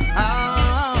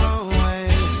 Oh,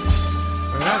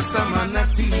 Rastaman a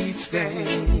teach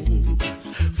them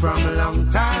from a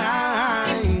long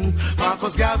time.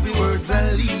 Marcus Garvey words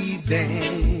a lead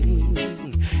them.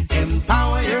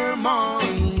 Empower your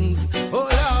minds, oh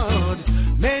Lord.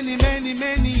 Many, many,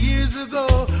 many years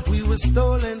ago, we were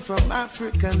stolen from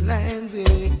African lands.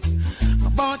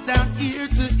 Brought down here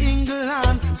to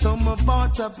England, some are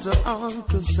brought up to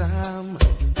Uncle Sam.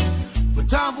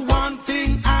 But of one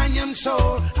thing I am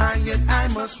sure, and yet I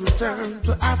must return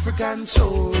to African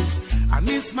shores. I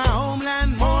miss my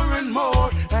homeland more and more,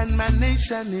 and my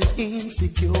nation is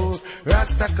insecure.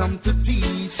 Rasta come to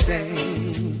teach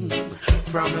them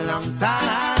from a long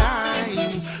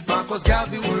time. Marcus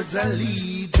Garvey words are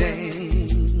leading.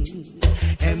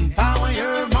 Empower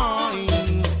your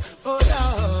minds. Oh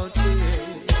Lord,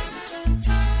 yeah.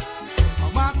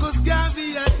 Marcus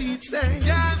Garvey I teach them.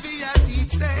 Garvey I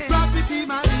teach them. Prophet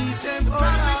him I lead them. Oh Lord,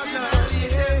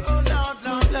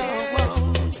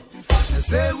 I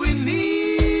say we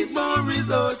need more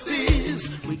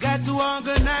resources. We got to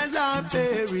organize our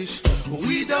parish.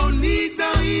 We don't need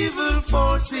no evil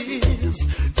forces.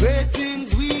 Great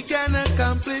things we can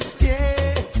accomplish,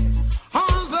 yeah.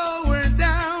 Although we're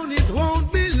down, it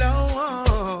won't be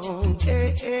long.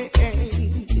 Hey, hey,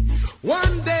 hey.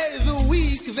 One day the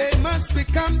weak, they must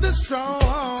become the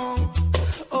strong.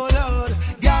 Oh Lord,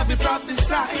 Garvey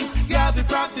prophesies,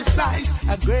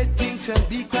 a great thing shall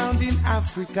be crowned in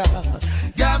Africa.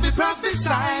 Garvey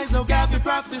prophesies, oh Garvey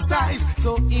prophesies,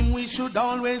 so him we should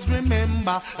always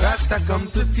remember. Rasta come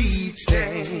to teach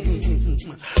them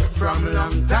from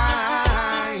long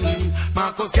time.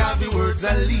 Marcus Garvey words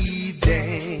are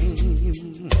leading.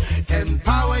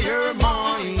 Empower your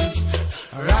minds.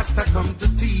 Rasta come to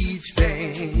teach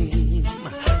them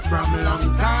from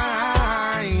long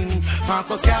time.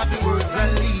 Marcus Garvey words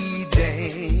are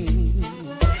leading.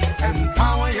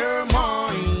 Empower your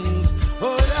minds.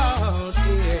 Oh Lord,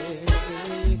 yeah.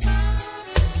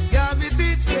 Garvey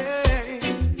teach them.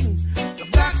 The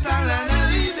black star and a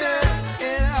leader.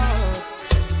 Yeah.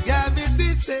 Garvey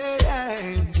teach them.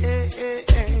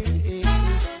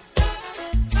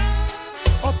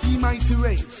 Up ye mighty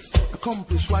race.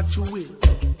 Accomplish what you will.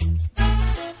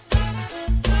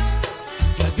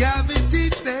 Garvey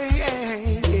teach them.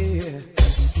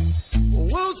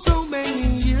 Oh, so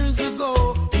many years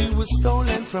ago, we were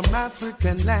stolen from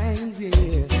African lands,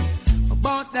 yeah.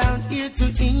 Brought down here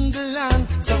to England,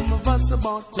 some of us are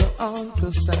brought to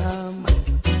Uncle Sam.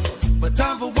 But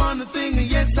of one thing,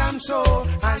 yes, I'm sure,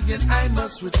 I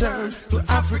must return to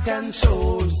African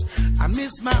shores. I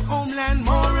miss my homeland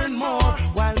more and more,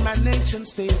 while my nation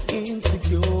stays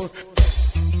insecure.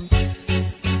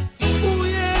 Oh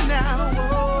yeah, now,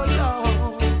 oh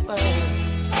Lord.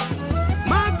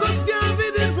 Marcus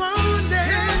Garvey did one day.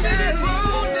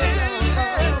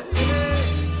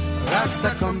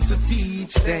 Rasta come to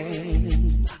teach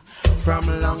them from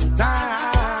a long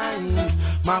time.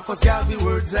 Marcus Garvey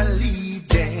words are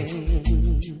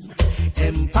leading.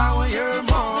 Empower your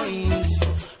minds.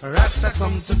 Rasta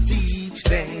come to teach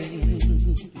them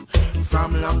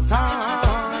from a long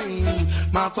time.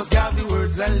 Marcus Garvey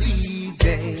words are leading.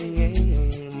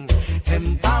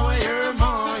 Empower your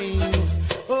minds.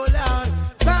 Oh Lord,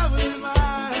 power your mind.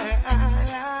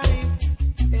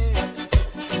 Yeah.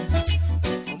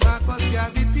 Marcus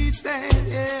Garvey teach them,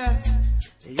 yeah.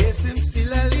 Yes, him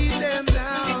still a lead them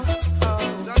now.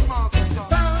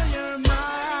 Power your mind.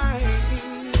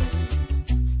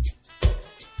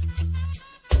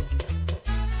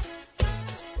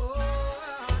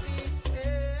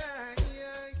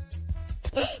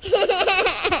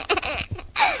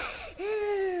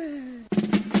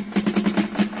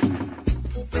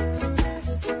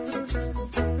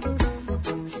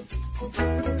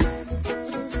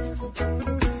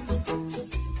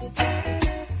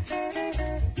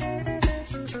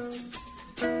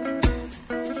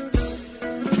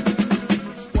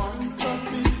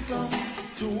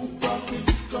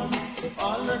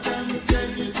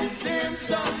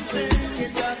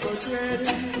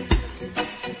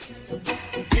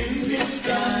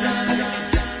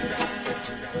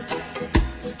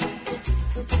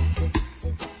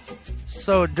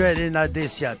 So dreading at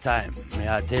this year time, may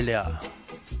I tell ya.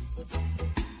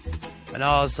 And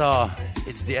also,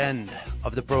 it's the end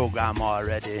of the program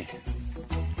already.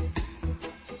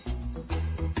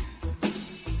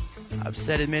 I've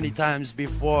said it many times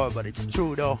before, but it's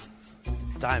true though.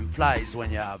 Time flies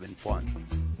when you're having fun.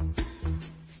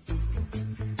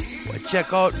 But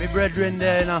check out me brethren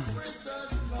there, you know.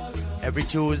 Every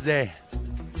Tuesday,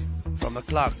 from the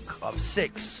clock of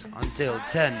 6 until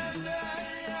 10.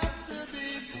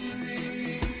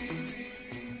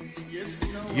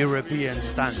 European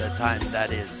Standard Time, that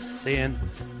is. Seeing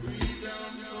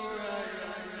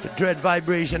the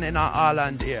Dreadvibration in our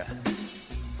Ireland here.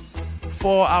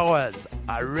 4 hours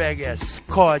of reggae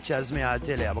scorch, as me I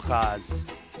tell you, because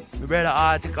my brother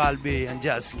Article B and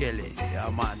Just Kelly, yeah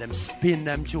man, them spin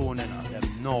them tune, you know,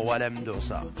 them know what them do,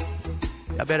 so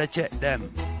you better check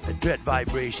them at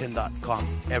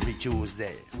dreadvibration.com every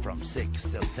Tuesday from 6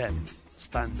 till 10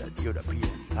 Standard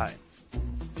European Time.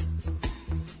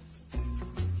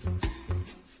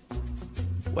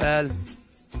 Well,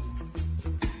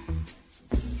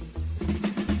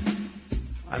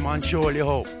 I'm on surely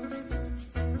hope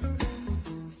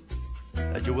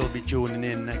that you will be tuning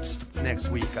in next next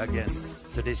week again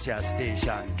to this here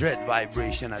station,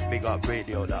 Dreadvibration at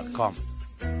BigUpRadio.com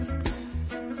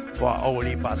for a whole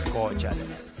heap of culture.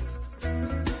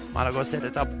 Man, I go set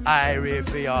it up irate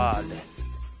for y'all.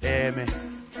 Hear me?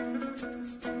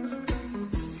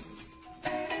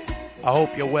 I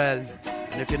hope you're well,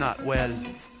 and if you're not well,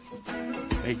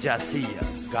 may just see you,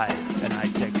 guide, and I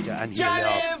text you and heal you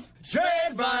up. JahLive,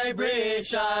 Dread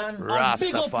Vibration, on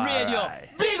Big Up Radio.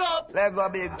 Big up! Let go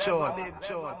big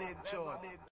tune.